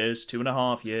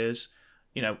 2.5 years.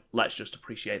 You know, let's just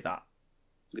appreciate that.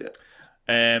 Yeah.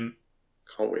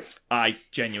 Can't wait. I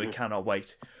genuinely cannot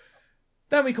wait.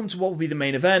 Then we come to what will be the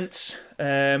main event,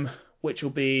 which will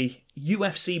be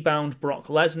UFC-bound Brock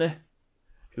Lesnar,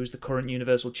 who is the current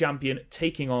Universal Champion,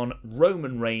 taking on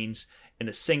Roman Reigns in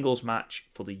a singles match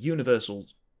for the Universal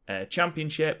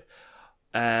Championship.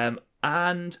 And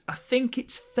I think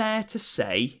it's fair to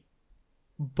say,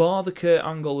 bar the Kurt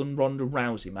Angle and Ronda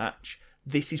Rousey match,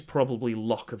 this is probably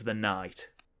lock of the night.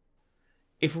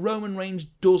 If Roman Reigns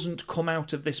doesn't come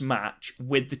out of this match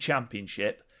with the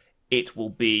championship, it will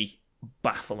be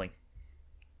baffling.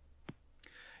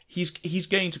 He's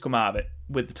going to come out of it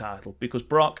with the title because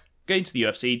Brock, going to the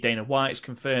UFC, Dana White's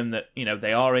confirmed that, you know,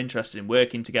 they are interested in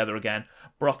working together again.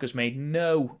 Brock has made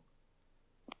no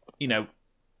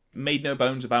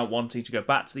bones about wanting to go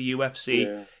back to the UFC.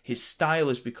 Yeah. His style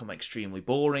has become extremely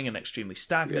boring and extremely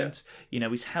stagnant. Yeah. You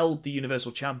know, he's held the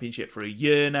Universal Championship for a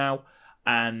year now,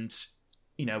 and,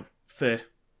 you know, for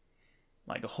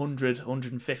like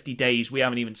 150 days, we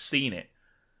haven't even seen it.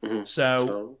 Mm-hmm.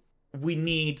 So we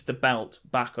need the belt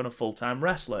back on a full-time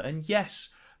wrestler. And yes,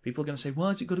 people are going to say, why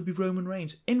has it got to be Roman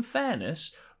Reigns? In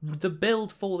fairness, the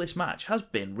build for this match has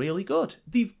been really good.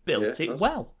 They've built it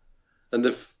well. And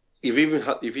you've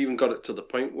even got it to the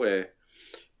point where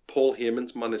Paul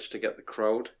Heyman's managed to get the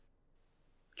crowd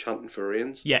chanting for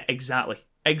Reigns. Yeah, exactly.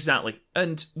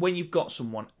 And when you've got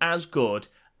someone as good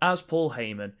as Paul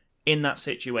Heyman in that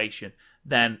situation,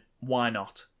 then why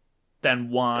not?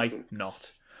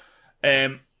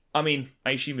 I mean,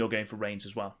 I assume you're going for Reigns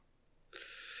as well.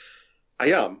 I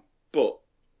am, but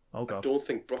I don't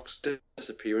think Brock's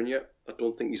disappearing yet. I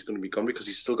don't think he's going to be gone because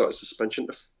he's still got a suspension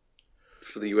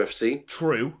for the UFC.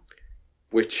 True.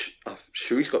 Which I'm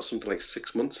sure he's got something like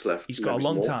 6 months left. He's got a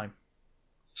long time.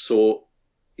 So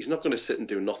he's not going to sit and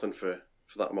do nothing for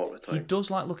that amount of time. He does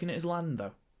like looking at his land,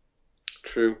 though.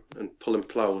 True, and pulling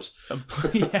ploughs.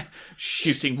 Yeah,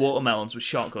 shooting watermelons with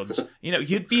shotguns. You know,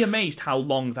 you'd be amazed how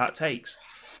long that takes.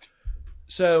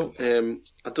 So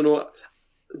I don't know.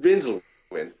 Reigns will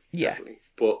win, yeah. definitely.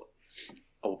 But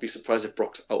I would be surprised if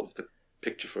Brock's out of the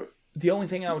picture for. The only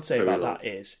thing I would say Very about long. that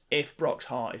is, if Brock's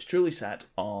heart is truly set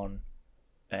on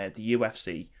the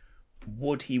UFC,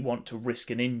 would he want to risk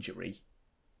an injury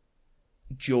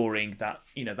during that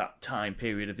that time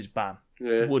period of his ban?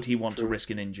 Yeah, would he want to risk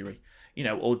an injury?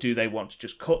 Or do they want to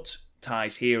just cut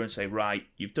ties here and say, right,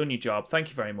 you've done your job, thank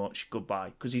you very much, goodbye?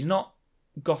 Because he's not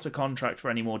got a contract for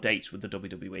any more dates with the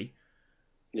WWE.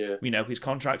 Yeah. His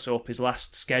contract's up. His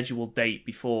last scheduled date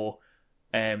before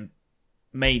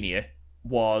Mania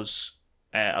was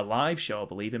a live show, I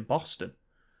believe, in Boston.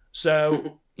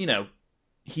 So,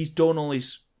 he's done all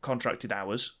his contracted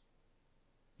hours.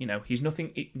 He's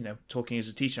nothing, talking as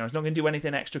a teacher, he's not going to do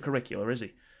anything extracurricular, is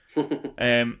he?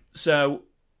 So,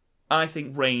 I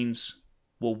think Reigns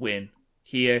will win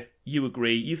here. You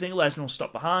agree. You think Lesnar will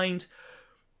stop behind.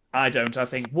 I don't. I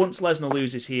think once Lesnar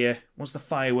loses here, once the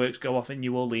fireworks go off in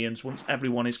New Orleans, once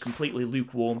everyone is completely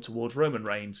lukewarm towards Roman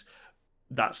Reigns,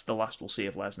 that's the last we'll see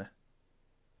of Lesnar.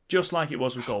 Just like it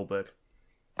was with Goldberg.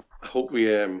 I hope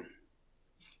we. I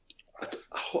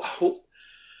hope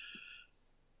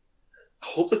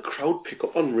the crowd pick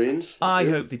up on Reigns. I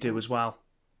hope they do as well,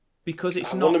 because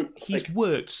it's he's like,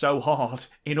 worked so hard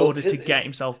in order to get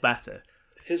himself better.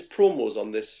 His promos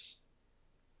on this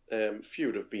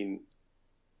feud have been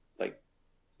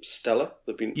stellar.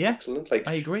 They've been excellent.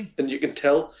 I agree, and you can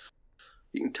tell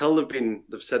they've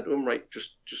said to him, right,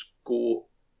 just go.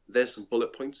 There's some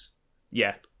bullet points.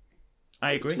 Yeah,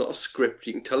 I agree. It's not a script.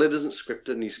 You can tell it isn't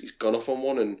scripted, and he's gone off on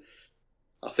one. And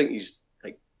I think he's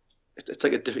he's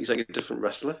like a different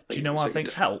wrestler. Do you know what I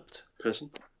think's helped?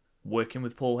 Person working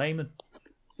with Paul Heyman.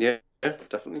 Yeah,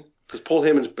 definitely. Because Paul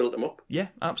Heyman's built him up. Yeah,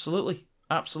 absolutely.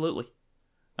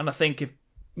 And I think if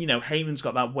Heyman's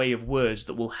got that way of words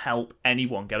that will help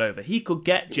anyone get over. He could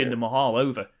get Jinder Mahal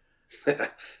over.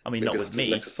 I mean, not with me,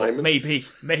 but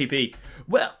maybe.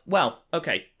 Well,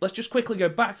 okay. Let's just quickly go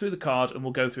back through the card and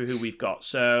we'll go through who we've got.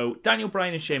 So, Daniel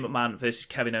Bryan and Shane McMahon versus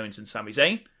Kevin Owens and Sami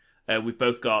Zayn. We've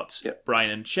both got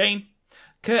Bryan and Shane.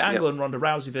 Kurt Angle and Ronda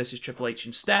Rousey versus Triple H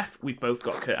and Steph. We've both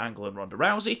got Kurt Angle and Ronda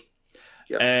Rousey.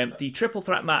 The triple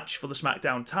threat match for the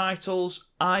SmackDown titles.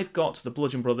 I've got the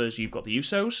Bludgeon Brothers. You've got the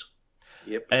Usos.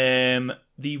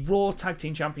 The Raw Tag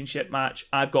Team Championship match,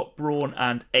 I've got Braun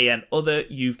and AN Other.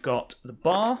 You've got The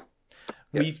Bar.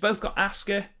 We've both got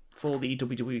Asuka for the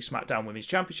WWE SmackDown Women's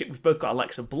Championship. We've both got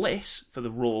Alexa Bliss for the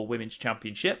Raw Women's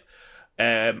Championship.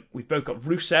 We've both got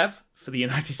Rusev for the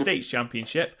United States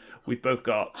Championship. We've both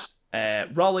got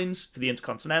Rollins for the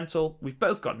Intercontinental. We've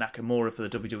both got Nakamura for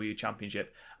the WWE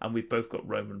Championship. And we've both got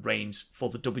Roman Reigns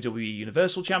for the WWE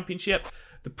Universal Championship.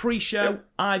 The pre-show,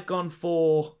 I've gone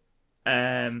for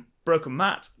Broken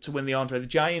Matt to win the Andre the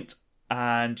Giant,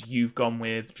 and you've gone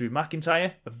with Drew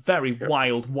McIntyre. A very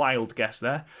wild guess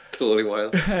there. Totally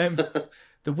wild.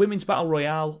 The Women's Battle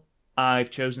Royale, I've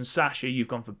chosen Sasha, you've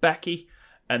gone for Becky,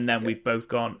 and then we've both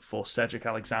gone for Cedric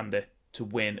Alexander to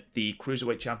win the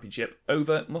Cruiserweight Championship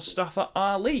over Mustafa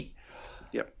Ali.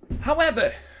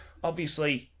 However,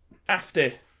 obviously,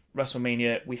 after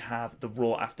WrestleMania, we have the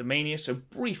Raw after Mania. So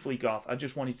briefly, Garth, I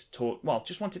just wanted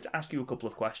to ask you a couple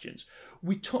of questions.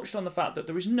 We touched on the fact that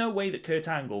there is no way that Kurt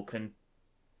Angle can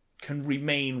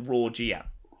remain Raw GM.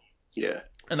 Yeah.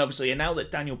 And obviously, now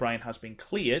that Daniel Bryan has been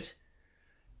cleared,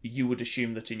 you would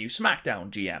assume that a new SmackDown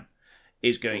GM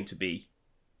is going to be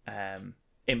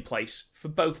in place for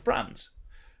both brands.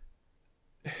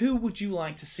 Who would you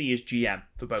like to see as GM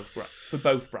for both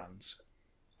brands?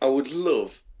 I would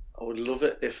love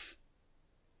it if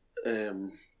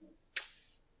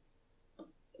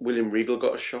William Regal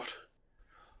got a shot.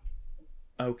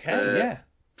 Okay,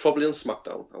 probably on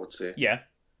SmackDown, I would say. Yeah.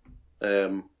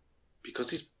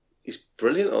 Because he's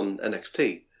brilliant on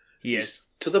NXT. He's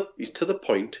to the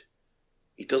point.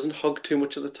 He doesn't hug too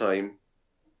much of the time.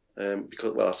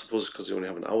 Because I suppose because they only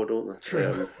have an hour, don't they?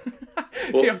 True.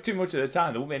 If you have too much of the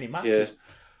time, there won't be any matches. Yeah.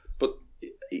 But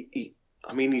he's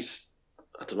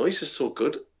just so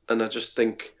good. And I just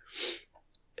think,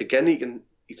 again,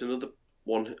 he's another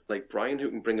one like Bryan who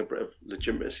can bring a bit of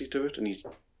legitimacy to it, and he's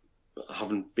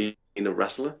haven't been a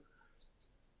wrestler.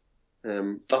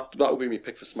 That would be my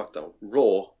pick for SmackDown.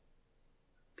 Raw,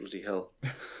 bloody hell.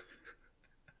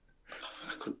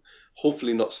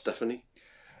 Hopefully not Stephanie.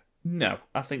 No,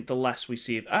 I think the less we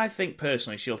see I think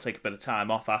personally she'll take a bit of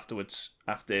time off afterwards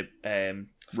after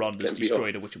Ronda's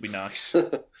destroyed her, which would be nice.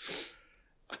 I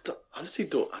honestly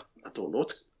don't know.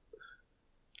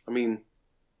 I mean,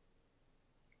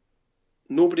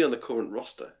 nobody on the current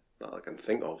roster that I can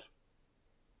think of.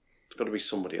 It's got to be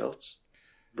somebody else.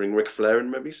 Bring Ric Flair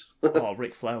in, maybe. Oh,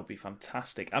 Ric Flair would be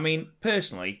fantastic. I mean,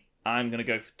 personally, I'm going to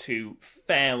go for two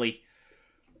fairly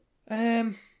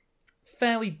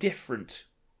different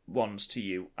ones to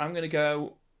you. I'm going to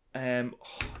go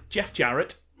Jeff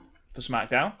Jarrett for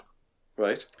SmackDown.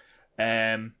 Right.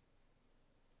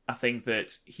 I think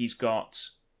that he's got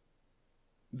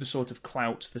the sort of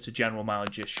clout that a general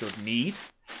manager should need.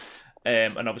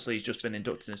 And obviously he's just been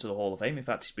inducted into the Hall of Fame. In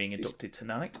fact, he's being inducted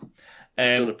tonight.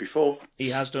 He's done it before. He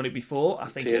has done it before. I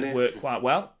think it'd work quite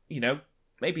well.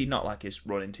 Maybe not like his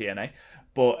run in TNA,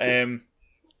 but he'd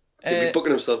be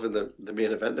booking himself in the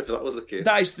main event if that was the case.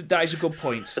 That is a good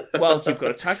point. Well, you've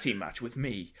got a tag team match with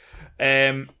me.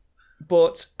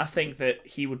 But I think that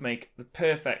he would make the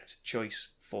perfect choice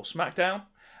for SmackDown.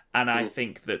 And I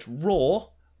think that Raw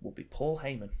will be Paul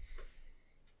Heyman.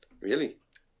 Really?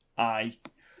 You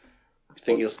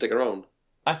think he'll stick around?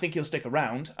 I think he'll stick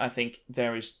around. I think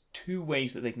there is two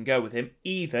ways that they can go with him.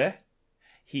 Either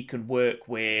he can work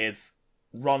with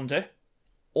Ronda,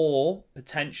 or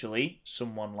potentially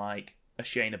someone like a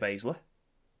Shayna Baszler,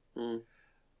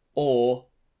 or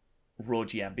Raw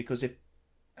GM. Because if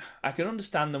I can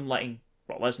understand them letting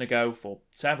Brock Lesnar go for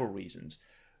several reasons,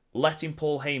 letting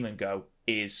Paul Heyman go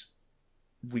is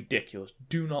ridiculous.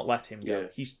 Do not let him go. Yeah.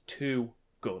 He's too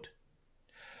good.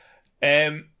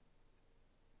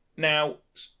 Now,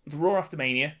 the Raw after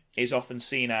Mania is often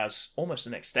seen as almost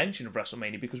an extension of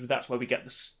WrestleMania because that's where we get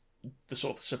the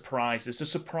sort of surprise. There's the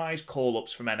surprise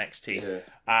call-ups from NXT. Yeah.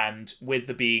 And with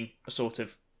there being a sort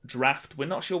of draft, we're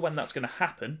not sure when that's going to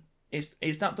happen. Is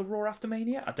that the Raw after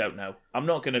Mania? I don't know. I'm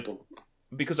not going to...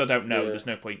 Because I don't know, there's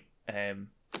no point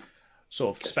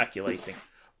sort of speculating.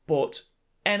 But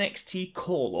NXT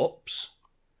call-ups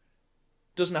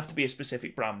doesn't have to be a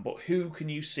specific brand, but who can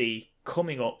you see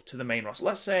coming up to the main roster?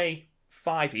 Let's say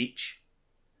 5 each.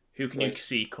 Who can you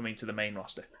see coming to the main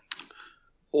roster?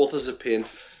 Authors of Pain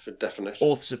for definite.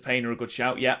 Authors of Pain are a good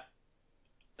shout, yeah.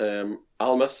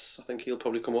 Almas, I think he'll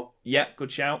probably come up. Yeah,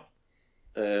 good shout.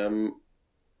 I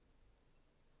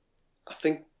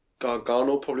think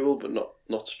Gargano probably will, but not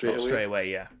straight away. Not straight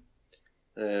away, yeah.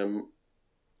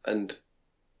 And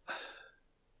I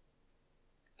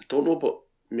don't know, but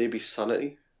maybe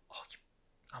Sanity.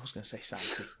 I was going to say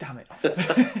Sanity. Damn it. Got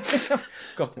to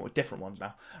come up with different ones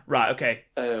now. Right, okay.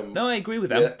 No, I agree with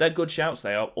them. Yeah. They're good shouts,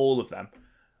 they are. All of them.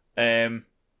 I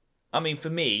mean, for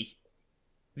me,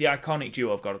 the iconic duo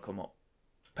have got to come up.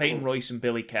 Peyton Royce and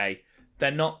Billie Kay.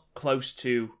 They're not close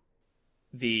to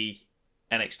the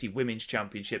NXT Women's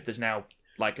Championship. There's now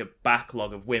like a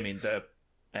backlog of women that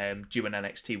are due an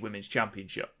NXT Women's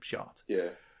Championship shot. Yeah.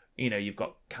 You've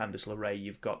got Candice LeRae,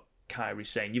 you've got Kairi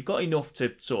Sane. You've got enough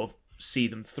to sort of see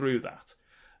them through that.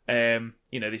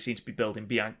 They seem to be building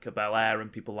Bianca Belair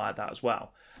and people like that as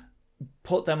well.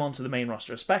 Put them onto the main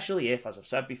roster, especially if, as I've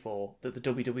said before, that the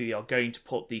WWE are going to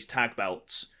put these tag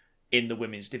belts in the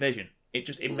women's division.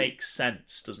 It makes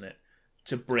sense, doesn't it,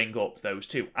 to bring up those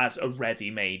two as a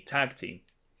ready-made tag team.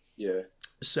 Yeah.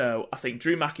 So I think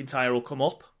Drew McIntyre will come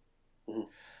up.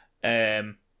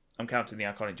 I'm counting the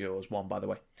iconic duo as one, by the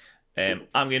way. I'm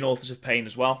going Authors of Pain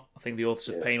as well. I think the Authors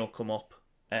of Pain will come up.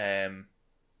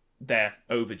 They're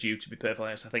overdue, to be perfectly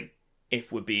honest. I think,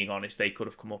 if we're being honest, they could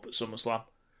have come up at SummerSlam.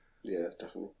 Yeah,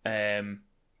 definitely.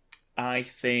 I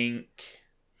think...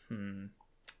 I'm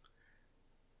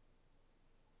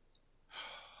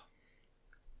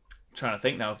trying to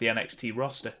think now of the NXT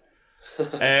roster.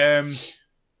 I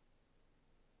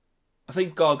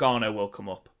think Gargano will come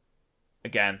up.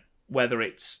 Again, whether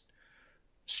it's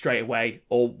straight away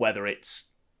or whether it's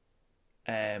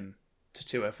to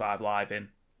 205 Live in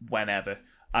whenever,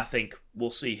 I think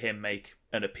we'll see him make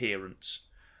an appearance.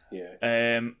 Yeah.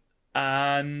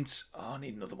 And I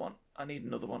need another one.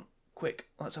 Quick,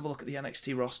 let's have a look at the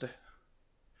NXT roster.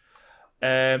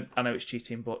 I know it's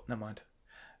cheating, but never mind.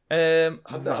 I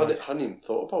hadn't even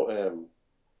thought about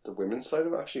the women's side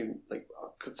of it, actually. Like, I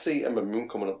could see Ember Moon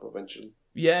coming up eventually.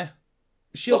 Yeah.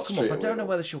 She'll Not come up. I straight don't away, know though.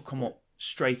 whether she'll come up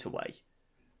straight away.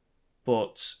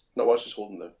 But Not while she's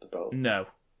holding the belt. no.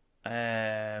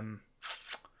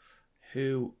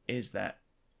 Who is that?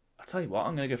 I'll tell you what,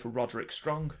 I'm going to go for Roderick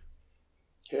Strong.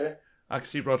 Yeah. I can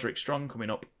see Roderick Strong coming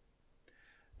up.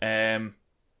 I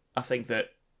think that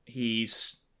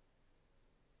he's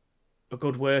a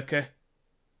good worker.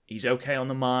 He's okay on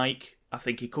the mic. I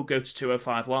think he could go to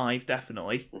 205 Live,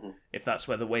 definitely, if that's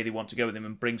where the way they want to go with him,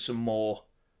 and bring some more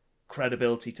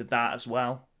credibility to that as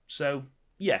well. So,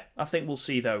 yeah, I think we'll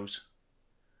see those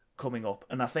coming up.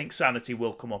 And I think Sanity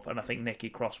will come up, and I think Nikki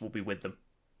Cross will be with them.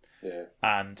 Yeah.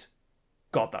 And,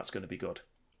 God, that's going to be good.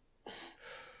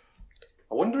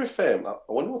 I wonder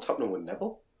what's happening with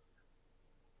Neville.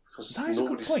 Because That is a good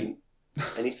nobody's point. seen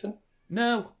anything.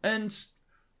 No, and...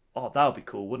 Oh, that would be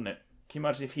cool, wouldn't it? Can you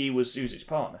imagine if he was Uzic's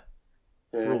partner?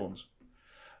 Yeah. Brawns.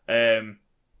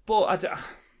 But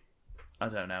I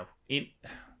don't know. It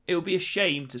would be a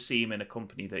shame to see him in a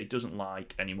company that he doesn't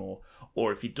like anymore,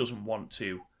 or if he doesn't want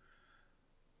to.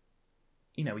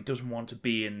 He doesn't want to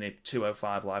be in the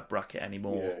 205 Live bracket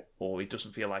anymore, or he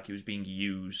doesn't feel like he was being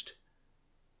used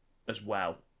as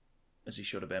well as he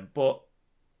should have been. But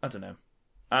I don't know.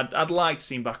 I'd like to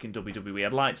see him back in WWE.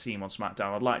 I'd like to see him on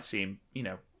SmackDown. I'd like to see him,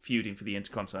 feuding for the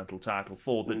Intercontinental title,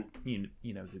 for the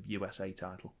the USA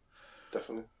title.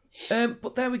 Definitely.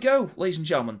 But there we go, ladies and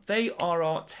gentlemen. They are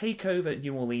our Takeover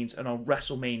New Orleans and our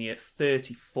WrestleMania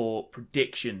 34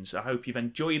 predictions. I hope you've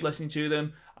enjoyed listening to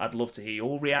them. I'd love to hear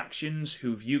your reactions.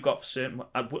 Who have you got for certain?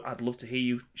 I'd love to hear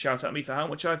you shout at me for how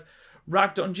much I've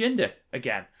ragged on Jinder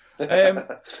again.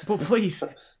 But please,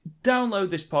 download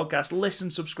this podcast,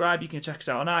 listen, subscribe. You can check us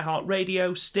out on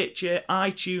iHeartRadio, Stitcher,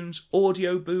 iTunes,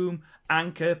 Audio Boom,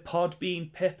 Anchor,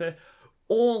 Podbean, Pippa.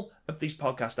 All of these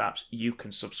podcast apps you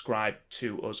can subscribe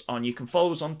to us on. You can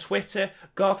follow us on Twitter.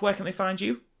 Garth, where can they find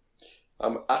you?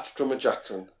 I'm at Drummer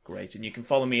Jackson. Great, and you can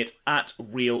follow me at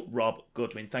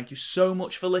RealRobGoodwin. Thank you so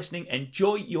much for listening.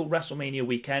 Enjoy your WrestleMania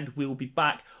weekend. We will be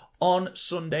back on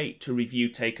Sunday to review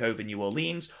Takeover New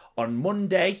Orleans. On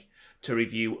Monday to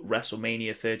review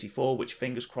WrestleMania 34, which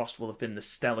fingers crossed will have been the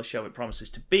stellar show it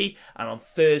promises to be. And on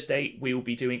Thursday, we will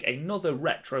be doing another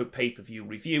retro pay-per-view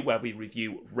review where we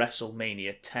review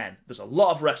WrestleMania 10. There's a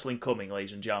lot of wrestling coming,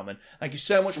 ladies and gentlemen. Thank you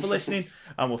so much for listening,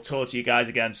 and we'll talk to you guys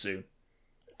again soon.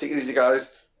 Take it easy,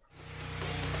 guys.